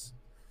 defense.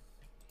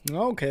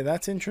 Okay,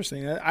 that's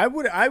interesting. I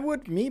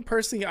would me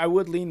personally, I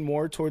would lean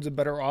more towards a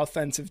better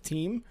offensive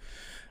team,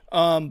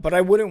 but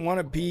I wouldn't want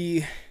to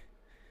be.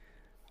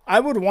 I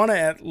would want to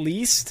at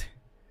least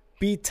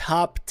be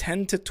top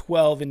 10 to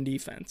 12 in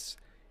defense.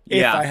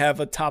 If I have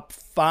a top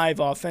 5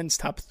 offense,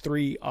 top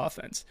 3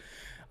 offense.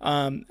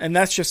 And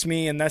that's just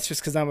me, and that's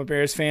just because I'm a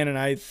Bears fan, and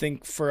I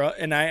think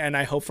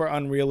I hope for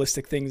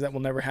unrealistic things that will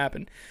never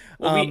happen.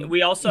 Well,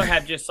 we also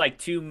have just like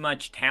too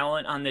much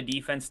talent on the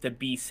defense to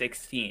be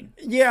 16.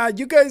 Yeah,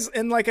 you guys,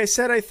 and like I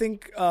said, I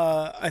think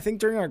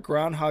during our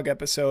Groundhog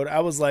episode, I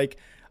was like,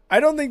 I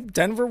don't think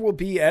Denver will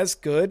be as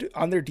good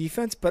on their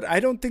defense, but I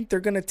don't think they're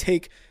gonna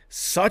take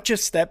such a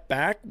step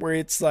back where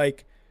it's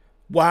like,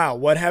 wow,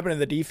 what happened to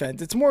the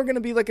defense? It's more going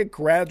to be like a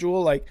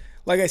gradual, like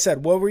I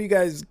said, what were you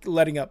guys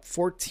letting up?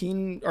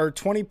 14 or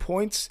 20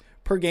 points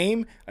per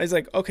game? I was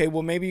like, okay,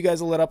 well, maybe you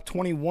guys will let up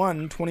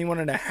 21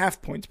 and a half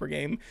points per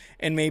game,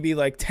 and maybe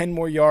like 10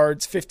 more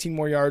yards, 15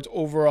 more yards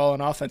overall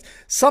on offense.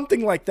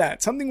 Something like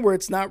that. Something where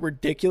it's not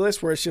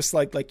ridiculous, where it's just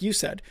like you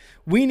said,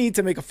 we need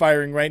to make a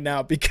firing right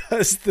now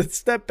because the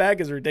step back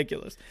is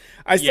ridiculous.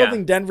 I still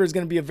think Denver is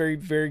going to be a very,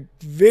 very,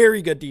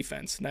 very good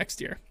defense next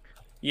year.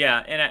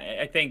 Yeah, and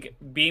I think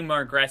being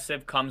more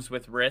aggressive comes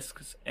with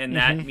risks, and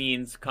that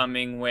means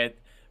coming with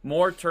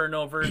more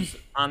turnovers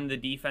on the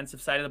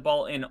defensive side of the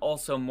ball and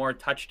also more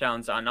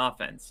touchdowns on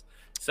offense.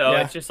 So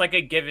it's just like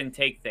a give and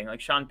take thing.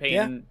 Like Sean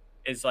Payton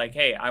is like,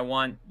 hey, I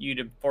want you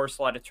to force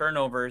a lot of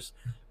turnovers,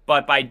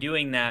 but by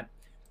doing that,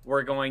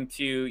 we're going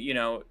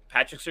to,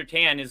 Patrick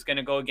Surtain is going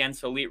to go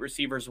against elite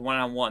receivers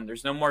one-on-one.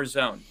 There's no more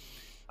zone.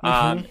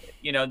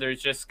 There's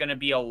just going to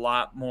be a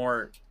lot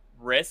more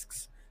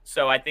risks.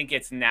 So I think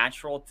it's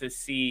natural to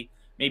see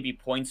maybe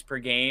points per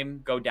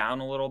game go down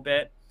a little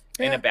bit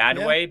in a bad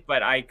way,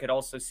 but I could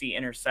also see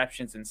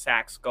interceptions and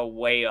sacks go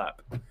way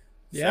up.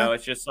 Yeah. So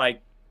it's just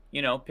like,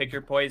 pick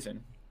your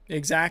poison.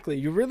 Exactly.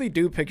 You really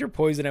do pick your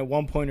poison at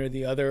one point or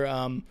the other.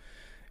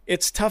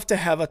 It's tough to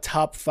have a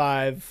top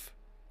 5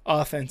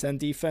 offense and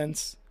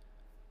defense.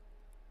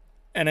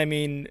 And I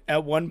mean,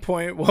 at one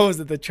point, what was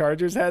it? The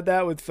Chargers had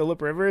that with Phillip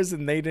Rivers,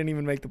 and they didn't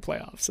even make the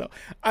playoffs. So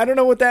I don't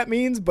know what that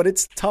means, but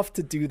it's tough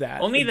to do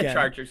that. Only the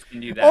Chargers can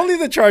do that. Only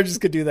the Chargers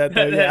could do that,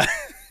 though. Yeah.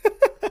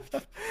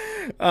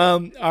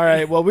 All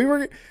right. Well,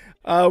 we're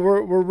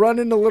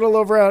running a little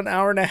over an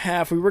hour and a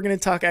half. We were going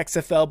to talk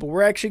XFL, but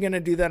we're actually going to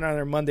do that on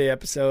our Monday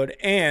episode.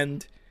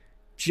 And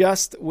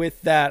just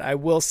with that, I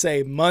will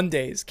say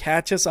Mondays.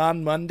 Catch us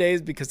on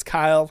Mondays because,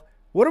 Kyle,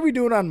 what are we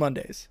doing on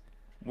Mondays?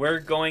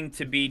 We're going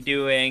to be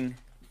doing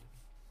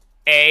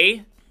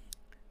A,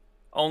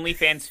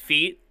 OnlyFans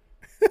feet,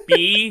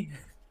 B,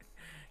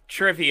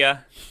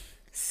 trivia,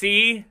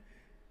 C,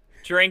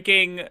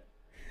 drinking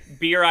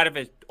beer out of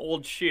an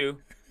old shoe,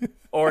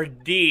 or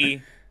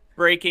D,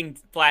 breaking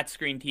flat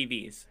screen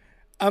TVs.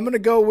 I'm going to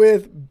go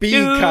with B,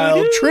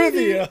 Kyle,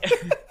 trivia.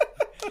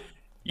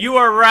 You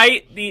are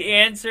right. The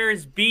answer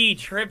is B,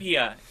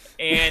 trivia.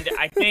 And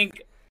I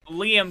think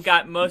Liam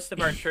got most of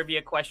our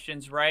trivia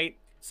questions right.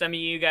 Some of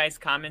you guys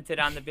commented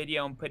on the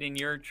video and put in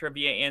your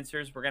trivia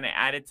answers. We're going to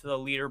add it to the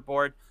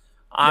leaderboard.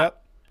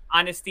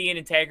 Honesty and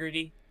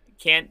integrity.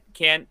 Can't.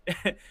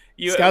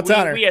 Scott's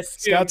honor.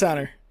 Scott's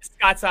honor.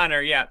 Scott's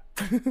honor, yeah.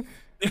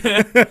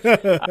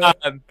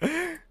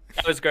 That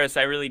was gross.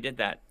 I really did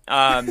that.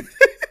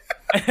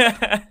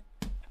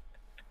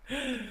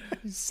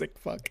 You sick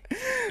fuck.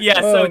 Yeah,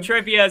 so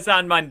trivia is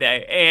on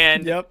Monday,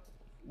 and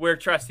we're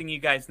trusting you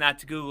guys not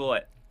to Google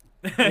it.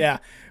 Yeah.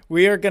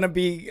 We are going to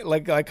be,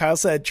 like Kyle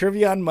said,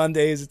 trivia on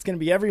Mondays. It's going to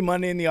be every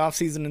Monday in the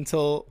offseason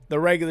until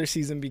the regular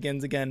season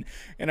begins again.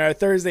 And our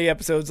Thursday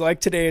episodes, like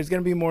today, is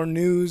going to be more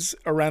news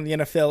around the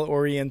NFL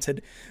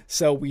oriented.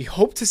 So we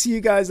hope to see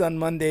you guys on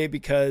Monday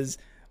because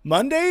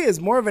Monday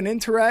is more of an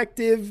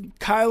interactive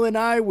Kyle and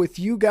I with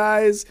you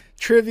guys,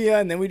 trivia,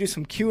 and then we do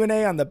some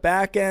Q&A on the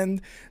back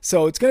end.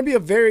 So it's going to be a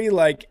very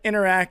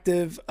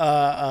interactive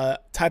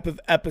type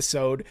of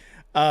episode.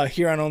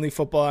 Here on Only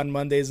Football on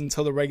Mondays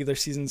until the regular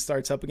season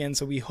starts up again.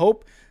 So we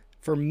hope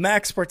for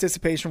max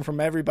participation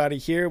from everybody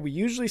here. We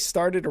usually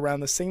started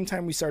around the same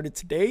time we started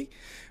today,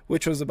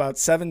 which was about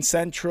 7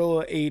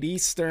 Central, 8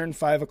 Eastern,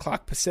 5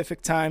 o'clock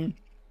Pacific time.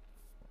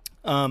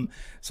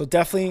 So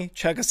definitely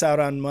check us out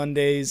on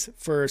Mondays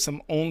for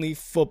some Only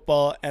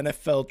Football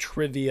NFL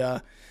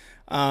trivia.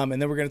 And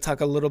then we're going to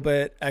talk a little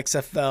bit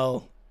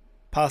XFL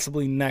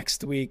possibly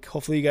next week.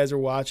 Hopefully you guys are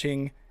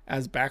watching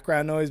as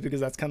background noise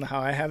because that's kind of how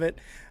I have it.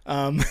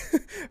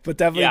 But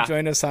definitely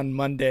join us on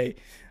Monday.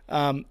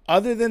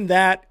 Other than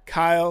that,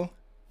 Kyle,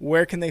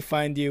 where can they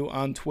find you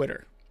on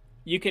Twitter?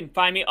 You can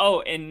find me.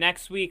 Oh, and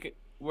next week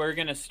we're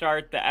going to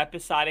start the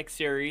episodic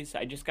series.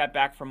 I just got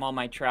back from all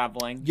my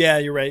traveling. Yeah,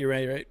 you're right.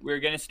 We're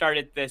going to start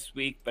it this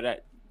week, but I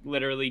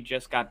literally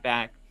just got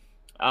back.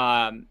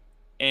 And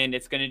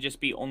it's going to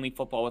just be Only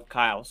Football with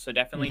Kyle. So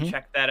definitely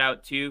check that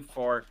out too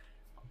for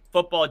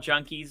football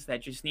junkies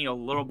that just need a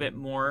little bit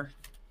more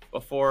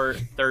before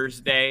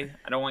Thursday.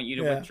 I don't want you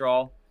to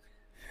withdraw.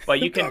 But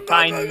you can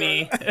find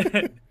me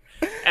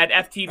at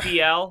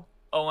FTBL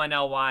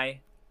ONLYPODCAS.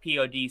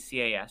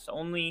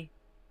 Only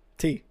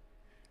T.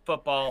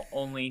 Football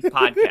Only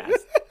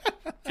Podcast.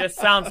 Just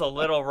sounds a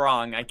little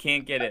wrong. I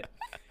can't get it.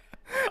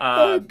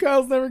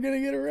 Kyle's never going to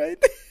get it right.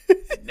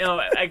 No,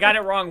 I got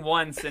it wrong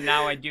once, and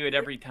now I do it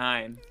every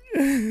time.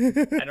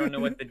 I don't know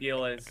what the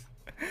deal is.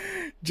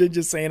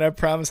 Ginger saying, I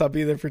promise I'll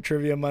be there for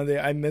Trivia Monday.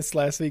 I missed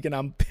last week and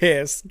I'm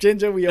pissed.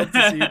 Ginger, we hope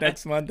to see you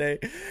next Monday.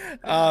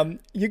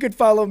 You could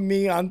follow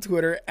me on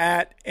Twitter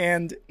at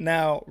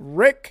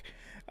 @AndNowRick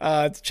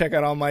to check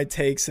out all my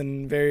takes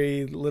and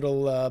very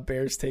little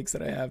Bears takes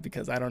that I have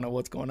because I don't know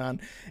what's going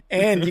on.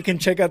 And you can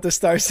check out the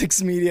Star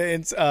 6 Media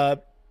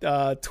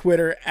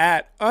Twitter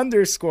at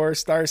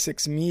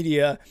 _Star6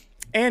 Media.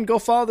 And go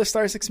follow the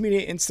Star 6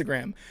 Media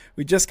Instagram.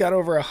 We just got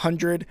over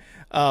 100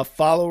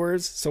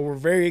 followers, so we're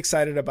very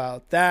excited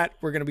about that.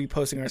 We're going to be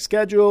posting our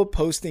schedule,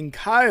 posting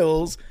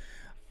Kyle's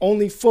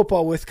Only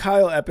Football with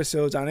Kyle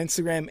episodes on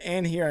Instagram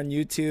and here on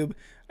YouTube,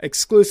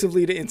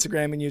 exclusively to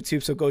Instagram and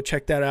YouTube, so go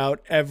check that out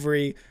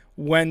every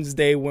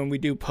Wednesday when we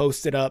do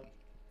post it up.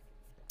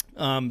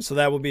 So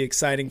that will be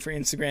exciting for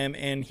Instagram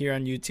and here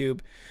on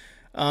YouTube.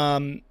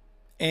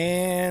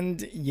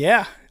 And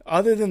yeah.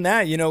 Other than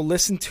that,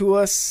 listen to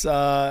us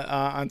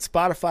on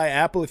Spotify,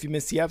 Apple. If you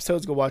missed the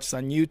episodes, go watch us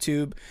on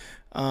YouTube.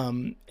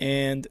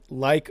 And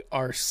like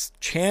our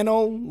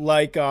channel,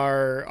 like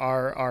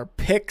our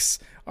pics,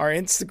 our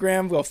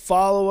Instagram. Go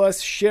follow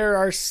us, share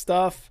our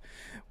stuff.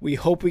 We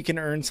hope we can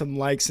earn some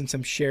likes and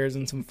some shares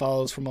and some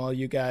follows from all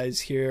you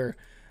guys here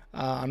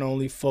on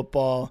Only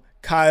Football.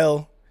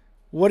 Kyle,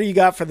 what do you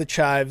got for the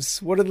chives?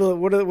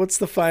 What's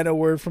the final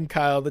word from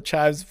Kyle? The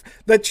chives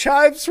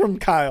from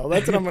Kyle.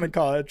 That's what I'm going to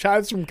call it.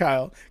 Chives from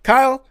Kyle.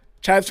 Kyle,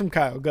 chives from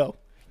Kyle. Go.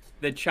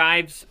 The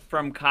chives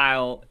from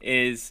Kyle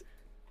is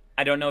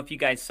I don't know if you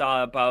guys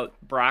saw about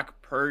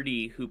Brock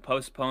Purdy, who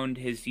postponed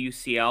his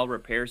UCL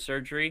repair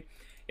surgery.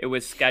 It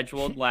was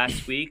scheduled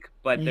last week,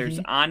 but there's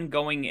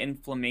ongoing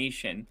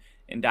inflammation,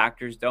 and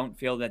doctors don't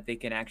feel that they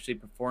can actually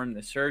perform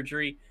the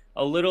surgery.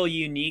 A little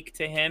unique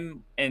to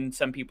him, and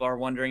some people are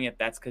wondering if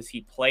that's because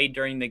he played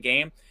during the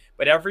game.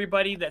 But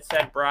everybody that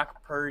said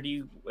Brock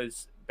Purdy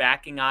was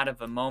backing out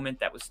of a moment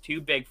that was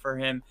too big for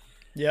him,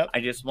 Yep. I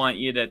just want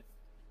you to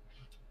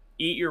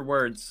eat your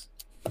words.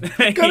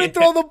 Couldn't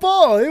throw the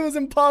ball. It was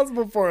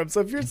impossible for him. So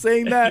if you're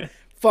saying that,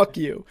 fuck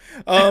you.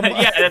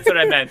 Yeah, that's what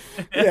I meant.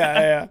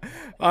 Yeah.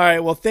 All right.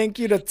 Well, thank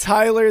you to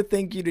Tyler.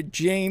 Thank you to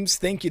James.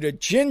 Thank you to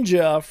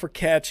Jinja for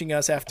catching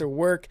us after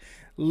work.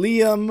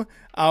 Liam,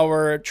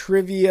 our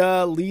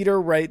trivia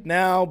leader right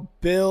now.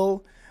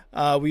 Bill.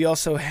 We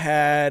also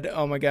had,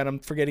 oh my God, I'm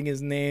forgetting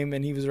his name,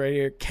 and he was right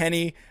here.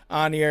 Kenny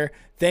on here.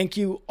 Thank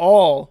you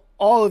all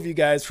of you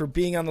guys for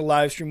being on the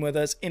live stream with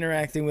us,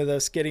 interacting with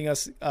us, getting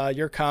us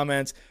your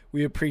comments.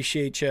 We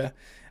appreciate you.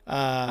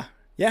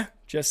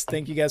 Just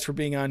thank you guys for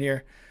being on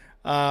here.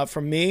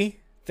 From me,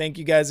 thank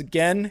you guys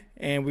again,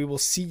 and we will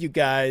see you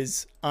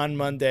guys on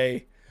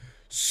Monday.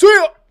 See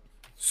ya!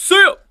 See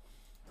ya!